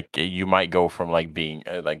 When you might go from like being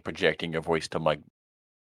like projecting your voice to like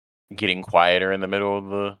getting quieter in the middle of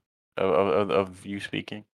the of you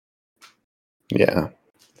speaking. Yeah.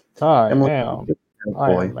 I Emily, am boy.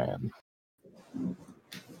 Iron Man.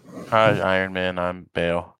 Hi, Iron Man. I'm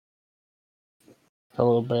Bale.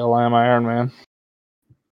 Hello, Bale. I am Iron Man.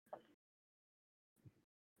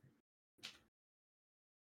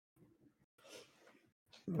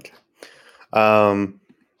 Okay.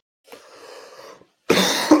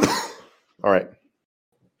 All right.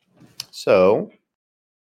 So,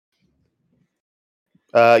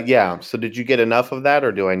 yeah. So, did you get enough of that,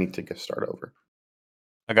 or do I need to start over?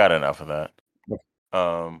 I got enough of that.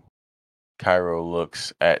 Cairo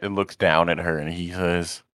looks down at her and he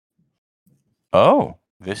says, "Oh,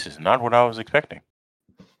 this is not what I was expecting."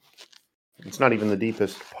 It's not even the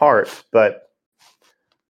deepest part, but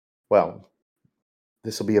well,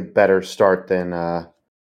 this will be a better start than.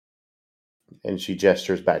 And she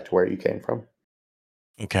gestures back to where you came from.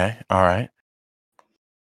 Okay, all right.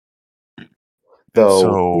 Though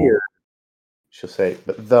So, here, she'll say,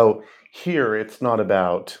 but though here it's not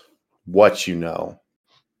about what you know,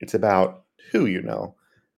 it's about who you know,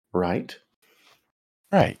 right?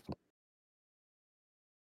 right.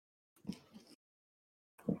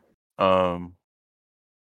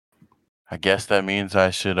 I guess that means I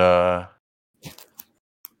should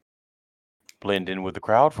blend in with the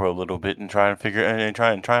crowd for a little bit and try and figure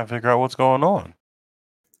out what's going on.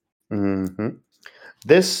 Mm-hmm.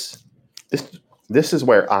 This this is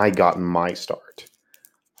where I got my start.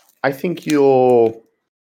 I think you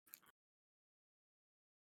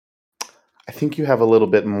have a little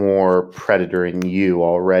bit more predator in you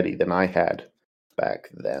already than I had back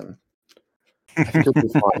then. I think you'll be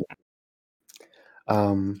fine.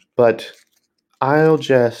 But I'll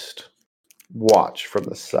just watch from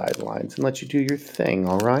the sidelines and let you do your thing,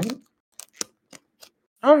 all right?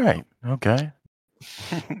 All right. Okay.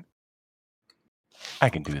 I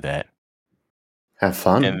can do that. Have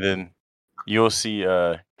fun. And then you'll see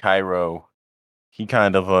Cairo. He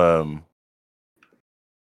kind of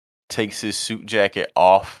takes his suit jacket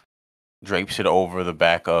off, drapes it over the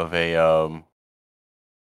back of a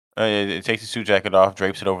it takes his suit jacket off,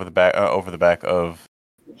 drapes it over the back of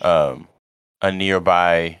a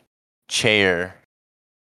nearby chair,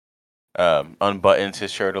 unbuttons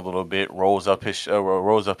his shirt a little bit, rolls up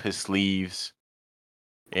his sleeves,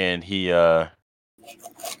 and he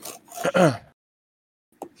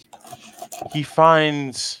he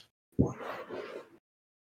finds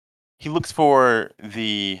he looks for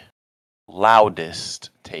the loudest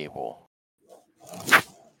table.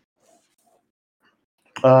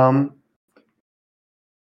 Um,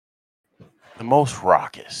 The most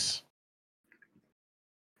raucous.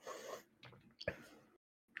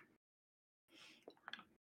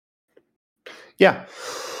 yeah.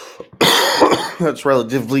 That's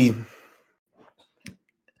relatively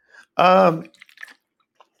um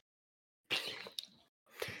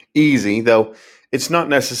easy, though it's not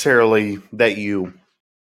necessarily that you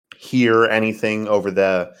hear anything over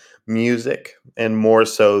the music, and more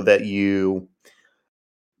so that you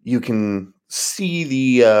can see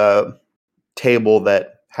the table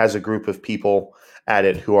that has a group of people at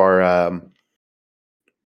it who are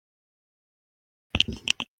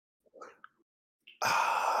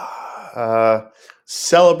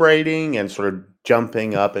celebrating and sort of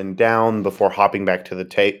jumping up and down before hopping back down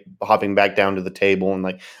to the table, and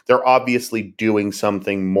like they're obviously doing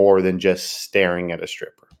something more than just staring at a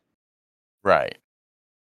stripper. Right.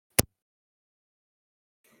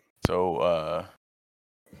 So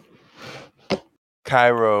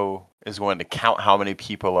Cairo is going to count how many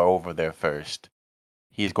people are over there first.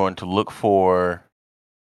 He's going to look for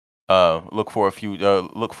look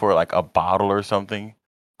for like a bottle or something.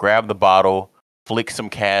 Grab the bottle, flick some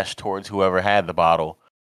cash towards whoever had the bottle.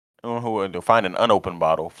 Who find an unopened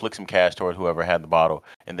bottle, flick some cash towards whoever had the bottle,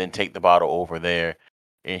 and then take the bottle over there.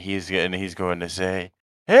 And he's going to say,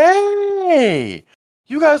 "Hey,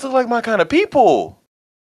 you guys look like my kind of people."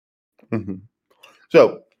 Mhm.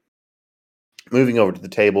 So, moving over to the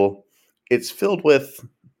table, it's filled with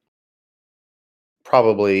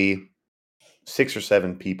probably 6 or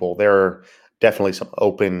 7 people. There are definitely some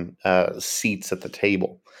open seats at the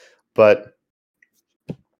table, but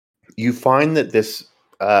you find that this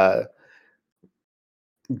uh,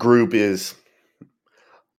 group is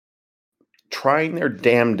trying their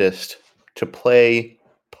damnedest to play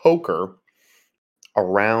poker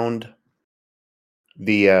around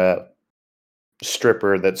the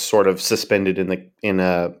stripper that's sort of suspended in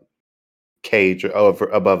a cage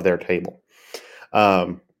above their table.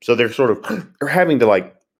 So they're having to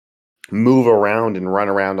like move around and run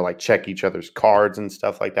around to like check each other's cards and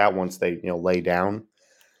stuff like that once they lay down.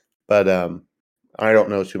 But I don't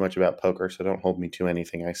know too much about poker, so don't hold me to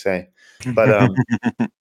anything I say. But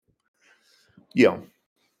you know,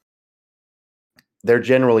 they're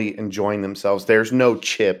generally enjoying themselves. There's no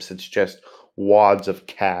chips; it's just wads of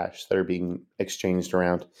cash that are being exchanged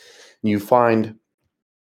around. You find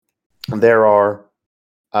there are,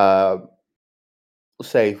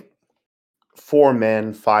 say, 4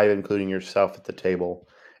 men, 5 including yourself at the table,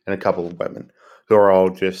 and a couple of women who are all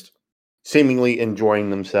just seemingly enjoying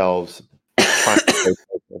themselves trying to play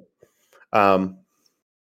poker.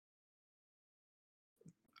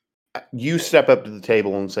 You step up to the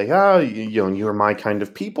table and say, you're my kind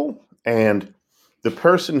of people. And the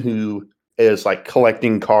person who is like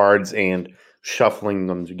collecting cards and shuffling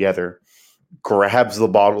them together grabs the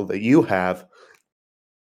bottle that you have,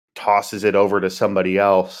 tosses it over to somebody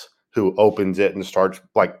else who opens it and starts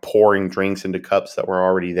like pouring drinks into cups that were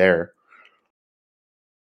already there.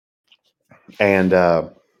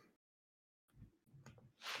 And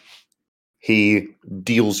he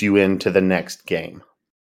deals you into the next game.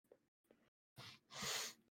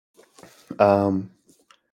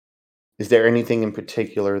 Is there anything in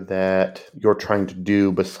particular that you're trying to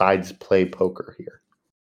do besides play poker here?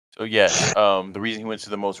 So yes, the reason he went to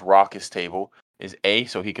the most raucous table is A,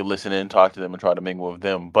 so he could listen in, talk to them, and try to mingle with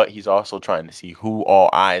them. But he's also trying to see who all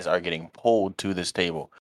eyes are getting pulled to this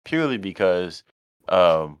table, purely because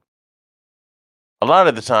a lot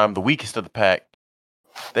of the time the weakest of the pack,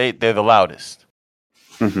 they're the loudest.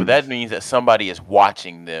 But that means that somebody is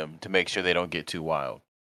watching them to make sure they don't get too wild.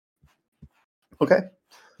 Okay.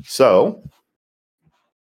 So,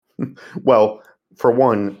 well, for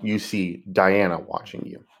one, you see Diana watching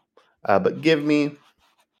you. But give me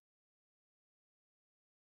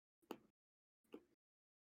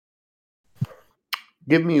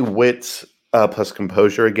wits plus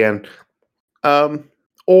composure again.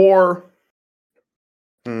 Or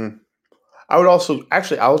I would also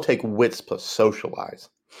I'll take wits plus socialize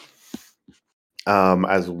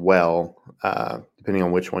as well, depending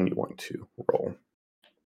on which one you want to roll.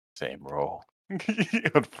 Same roll,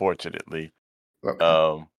 unfortunately.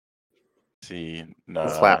 Okay. See,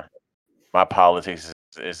 Flat. my politics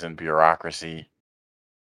is in bureaucracy.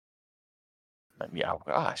 Yeah,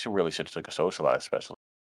 I should have took a socialized special.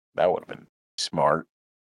 That would have been smart.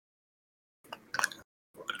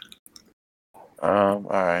 All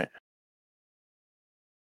right.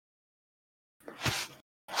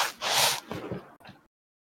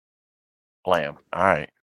 Blam. All right.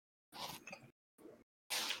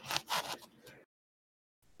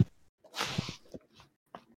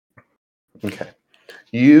 Okay.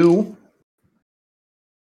 You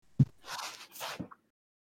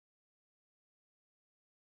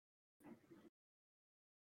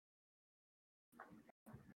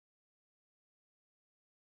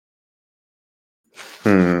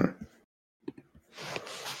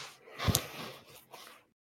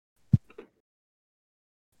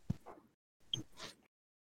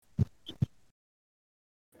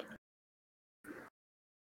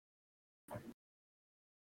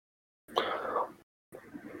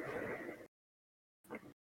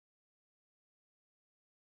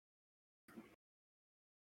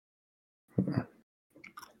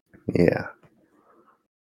Yeah.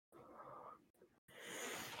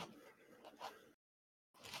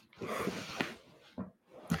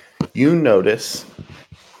 You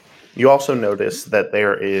also notice that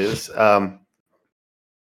there is a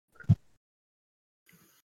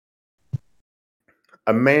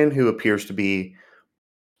man who appears to be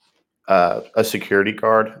a security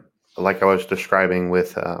guard, like I was describing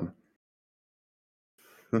with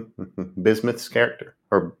Bismuth's character,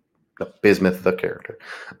 or Bismuth the character,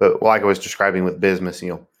 but like I was describing with Bismuth,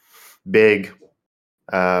 big,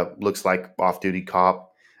 looks like off-duty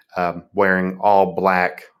cop, wearing all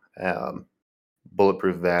black,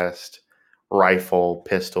 bulletproof vest, rifle,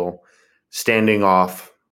 pistol, standing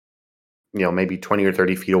off, maybe 20 or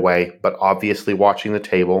 30 feet away, but obviously watching the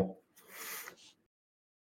table.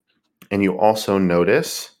 And you also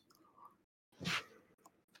notice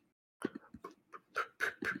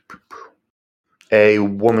a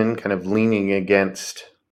woman kind of leaning against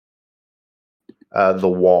the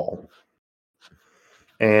wall.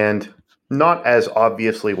 And not as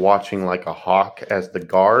obviously watching like a hawk as the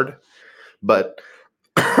guard, but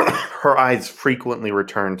her eyes frequently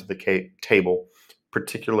return to the table,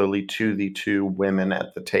 particularly to the 2 women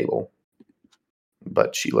at the table.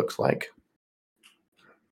 But she looks like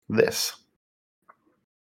this.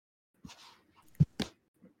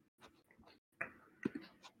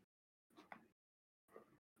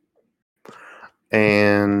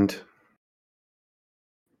 And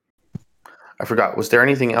I forgot, was there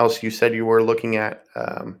anything else you said you were looking at?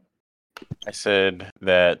 I said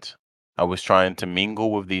that I was trying to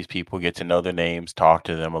mingle with these people, get to know their names, talk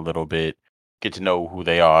to them a little bit, get to know who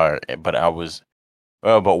they are. But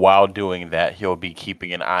but while doing that, he'll be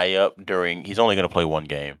keeping an eye up he's only going to play one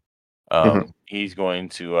game. He's going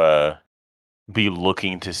to be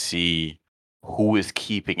looking to see who is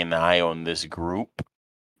keeping an eye on this group.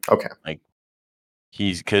 Okay. Like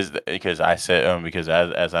He's because I said because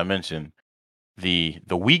as I mentioned, the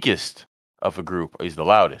weakest of a group is the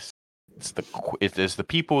loudest. It's the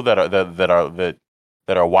people that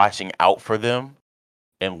are watching out for them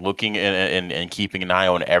and looking and keeping an eye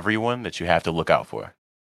on everyone that you have to look out for.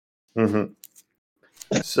 Mm-hmm.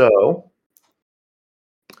 So,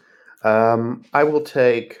 I will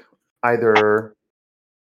take either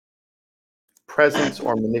presence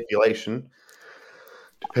or manipulation,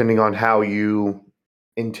 depending on how you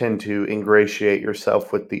intend to ingratiate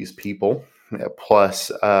yourself with these people,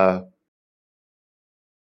 plus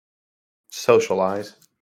socialize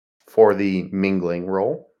for the mingling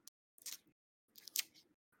role.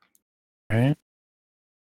 Right.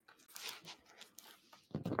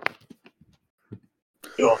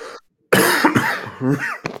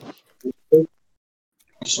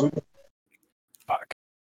 Fuck.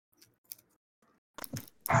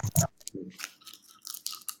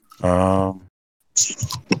 Um.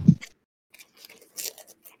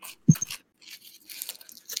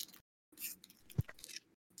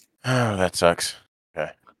 Oh, that sucks.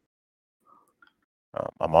 Okay.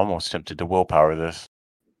 I'm almost tempted to willpower this.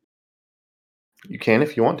 You can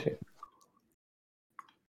if you want to.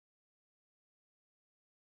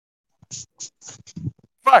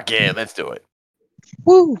 Fuck yeah, let's do it.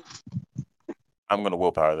 Woo! I'm gonna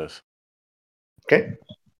willpower this. Okay.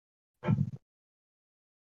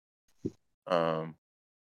 All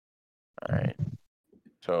right.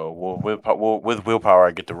 So with willpower,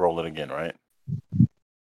 I get to roll it again, right?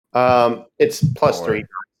 It's plus Or 3.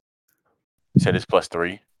 you said it's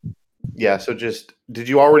 +3. Yeah, so just did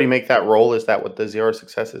you already make that roll? Is that what the 0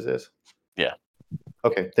 successes is? Yeah.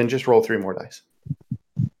 Okay, then just roll 3 more dice.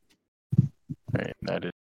 All right, that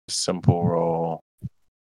is a simple roll.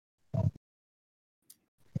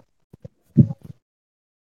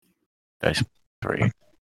 That's 3.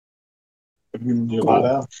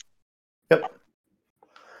 Cool. Yep.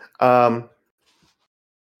 Um,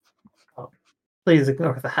 Please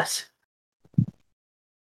ignore that.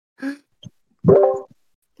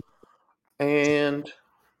 and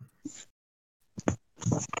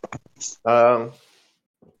um,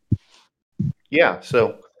 yeah,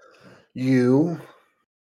 so you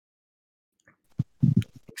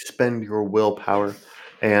expend your willpower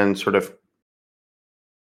and sort of.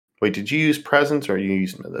 Wait, did you use presence or you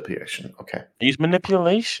use manipulation? Okay. Use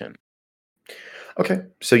manipulation. Okay,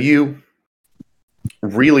 so you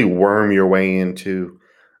really worm your way into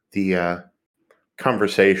the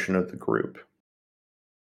conversation of the group.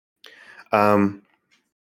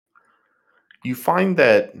 You find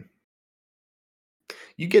that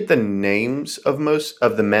you get the names of most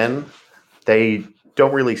of the men. They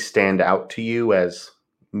don't really stand out to you as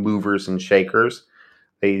movers and shakers.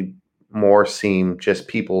 They more seem just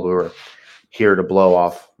people who are here to blow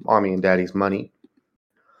off mommy and daddy's money.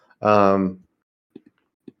 The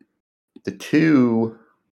two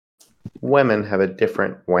women have a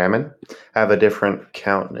different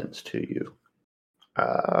countenance to you.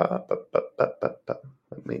 Let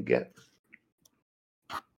me get.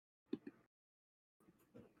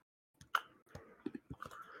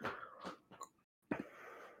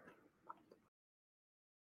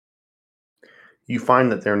 You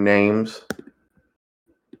find that their names,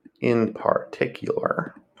 in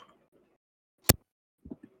particular,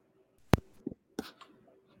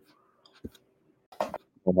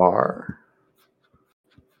 are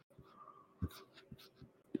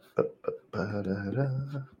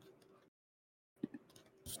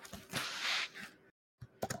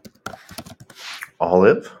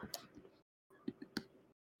Olive,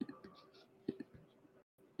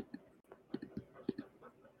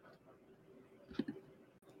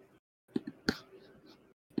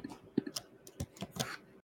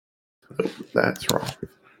 that's wrong.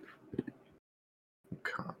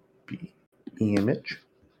 Copy image.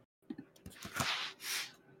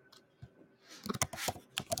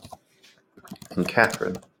 And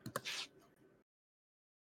Catherine.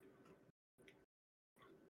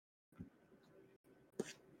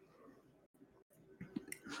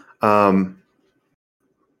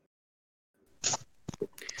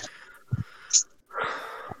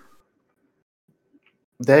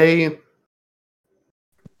 They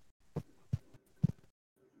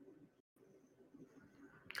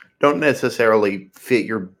don't necessarily fit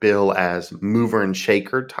your bill as mover and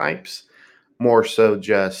shaker types, more so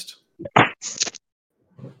just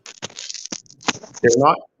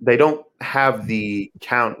they don't have the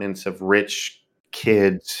countenance of rich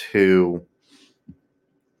kids who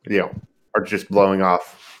are just blowing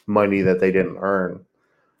off money that they didn't earn.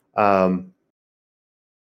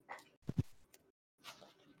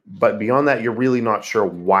 But beyond that, you're really not sure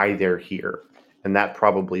why they're here. And that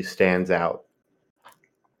probably stands out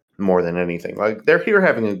more than anything. Like, they're here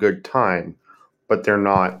having a good time, but they're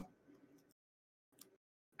not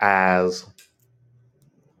as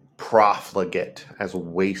profligate, as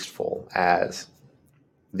wasteful as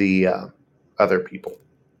the other people.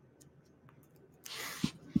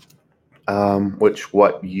 Which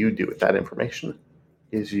what you do with that information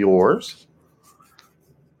is yours.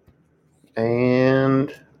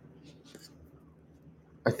 And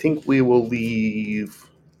I think we will leave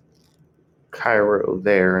Cairo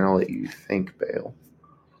there, and I'll let you think, Bale.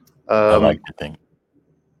 I like to think.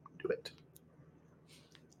 Do it.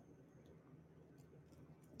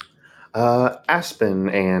 Aspen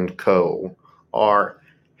and Co. are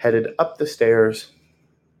headed up the stairs,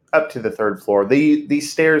 up to the third floor.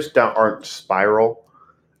 These stairs aren't spiral.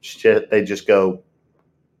 They just go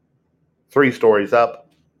 3 stories up,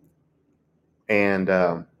 and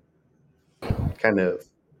kind of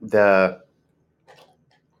the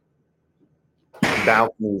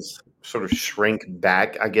balconies sort of shrink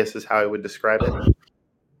back, I guess is how I would describe it.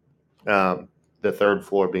 The third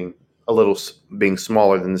floor being being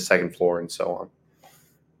smaller than the second floor, and so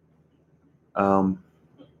on.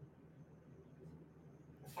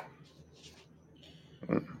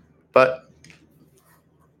 But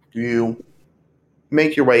you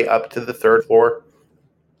make your way up to the third floor.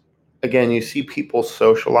 Again, you see people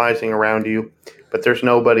socializing around you, but there's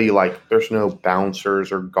nobody there's no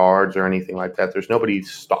bouncers or guards or anything like that. There's nobody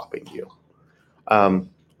stopping you. On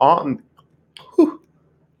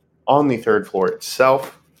the third floor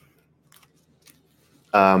itself,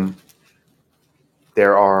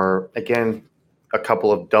 there are, again, a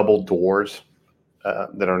couple of double doors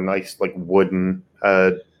that are nice, like wooden,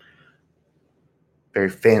 very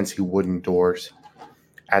fancy wooden doors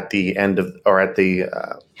at the end of, or at the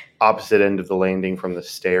opposite end of the landing from the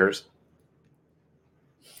stairs.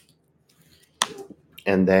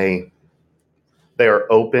 And they are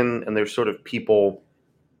open, and there's sort of people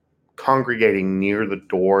congregating near the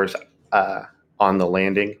doors on the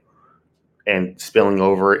landing and spilling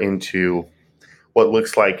over into what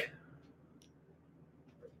looks like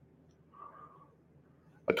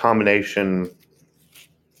a combination.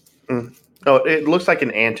 No, it looks like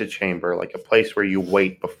an antechamber, like a place where you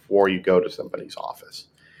wait before you go to somebody's office.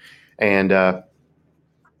 And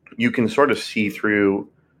you can sort of see through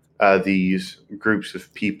these groups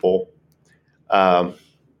of people.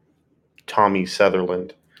 Tommy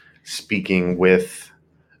Sutherland speaking with,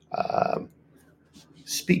 and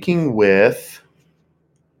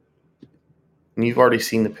you've already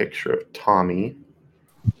seen the picture of Tommy.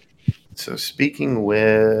 So speaking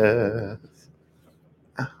with,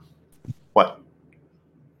 what?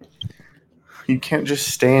 You can't just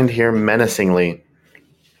stand here menacingly.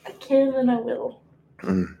 I can and I will.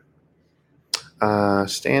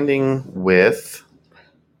 Standing with,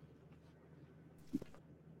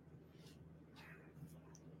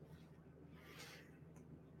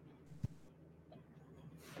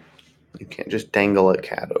 you can't just dangle a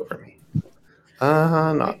cat over me.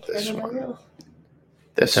 Not this one.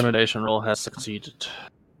 This. Intimidation roll has succeeded.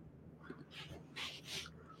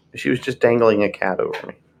 She was just dangling a cat over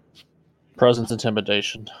me. Presence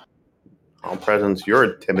intimidation. All presence, your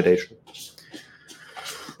intimidation.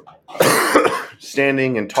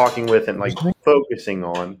 Standing and talking with and like focusing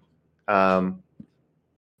on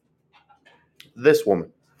this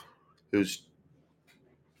woman who's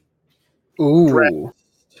Ooh. dressed,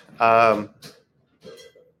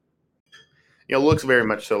 looks very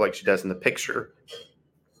much so like she does in the picture.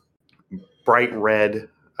 Bright red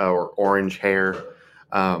or orange hair.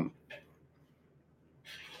 Not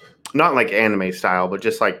like anime style, but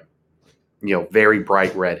just like, very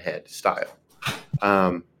bright redhead style.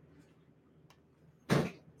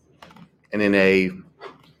 And in a...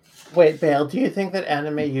 Wait, Bale, do you think that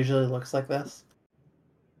anime usually looks like this?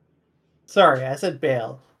 Sorry, I said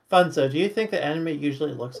Bale. Funzo, do you think that anime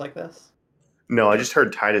usually looks like this? No, I just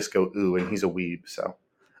heard Titus go ooh, and he's a weeb, so...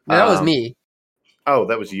 No, that was me. Oh,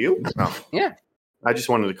 that was you? Oh. Yeah. I just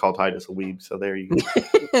wanted to call Titus a weeb, so there you go.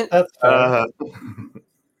 That's fair.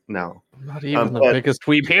 No. Not even the biggest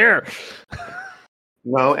weeb here.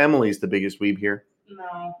 No, Emily's the biggest weeb here.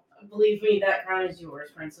 No, believe me, that crown is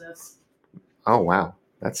yours, princess. Oh, wow.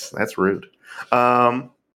 That's rude.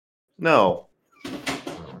 No.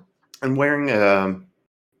 I'm wearing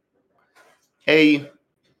I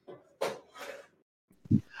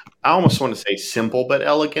almost want to say simple but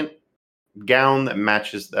elegant gown that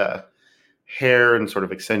matches the hair and sort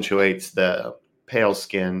of accentuates the pale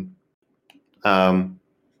skin. Can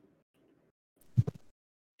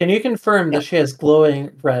you confirm that she has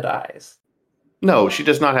glowing red eyes? No, she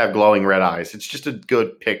does not have glowing red eyes. It's just a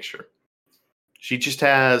good picture. She just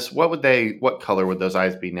has what color would those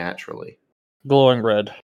eyes be naturally? Glowing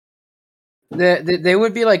red. They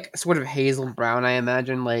would be like sort of hazel brown, I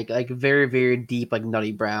imagine, like very, very deep, like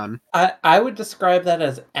nutty brown. I would describe that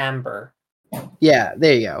as amber. Yeah,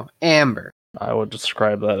 there you go. Amber. I would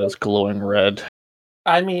describe that as glowing red.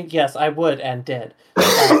 I mean, yes, I would and did.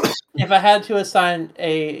 But if I had to assign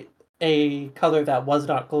a color that was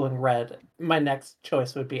not glowing red, my next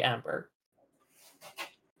choice would be amber.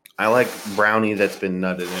 I like brownie that's been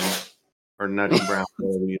nutted in. Or nutty brown,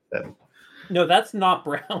 whatever you said. No, that's not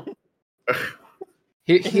brown.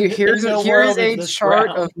 Here's no a world is this chart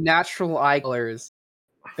brown. of natural eye colors.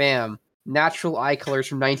 Bam. Natural eye colors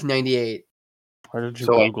from 1998. Why did you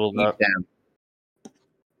So Google that?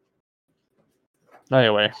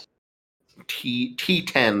 Anyway.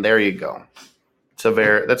 T10, there you go.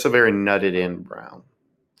 That's a very nutted in brown.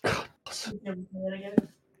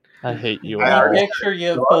 I hate you I The all. already- picture you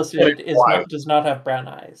have posted does not have brown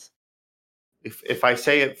eyes. If I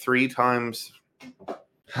say it 3 times,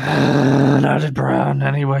 Nutted brown.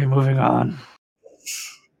 Anyway, moving on.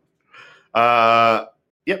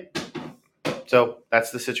 yep. So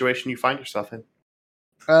that's the situation you find yourself in.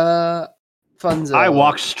 Funzo. I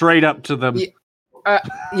walk straight up to them.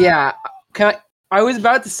 Yeah. I was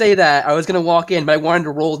about to say that. I was gonna walk in, but I wanted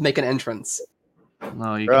to roll to make an entrance.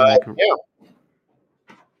 No, you can make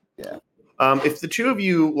Yeah. If the two of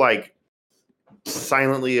you like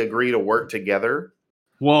silently agree to work together,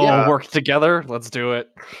 Whoa, work together. Let's do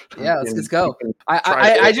it. Yeah, let's go. you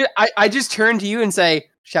can I just turn to you and say,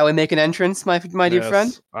 "Shall we make an entrance, my dear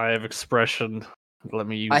friend?" I have expression. Let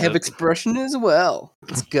me use I have it. expression as well.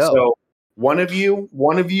 Let's go. So one of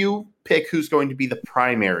you pick who's going to be the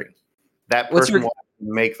primary. That person will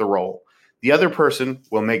make the roll. The other person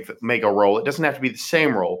will make a roll. It doesn't have to be the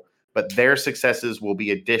same roll, but their successes will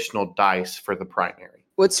be additional dice for the primary.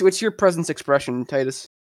 What's your presence expression, Titus?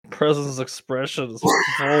 Presence expression is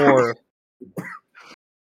 4.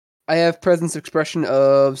 I have presence expression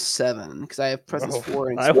of 7 because I have presence 4.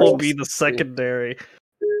 And I will be the secondary.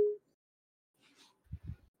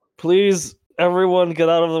 Please, everyone, get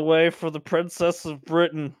out of the way for the Princess of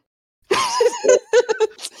Britain.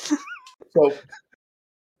 So,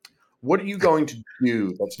 what are you going to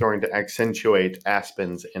do that's going to accentuate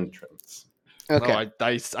Aspen's entrance? Okay.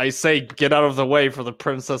 No, I say get out of the way for the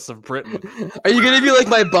Princess of Britain. Are you gonna be like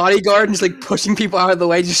my bodyguard and just like pushing people out of the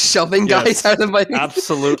way, just shoving guys out of my?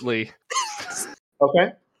 Absolutely.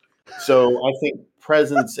 Okay. So I think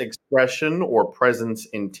presence expression or presence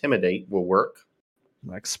intimidate will work.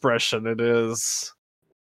 Expression it is.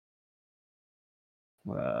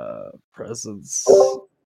 Presence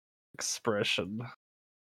expression.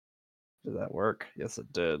 Did that work? Yes,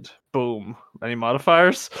 it did. Boom. Any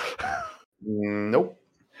modifiers? Nope.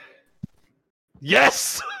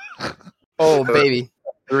 Yes! Oh, baby.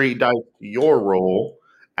 3 dice to your roll,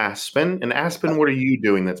 Aspen. And Aspen, what are you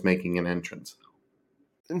doing that's making an entrance?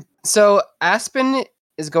 So Aspen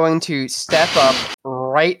is going to step up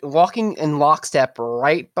walking in lockstep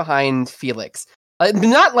right behind Felix.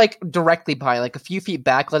 Not like directly behind, like a few feet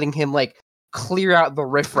back, letting him like clear out the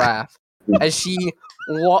riffraff as she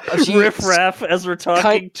riffraff as we're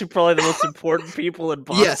talking to probably the most important people in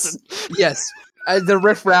Boston. Yes. The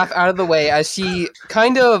riffraff out of the way as she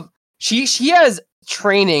kind of she has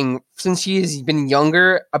training since she's been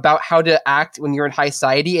younger about how to act when you're in high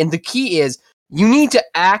society, and the key is you need to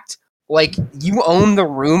act like you own the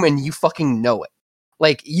room and you fucking know it.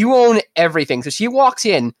 Like you own everything. So she walks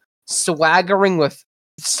in swaggering with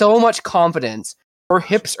so much confidence. Her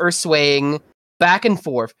hips are swaying back and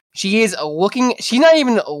forth. She's not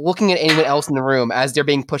even looking at anyone else in the room as they're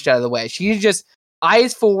being pushed out of the way. She's just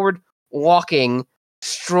eyes forward, walking,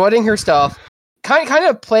 strutting her stuff, kind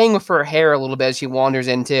of playing with her hair a little bit as she wanders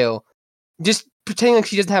in too. Just pretending like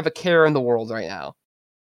she doesn't have a care in the world right now.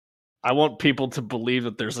 I want people to believe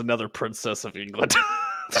that there's another princess of England.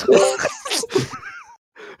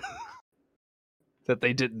 That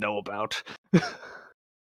they didn't know about.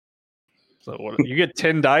 So what, you get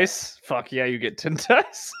 10 dice? Fuck yeah, you get 10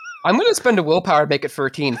 dice. I'm gonna spend a willpower to make it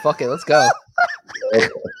 13. Fuck it, let's go.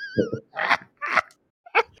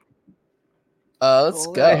 Let's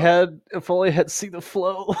go. If only I had seen the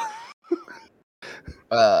flow.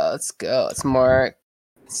 Let's go. Let's mark.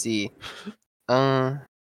 Let's see.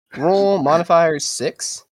 Roll modifier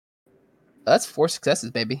 6. That's 4 successes,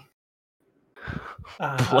 baby.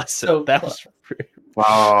 Bless it. That was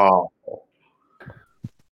wow.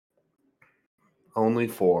 Only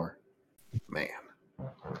 4. Man.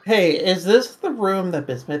 Hey, is this the room that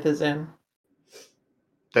Bismuth is in?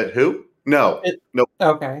 That who? No. Nope.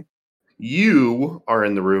 Okay. You are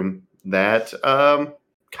in the room that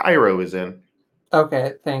Cairo is in.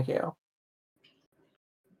 Okay, thank you.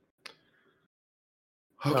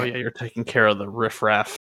 Oh yeah, you're taking care of the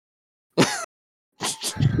riffraff. The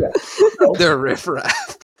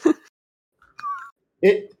riffraff.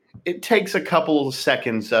 It takes a couple of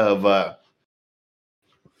seconds of,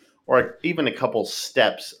 or even a couple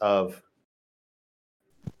steps of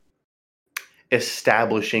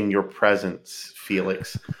establishing your presence,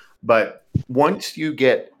 Felix. But once you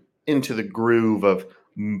get into the groove of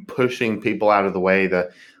pushing people out of the way,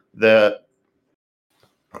 the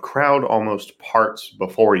crowd almost parts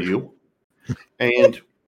before you, and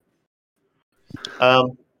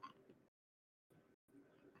um,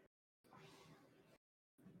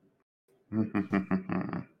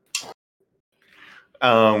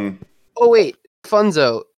 um, Oh wait,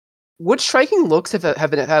 Funzo. Would striking looks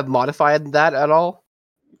have modified that at all?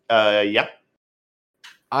 yeah.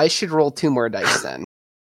 I should roll 2 more dice then,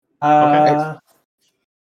 Uh,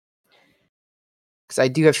 because I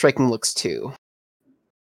do have striking looks too.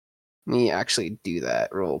 Let me actually do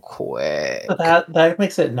that real quick. that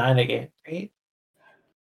makes it 9 again, right?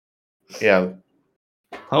 Yeah.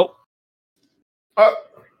 Oh, Uh,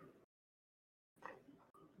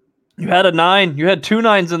 you had a 9. You had 2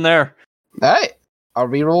 9s in there. Alright, I'll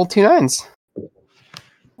re-roll 2 9s.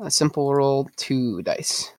 A simple roll 2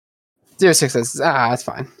 dice. 0 6s. That's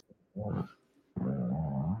fine.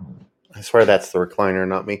 I swear that's the recliner,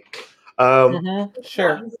 not me.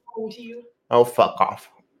 Sure. Oh, fuck off.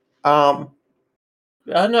 Oh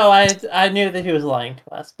no, I knew that he was lying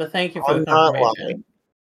to us, but thank you for the I'm not confirmation.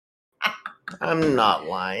 I'm not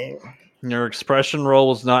lying. Your expression roll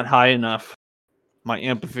was not high enough. My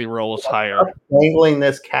empathy roll is higher. Dangling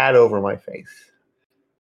this cat over my face.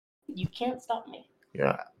 You can't stop me.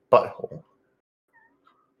 Yeah, butthole.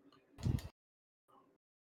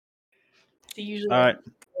 So usually, All right,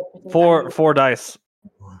 four dice.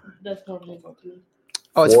 That's normally what we do.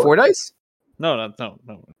 Oh, it's 4 dice? No.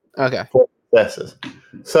 Okay. 4 successes.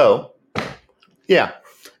 So, yeah.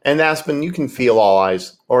 And Aspen, you can feel all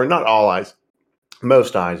eyes, or not all eyes,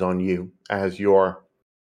 most eyes on you as you're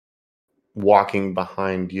walking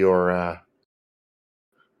behind your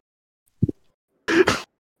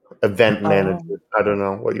event manager. I don't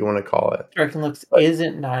know what you want to call it. Striking looks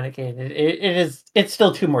isn't 9 again. It is. It's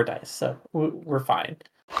still 2 more dice, so we're fine.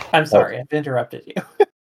 I'm sorry, I've interrupted you.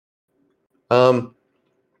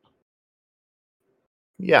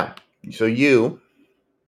 Yeah. So you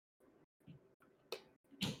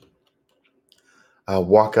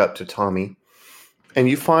walk up to Tommy, and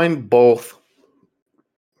you find both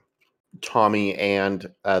Tommy and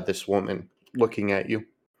this woman looking at you.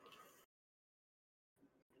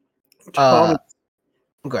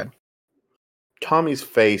 Good. Tommy's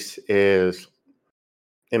face is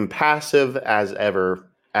impassive as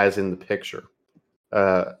ever, as in the picture.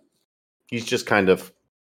 He's just kind of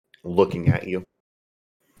looking at you.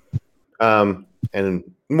 And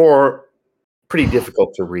more pretty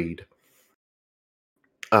difficult to read.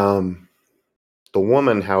 The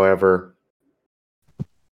woman, however,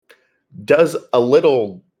 does a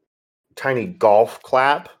little tiny golf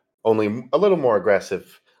clap, only a little more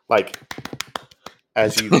aggressive, like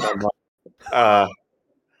as you come up.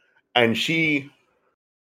 And she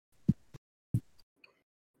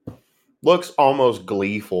looks almost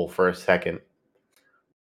gleeful for a second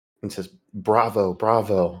and says, "Bravo,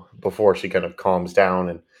 bravo," before she kind of calms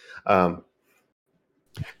down. And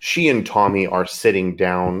she and Tommy are sitting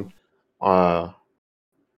down on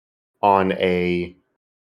a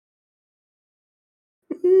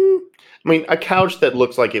couch that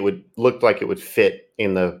looks like it would fit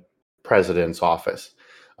in the president's office.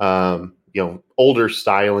 Older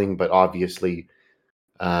styling, but obviously,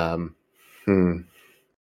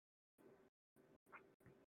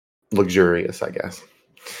 luxurious, I guess.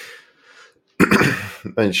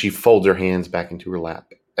 And she folds her hands back into her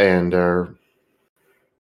lap, and a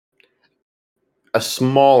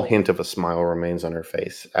small hint of a smile remains on her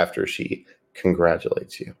face after she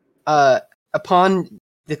congratulates you. Upon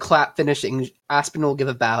the clap finishing, Aspen will give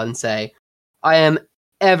a bow and say, "I am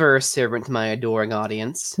ever a servant to my adoring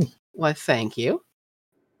audience." Why, thank you.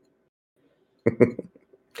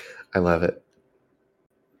 I love it.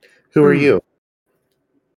 Who are you?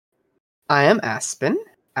 I am Aspen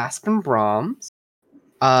Brahms.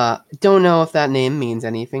 Don't know if that name means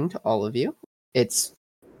anything to all of you. It's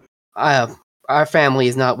our family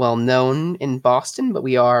is not well known in Boston, but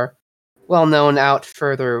we are well known out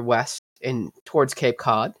further west towards Cape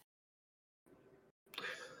Cod.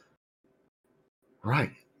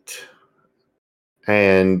 Right.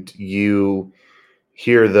 And you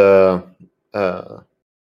hear the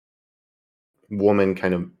woman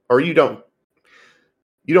kind of, or you don't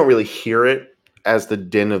really hear it, as the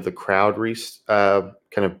din of the crowd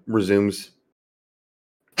kind of resumes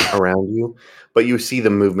around you, but you see the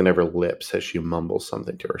movement of her lips as she mumbles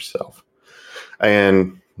something to herself.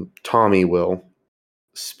 And Tommy will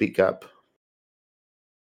speak up,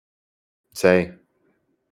 say,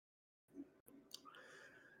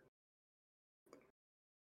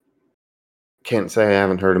 "Can't say I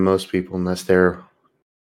haven't heard of most people unless they're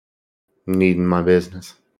needing my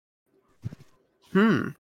business."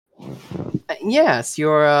 Yes,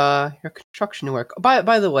 your construction work.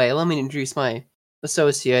 By the way, let me introduce my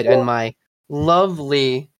associate and my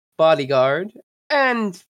lovely bodyguard,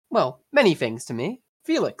 and well, many things to me,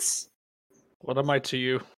 Felix. What am I to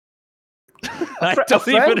you? A I fr- a don't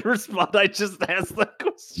even friend? respond. I just ask the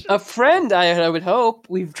question. A friend, I would hope.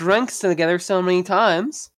 We've drank together so many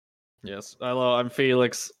times. Yes. Hello, I'm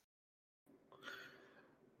Felix.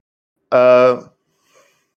 Uh,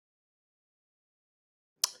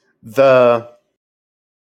 the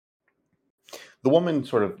woman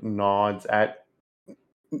sort of nods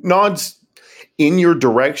in your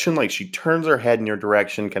direction, like she turns her head in your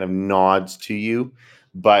direction, kind of nods to you,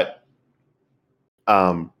 but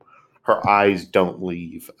her eyes don't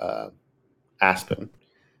leave Aspen.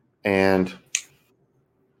 And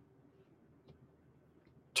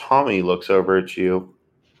Tommy looks over at you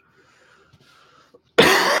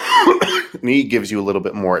and he gives you a little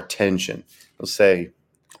bit more attention. He'll say,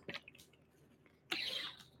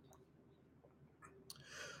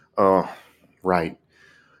 "Oh, right.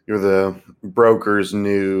 You're the broker's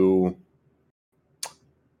new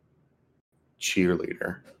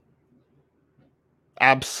cheerleader."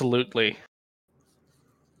 Absolutely.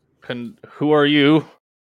 And who are you?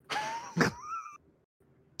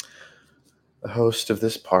 The host of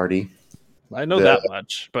this party. I know that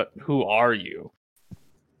much, but who are you?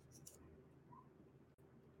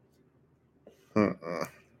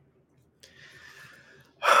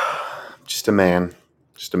 Just a man.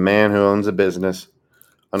 Just a man who owns a business.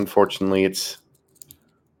 Unfortunately, it's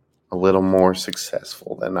a little more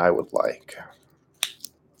successful than I would like.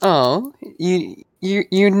 Oh, you're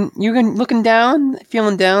looking down,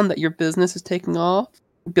 feeling down that your business is taking off,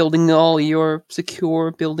 building all your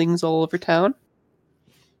secure buildings all over town.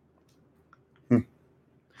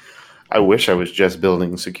 I wish I was just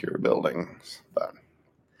building secure buildings, but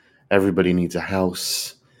everybody needs a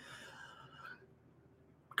house.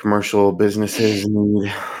 Commercial businesses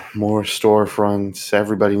need more storefronts.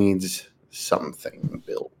 Everybody needs something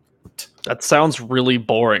built. That sounds really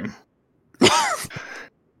boring.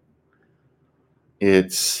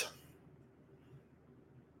 It's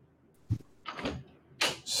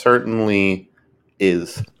certainly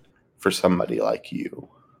is for somebody like you.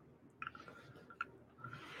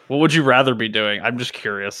 What would you rather be doing? I'm just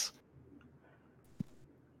curious.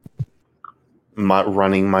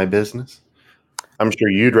 Running my business. I'm sure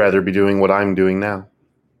you'd rather be doing what I'm doing now.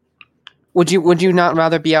 Would you not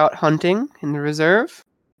rather be out hunting in the reserve,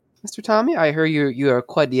 Mr. Tommy? I hear you are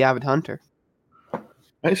quite the avid hunter.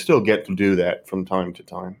 I still get to do that from time to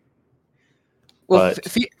time. Well,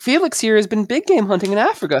 But Felix here has been big game hunting in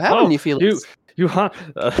Africa, haven't you, Felix? You hunt.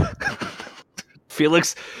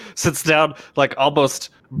 Felix sits down, like almost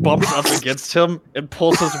bumps up against him, and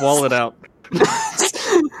pulls his wallet out.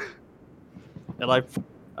 And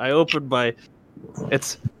I open my,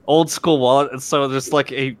 it's old school wallet, and so there's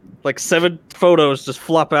like 7 photos just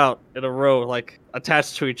flop out in a row, like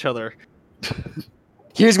attached to each other.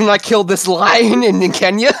 Here's when I killed this lion in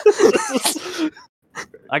Kenya.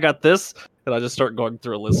 I got this, and I just start going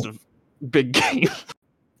through a list of big game.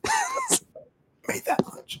 made that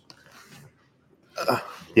much.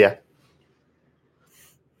 Yeah.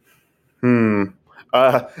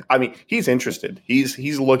 I mean, he's interested.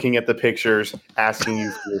 He's looking at the pictures, asking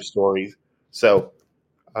you for your stories. So,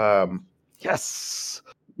 Yes.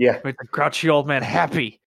 yeah, Make the grouchy old man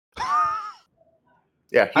happy.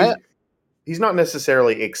 yeah. He's not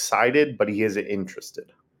necessarily excited, but he is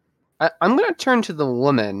interested. I'm going to turn to the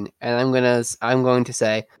woman, and I'm going to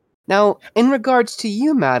say, now, in regards to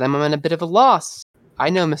you, madam, I'm in a bit of a loss. I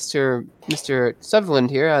know Mr. Sutherland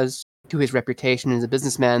here, as to his reputation as a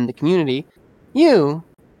businessman in the community. You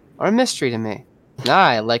are a mystery to me. And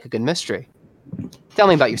I like a good mystery. Tell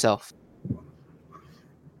me about yourself.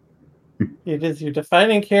 It is your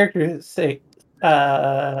defining character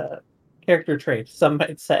trait, some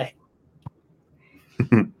might say.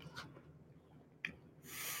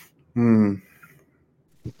 Hmm.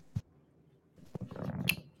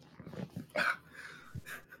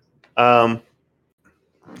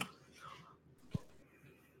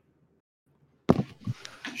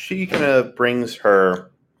 She kind of brings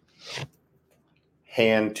her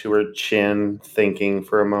hand to her chin, thinking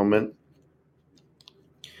for a moment.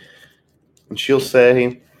 And she'll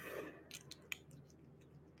say,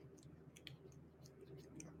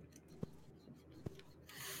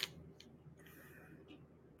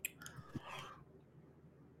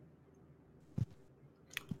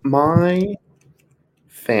 my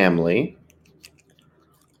family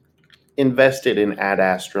invested in Ad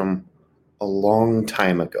Astrum a long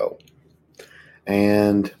time ago.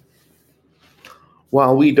 And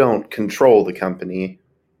while we don't control the company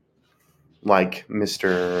like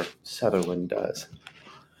Mr. Sutherland does,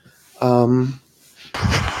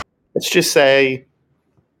 let's just say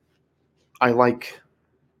I like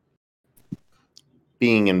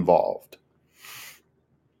being involved.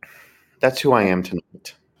 That's who I am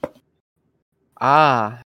tonight.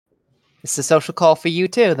 Ah, it's a social call for you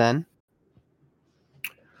too, then.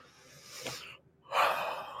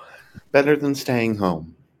 Better than staying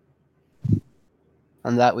home.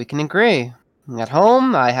 On that we can agree. At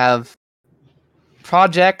home, I have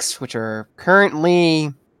projects which are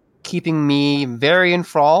currently keeping me very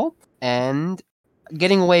enthralled, and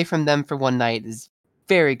getting away from them for one night is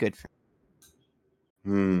very good for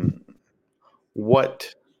me.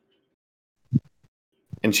 What?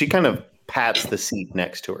 And she kind of pats the seat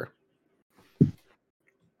next to her.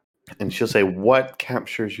 And she'll say, what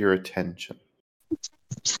captures your attention?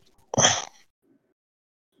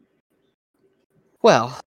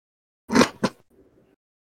 Well,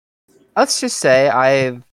 let's just say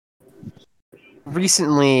I've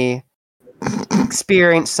recently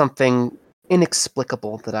experienced something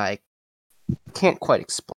inexplicable that I can't quite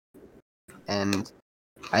explain. And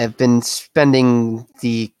I've been spending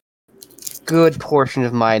the good portion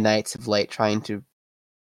of my nights of late trying to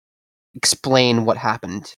explain what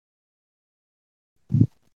happened.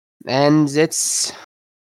 And it's...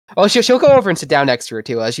 Oh, she'll go over and sit down next to her,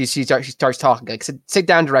 too. She starts talking. Like, sit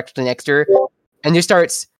down directly next to her. And just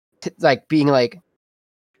starts, being like...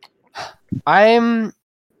 I am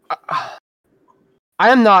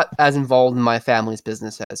not as involved in my family's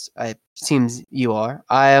business as it seems you are.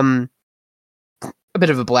 I am a bit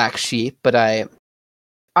of a black sheep, but I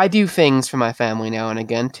do things for my family now and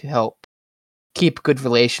again to help keep good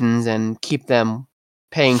relations and keep them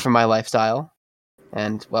paying for my lifestyle.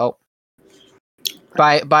 And, well,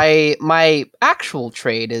 by my actual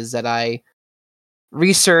trade is that I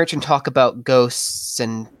research and talk about ghosts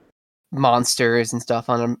and monsters and stuff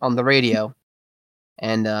on the radio.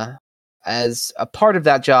 And as a part of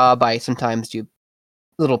that job, I sometimes do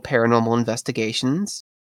little paranormal investigations.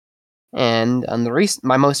 And on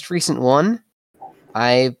my most recent one,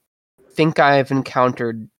 I think I've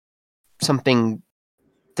encountered something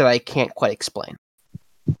that I can't quite explain.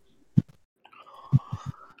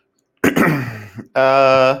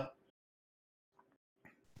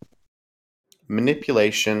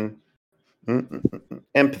 Manipulation,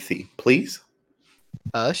 empathy, please.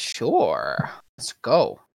 Sure. Let's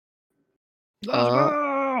go. Let's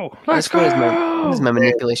go. Let's go. What is my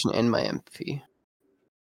manipulation and my empathy?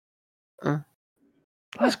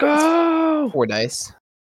 Let's go. 4 dice.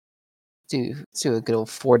 Let's do a good old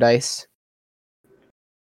 4 dice.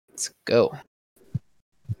 Let's go.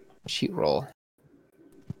 Sheet roll.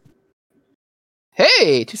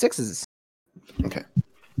 Hey, 2 6s. Okay.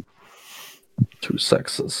 2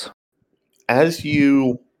 6s. As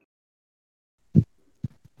you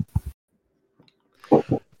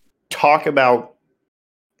talk about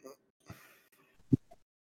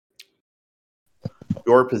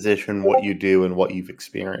your position, what you do, and what you've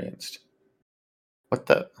experienced. What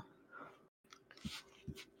the?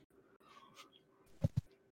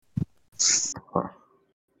 Huh.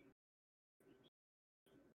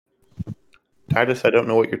 Titus, I don't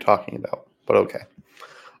know what you're talking about, but okay.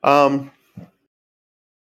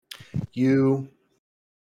 You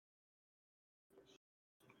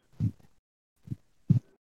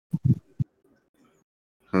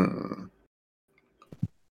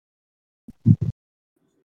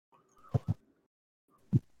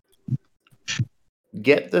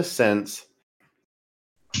get the sense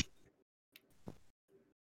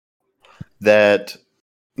that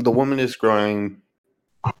the woman is growing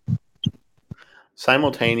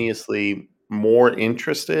simultaneously more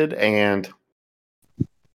interested and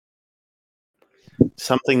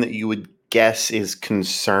something that you would guess is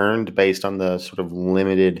concerned based on the sort of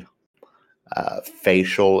limited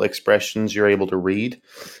facial expressions you're able to read.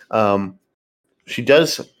 She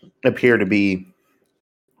does appear to be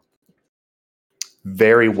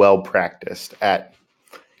very well practiced at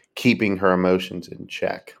keeping her emotions in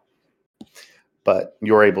check. But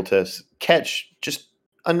you're able to catch just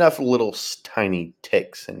enough little tiny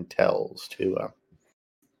ticks and tells to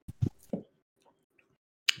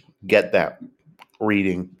get that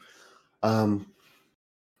reading.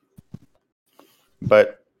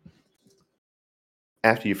 But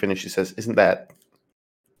after you finish, she says, isn't that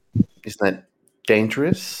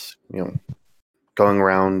dangerous? Going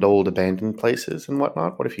around old abandoned places and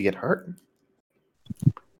whatnot. What if you get hurt?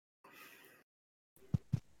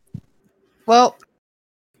 Well,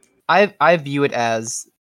 I view it as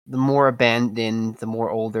the more abandoned, the more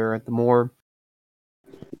older, the more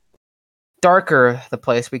darker the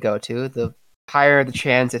place we go to, the higher the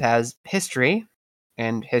chance it has history,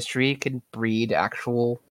 and history can breed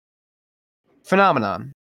actual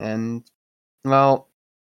phenomenon. And well,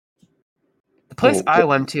 the place I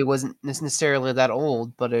went to wasn't necessarily that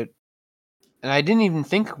old, but and I didn't even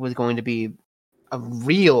think it was going to be a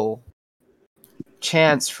real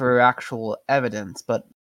chance for actual evidence, but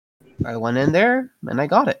I went in there and I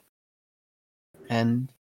got it.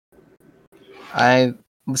 And I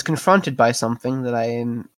was confronted by something that I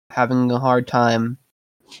am having a hard time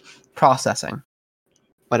processing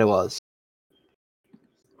what it was.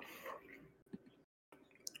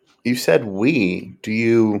 You said we. Do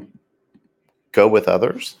you go with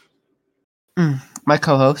others? My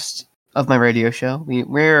co-host of my radio show.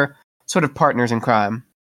 We're sort of partners in crime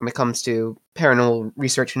when it comes to paranormal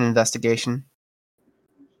research and investigation.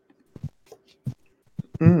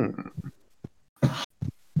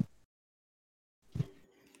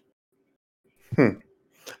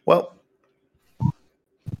 Well,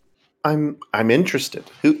 I'm interested.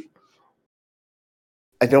 Who?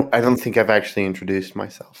 I don't think I've actually introduced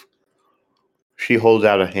myself. She holds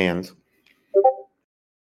out a hand.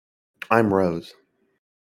 I'm Rose.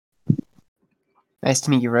 Nice to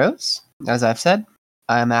meet you, Rose. As I've said,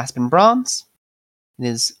 I'm Aspen Bronze. It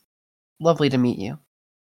is lovely to meet you.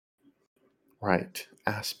 Right,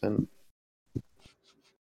 Aspen.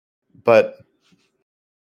 But,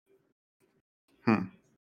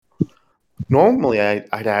 normally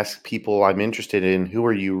I'd ask people I'm interested in, who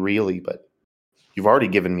are you really? But you've already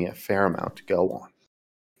given me a fair amount to go on.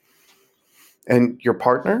 And your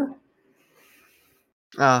partner?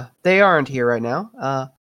 They aren't here right now.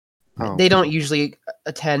 Oh. They don't usually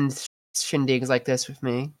attend shindigs like this with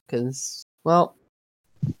me, because, well,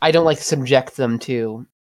 I don't like to subject them to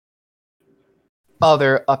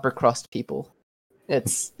other upper crust people.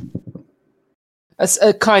 It's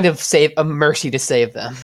a kind of a mercy to save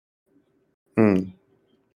them.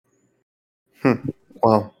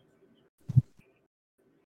 Well.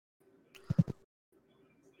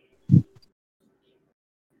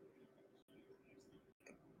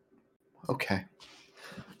 Okay.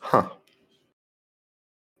 Huh.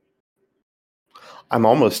 I'm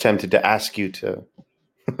almost tempted to ask you to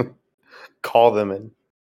call them and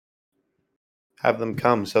have them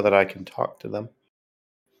come so that I can talk to them.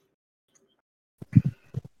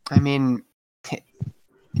 I mean,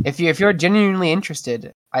 if you're genuinely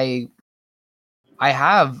interested, I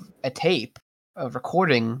have a tape of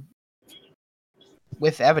recording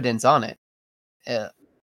with evidence on it.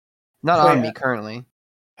 Not on me currently.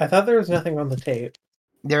 I thought there was nothing on the tape.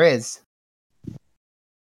 There is.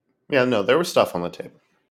 Yeah, no, there was stuff on the tape.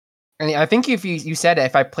 And I think if you said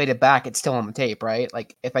if I played it back, it's still on the tape, right?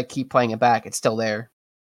 Like, if I keep playing it back, it's still there.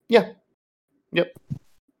 Yeah. Yep.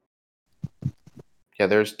 Yeah,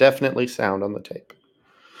 there's definitely sound on the tape.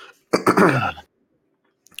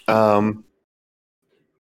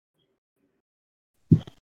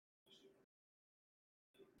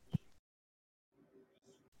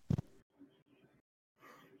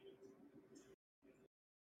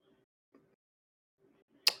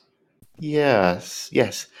 Yes.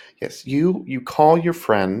 You call your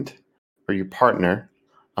friend or your partner,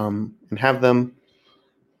 and have them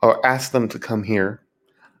or ask them to come here.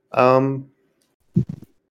 And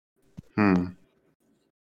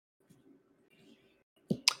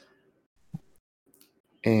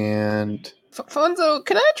Fonzo,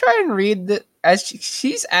 can I try and read the? As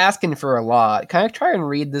she's asking for a lot, can I try and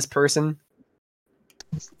read this person?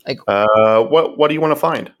 Like, what do you want to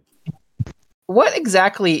find? What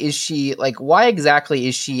exactly is she like? Why exactly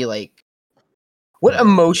is she like? What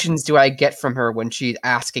emotions do I get from her when she's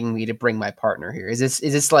asking me to bring my partner here? Is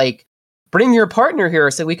this like, bring your partner here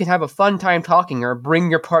so we can have a fun time talking, or bring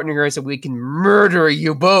your partner here so we can murder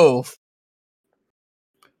you both?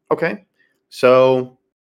 Okay, so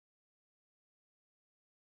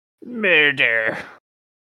murder.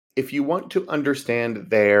 If you want to understand if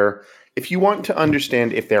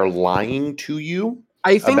they're lying to you,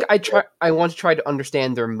 I think I want to try to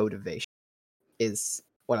understand their motivation. Is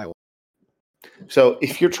what I want. So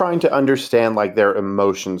if you're trying to understand like their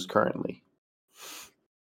emotions currently,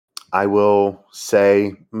 I will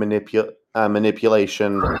say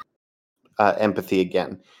manipulation, empathy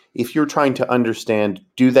again. If you're trying to understand,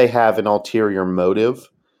 do they have an ulterior motive?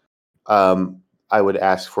 I would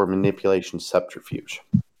ask for manipulation subterfuge.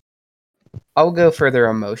 I'll go for their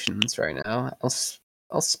emotions right now.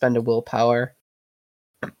 I'll spend a willpower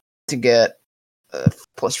to get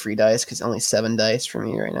plus 3 dice because only 7 dice for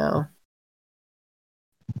me right now.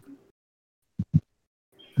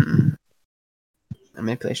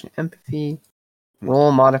 Manipulation, empathy.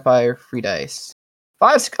 Roll modifier, 3 dice.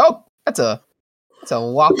 5. Oh, that's a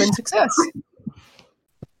whopping success.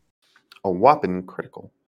 A whopping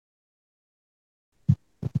critical.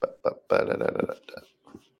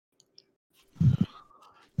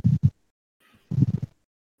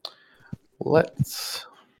 Let's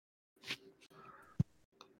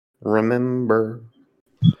remember.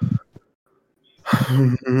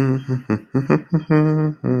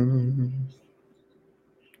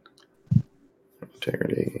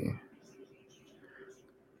 Integrity.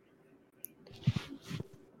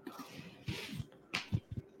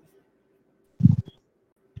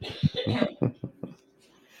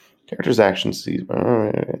 Character's actions seized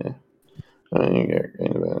by.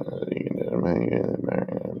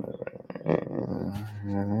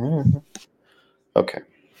 Okay.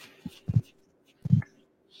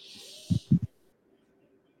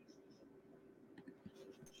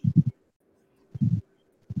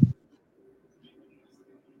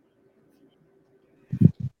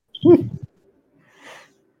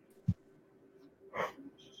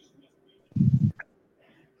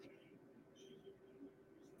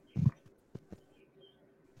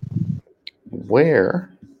 Where?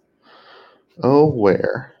 Oh,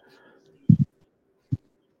 where?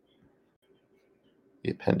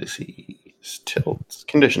 The appendices, tilts,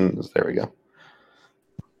 conditions. There we go.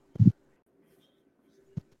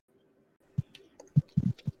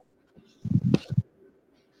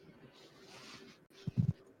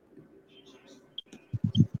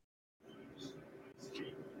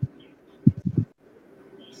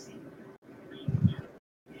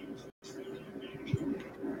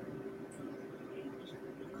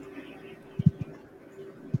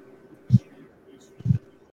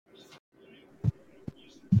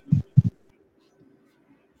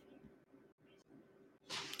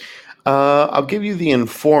 I'll give you the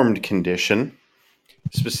informed condition,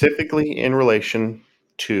 specifically in relation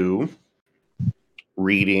to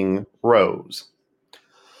reading rows.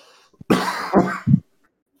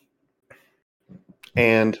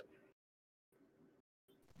 And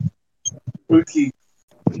Okay.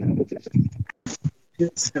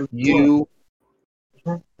 you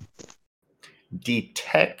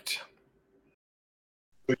detect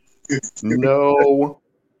no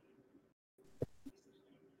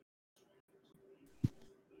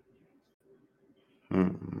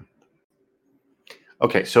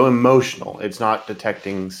Okay, so emotional. It's not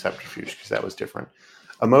detecting subterfuge because that was different.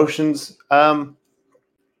 Emotions,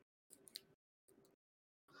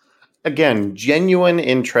 again, genuine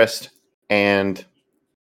interest and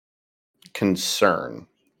concern.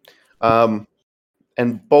 And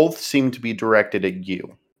both seem to be directed at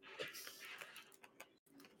you.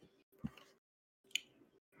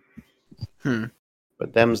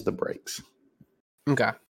 But them's the breaks. Okay.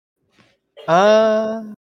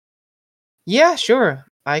 Yeah, sure.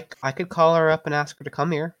 I could call her up and ask her to come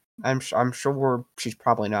here. I'm sure she's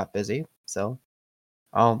probably not busy. So,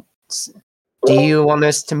 do you want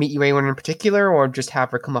us to meet you anywhere in particular, or just have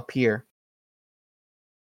her come up here?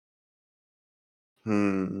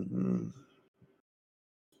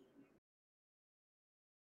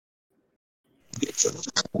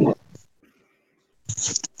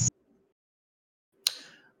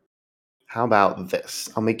 How about this?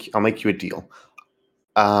 I'll make you a deal.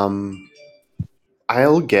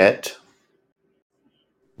 I'll get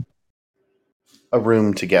a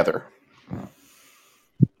room together.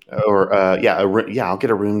 Or I'll get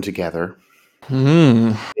a room together.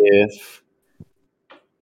 If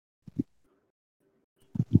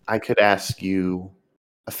I could ask you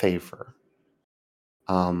a favor.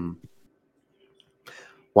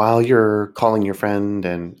 While you're calling your friend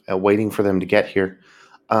and waiting for them to get here,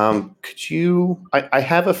 could you? I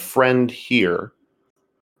have a friend here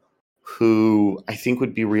who I think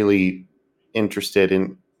would be really interested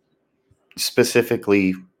in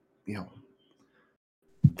specifically,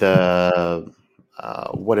 the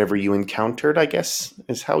whatever you encountered, I guess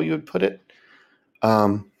is how you would put it.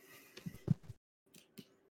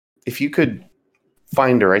 If you could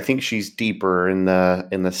find her, I think she's deeper in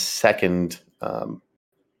the second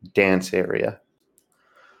dance area,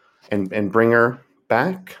 and bring her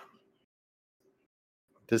back.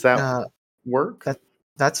 Does that work?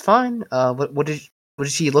 That's fine. What does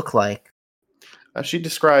she look like? She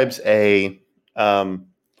describes a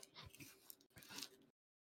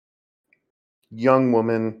young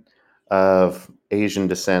woman, of Asian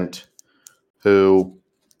descent who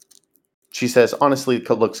she says honestly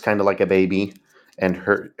looks kind of like a baby, and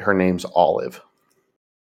her name's Olive.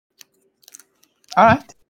 All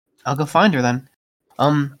right, I'll go find her then.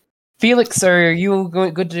 Felix, are you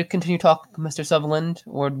good to continue talking, Mr. Sutherland,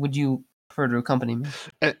 or would you prefer to accompany me?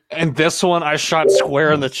 And this one, I shot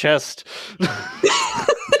square in the chest.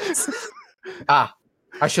 I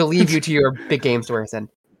shall leave you to your big game stories then.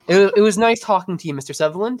 It was nice talking to you, Mr.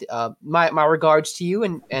 Sutherland. My regards to you,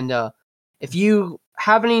 and if you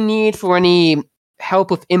have any need for any help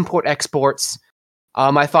with import exports,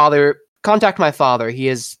 contact my father.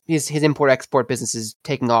 His import export business is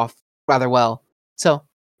taking off rather well. So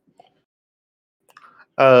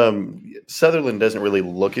Sutherland doesn't really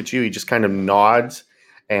look at you. He just kind of nods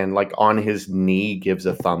and, like, on his knee gives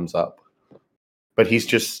a thumbs up. But he's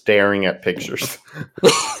just staring at pictures.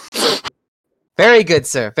 very good,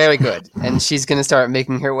 sir. Very good. And she's gonna start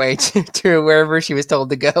making her way to wherever she was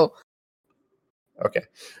told to go. Okay.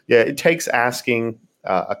 Yeah, it takes asking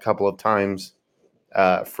a couple of times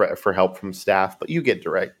for help from staff, but you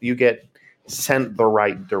get sent the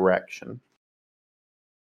right direction.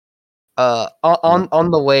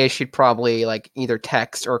 On the way, she'd probably like either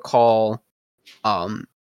text or call,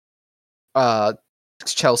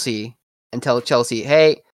 Chelsea and tell Chelsea,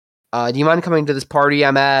 "Hey, do you mind coming to this party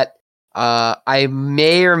I'm at? I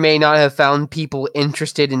may or may not have found people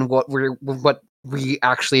interested in what we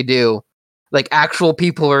actually do. Like actual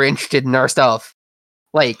people are interested in our stuff.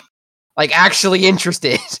 Like actually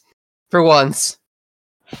interested for once."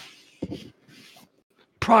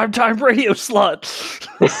 Primetime radio slot.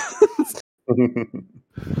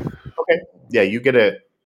 Okay. Yeah, you get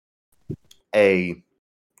a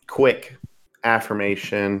quick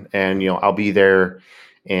affirmation, and I'll be there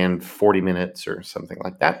in 40 minutes or something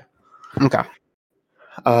like that. Okay.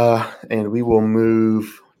 And we will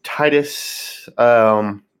move Titus.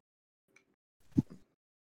 Actually,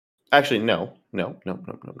 no.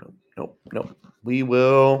 We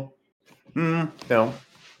will. No.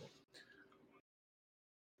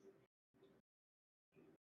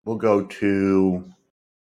 We'll go to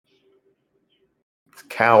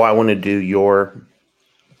Cal. I want to do your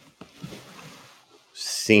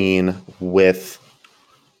scene with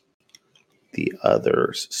the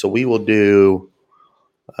others. So we will do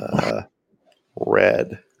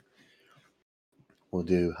Red. We'll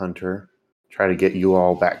do Hunter. Try to get you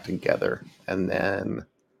all back together. And then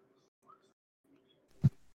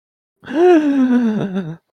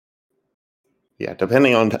yeah,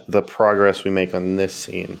 depending on the progress we make on this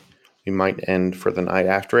scene, we might end for the night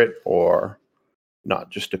after it or not.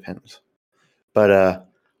 Just depends. But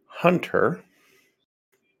Hunter,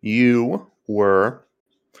 you were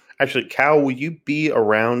actually, Cal, will you be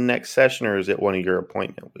around next session, or is it one of your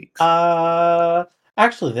appointment weeks?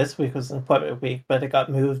 Actually, this week was an appointment week, but it got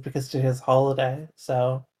moved because of his holiday.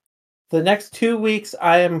 So the next 2 weeks,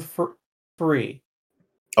 I am free.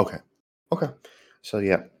 Okay. So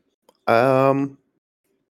yeah.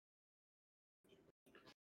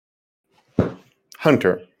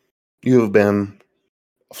 Hunter, you have been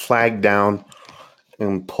flagged down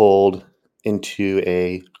and pulled into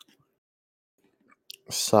a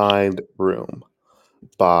side room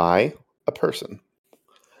by a person.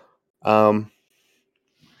 How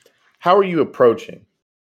are you approaching?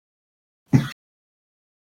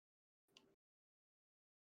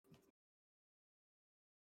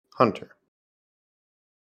 Hunter.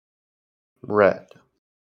 Red.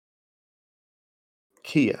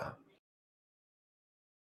 Kia.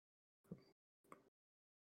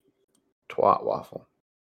 Twat waffle.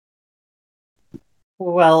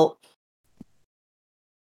 Well,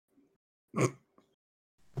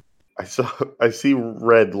 I see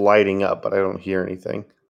red lighting up, but I don't hear anything.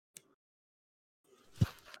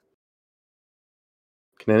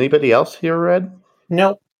 Can anybody else hear red?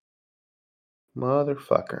 nope.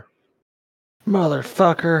 Motherfucker.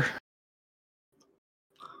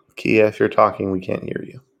 Kia, if you're talking, we can't hear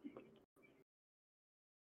you.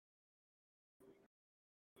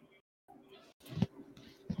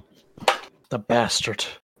 The bastard.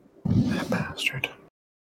 That bastard.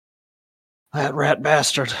 That rat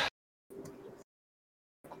bastard.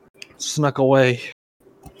 Snuck away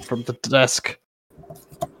from the desk.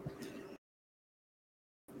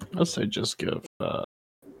 Let's say just give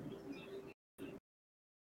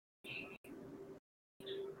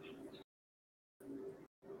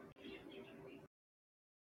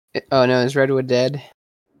Oh no, is Redwood dead?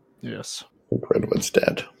 yes. Redwood's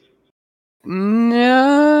dead.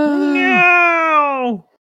 No.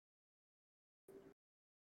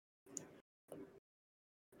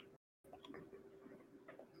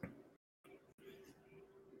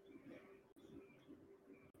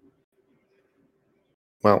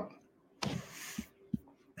 Well,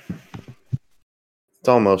 it's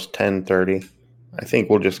almost 10:30. I think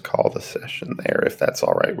we'll just call the session there if that's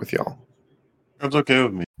all right with y'all. That's okay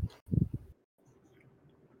with me.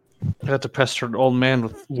 I had to pester an old man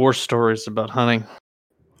with war stories about hunting.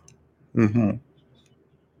 Mm-hmm.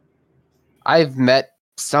 I've met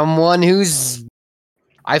someone who's,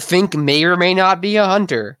 I think, may or may not be a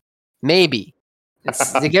hunter. Maybe.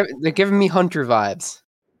 They're giving me hunter vibes.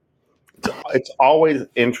 It's always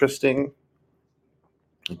interesting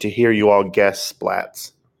to hear you all guess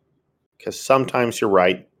splats, because sometimes you're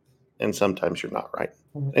right and sometimes you're not right.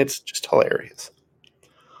 It's just hilarious.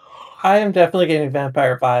 I am definitely getting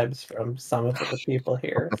vampire vibes from some of the people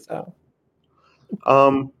here.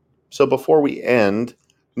 So before we end,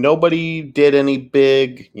 nobody did any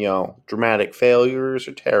big, dramatic failures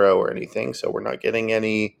or tarot or anything, so we're not getting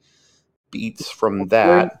any beats from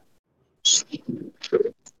that.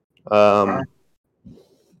 I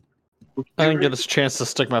didn't get a chance to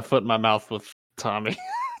stick my foot in my mouth with Tommy.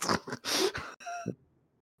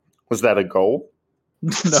 Was that a goal?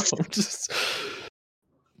 No, just.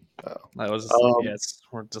 I was just like, yes,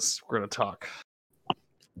 we're gonna talk.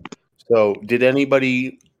 So, did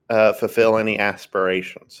anybody fulfill any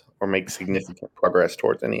aspirations or make significant progress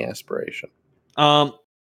towards any aspiration? I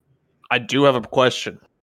do have a question.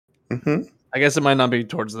 Mm-hmm. I guess it might not be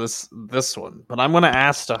towards this one, but I'm gonna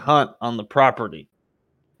ask to hunt on the property,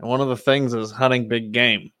 and one of the things is hunting big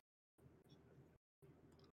game.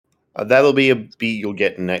 That'll be a beat you'll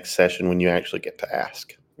get in next session when you actually get to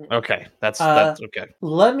ask. Okay, that's okay.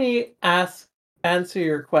 Let me answer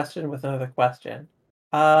your question with another question.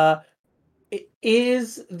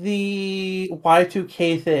 Is the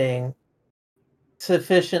Y2K thing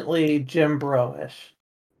sufficiently Jim Bro-ish?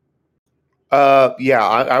 Yeah,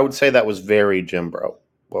 I would say that was very Jim Bro,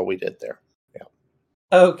 what we did there. Yeah.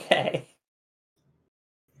 Okay.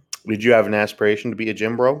 Did you have an aspiration to be a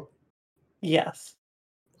Jim Bro? Yes.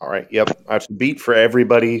 All right. Yep. That's a beat for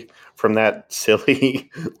everybody from that silly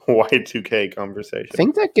Y2K conversation. I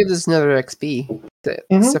think that gives us another XP,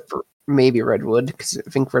 except for maybe Redwood, because I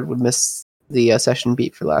think Redwood missed the session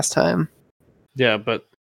beat for last time. Yeah, but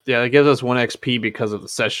it gives us 1 XP because of the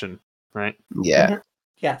session, right? Yeah.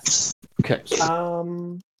 Yes. Okay.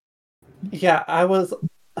 Yeah,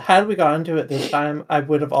 had we gone into it this time, I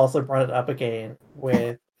would have also brought it up again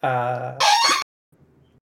with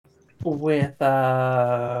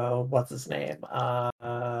what's his name?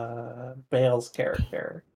 Bale's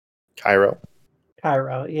character. Cairo,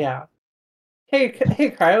 yeah.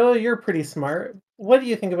 Hey, Cairo, you're pretty smart. What do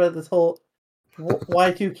you think about this whole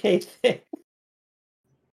Y2K thing?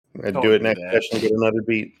 I'd do it next session, get another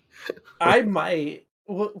beat. I might.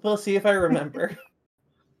 We'll see if I remember.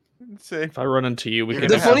 If I run into you, we can.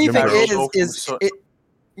 The funny thing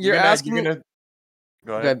you're asking.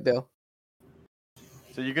 Go ahead, Bill.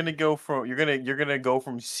 So you're gonna go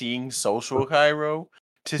from seeing social Cairo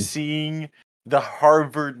to seeing the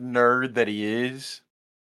Harvard nerd that he is.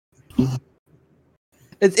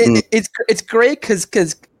 It's great because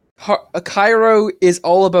Cairo is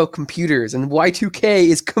all about computers and Y2K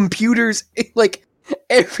is computers. Like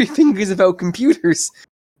everything is about computers.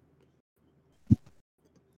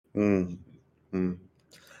 So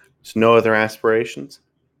no other aspirations?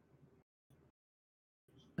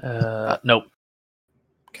 Nope.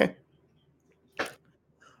 Okay.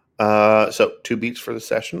 So 2 beats for the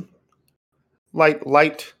session.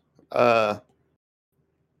 Light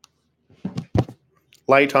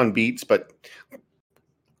on beats, but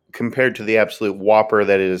compared to the absolute whopper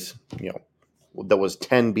that is, that was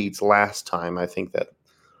 10 beats last time, I think that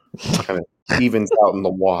kind of evens out in the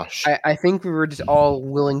wash. I think we were just all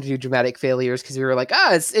willing to do dramatic failures because we were like,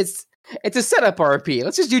 it's a setup RP.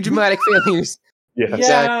 Let's just do dramatic failures. Yes.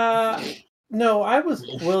 Yeah. No, I was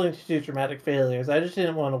willing to do dramatic failures. I just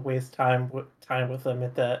didn't want to waste time with them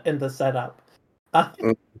in the setup.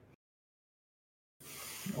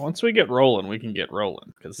 Once we get rolling, we can get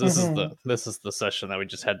rolling because this is the session that we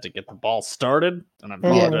just had to get the ball started. And I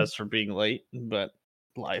apologize for being late, but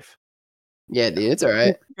life. Yeah, dude, it's all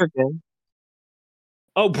right. You're good.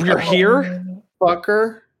 Oh, you're here,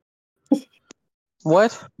 fucker.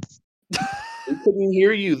 What? We couldn't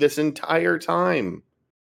hear you this entire time.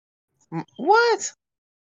 What?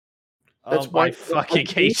 That's why I fucking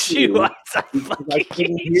hate you. I fucking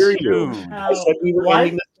couldn't hear you. I said we were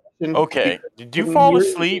ending the session. Okay. Did you fall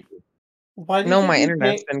asleep? Why? No, my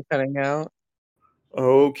internet's been cutting out.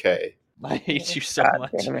 Okay. I hate you so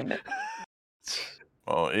much. Damn it.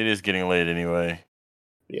 Well, it is getting late anyway.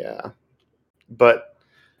 Yeah. But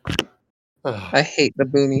I hate the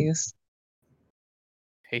boonies.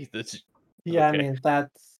 Hate this. Yeah, Okay. I mean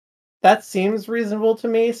that's that seems reasonable to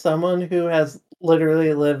me. Someone who has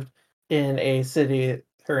literally lived in a city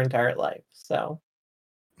her entire life. So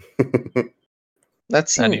That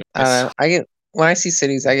seems. Anyways. I get when I see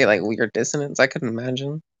cities, I get like weird dissonance. I couldn't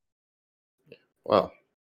imagine. Well,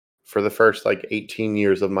 for the first like 18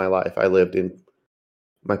 years of my life,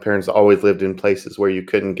 my parents always lived in places where you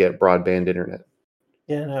couldn't get broadband internet.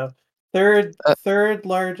 you know, Uh, third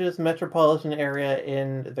largest metropolitan area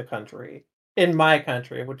in the country, in my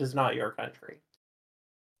country, which is not your country.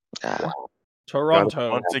 ah,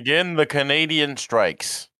 Toronto. Once again, the Canadian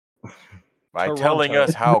strikes by Toronto. telling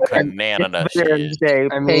us how I'm Canada she there to is. say, I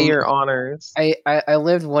pay mean, your honors. I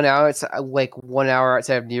lived 1 hour like 1 hour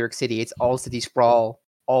outside of New York City. It's all city sprawl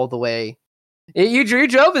all the way. You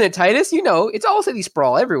drove in it, Titus. You know it's all city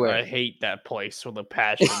sprawl everywhere. I hate that place with a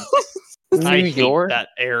passion. New I hate York, that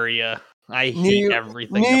area. I hate New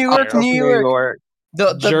everything New up York, there. New New York. York.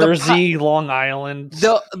 The Jersey, Long Island.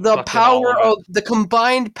 the fucking power all of the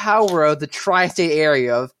combined power of the tri-state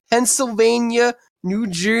area of Pennsylvania, New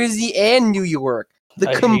Jersey, and New York. The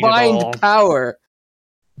I hate it combined all. power.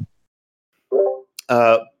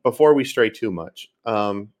 Before we stray too much,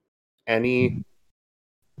 any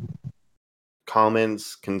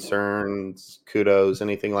comments, concerns, kudos,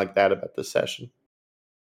 anything like that about this session?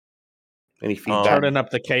 Any feedback? Turning up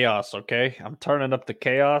the chaos, okay? I'm turning up the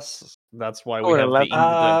chaos. That's why I we would've have left-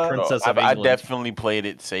 the Princess of I England. definitely played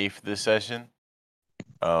it safe this session.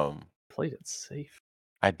 Played it safe.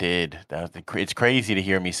 I did. It's crazy to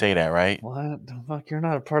hear me say that, right? What the fuck? You're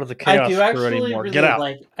not a part of the I chaos do crew actually anymore. really Get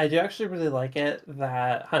out. I do actually really like it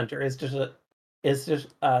that Hunter is just a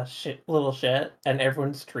little shit, and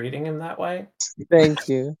everyone's treating him that way. Thank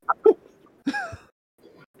you.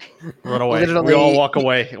 Run away. We Literally, all walk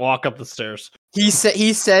away. Walk up the stairs. He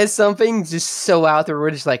says something just so out there.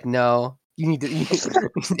 We're just like, no, you need to.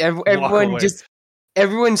 Everyone away. just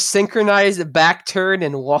everyone synchronize the back turn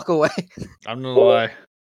and walk away. I'm gonna lie.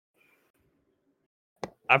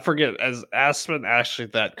 I forget. Is Aspen actually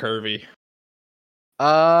that curvy?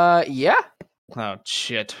 Yeah. Oh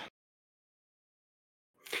shit.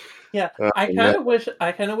 Yeah, I kind of wish.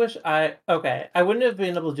 Okay, I wouldn't have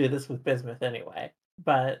been able to do this with Bismuth anyway.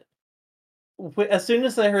 But as soon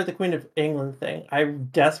as I heard the Queen of England thing, I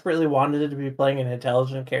desperately wanted to be playing an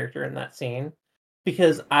intelligent character in that scene,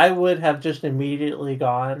 because I would have just immediately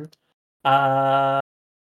gone. I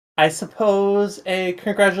suppose a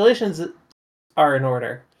congratulations are in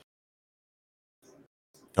order.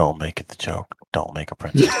 Don't make it the joke. Don't make a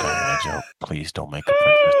Princess Diana joke. Please don't make a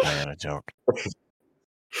Princess Diana joke.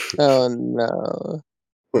 Oh no,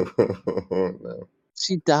 No.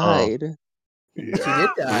 she died. Yeah. She did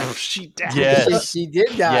die. She died. Yes. She did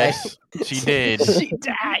die. Yes, she did. She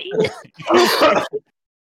died.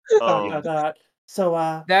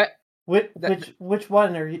 So That which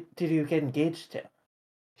one did you get engaged to?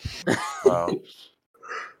 Wow.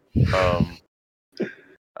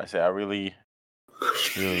 I say I really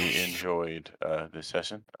enjoyed this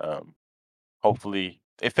session. Hopefully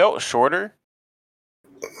it felt shorter.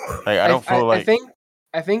 Like I don't feel like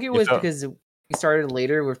I think it was because we started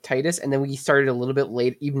later with Titus, and then we started a little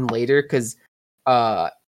bit even later because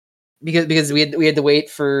we had to wait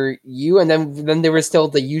for you, and then there was still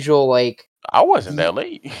the usual like. I wasn't that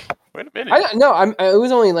late. Wait a minute. It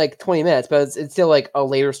was only like 20 minutes, but it's still like a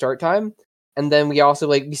later start time. And then we also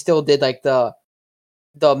we still did like the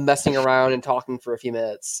messing around and talking for a few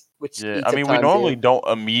minutes, which Yeah, eats I up mean we time, normally too. don't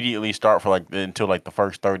immediately start for like until like the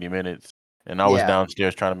first 30 minutes. And I was Yeah.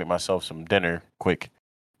 downstairs trying to make myself some dinner quick,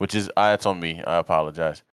 which is that's on me. I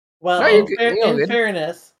apologize. Well, No, you're good. You're all in good.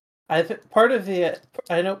 fairness, part of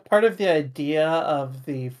the idea of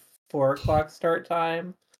the 4 o'clock start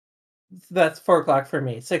time, that's 4 o'clock for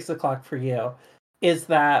me, 6 o'clock for you, is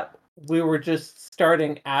that we were just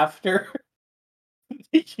starting after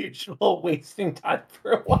the usual wasting time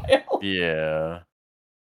for a while. Yeah.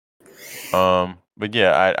 But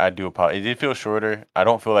yeah, I do apologize. It did feel shorter. I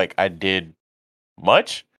don't feel like I did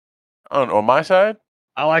much on my side,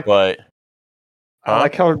 I like but I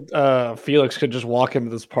like how Felix could just walk into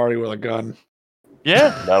this party with a gun. yeah,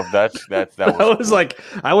 that was I was cool. like,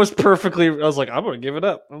 I was like, I'm gonna give it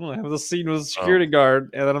up. I'm gonna have this scene with a security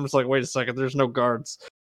guard, and then I'm just like, wait a second, there's no guards.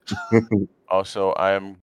 Also,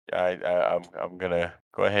 I'm gonna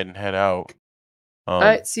go ahead and head out.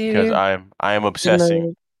 Alright, see you, Because dude. I am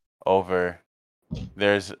obsessing over.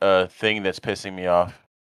 There's a thing that's pissing me off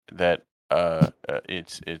that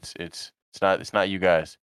it's not you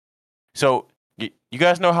guys. So you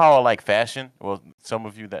guys know how I like fashion. Well, some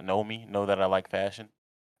of you that know me know that I like fashion.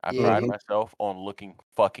 I Yeah. pride myself on looking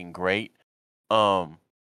fucking great.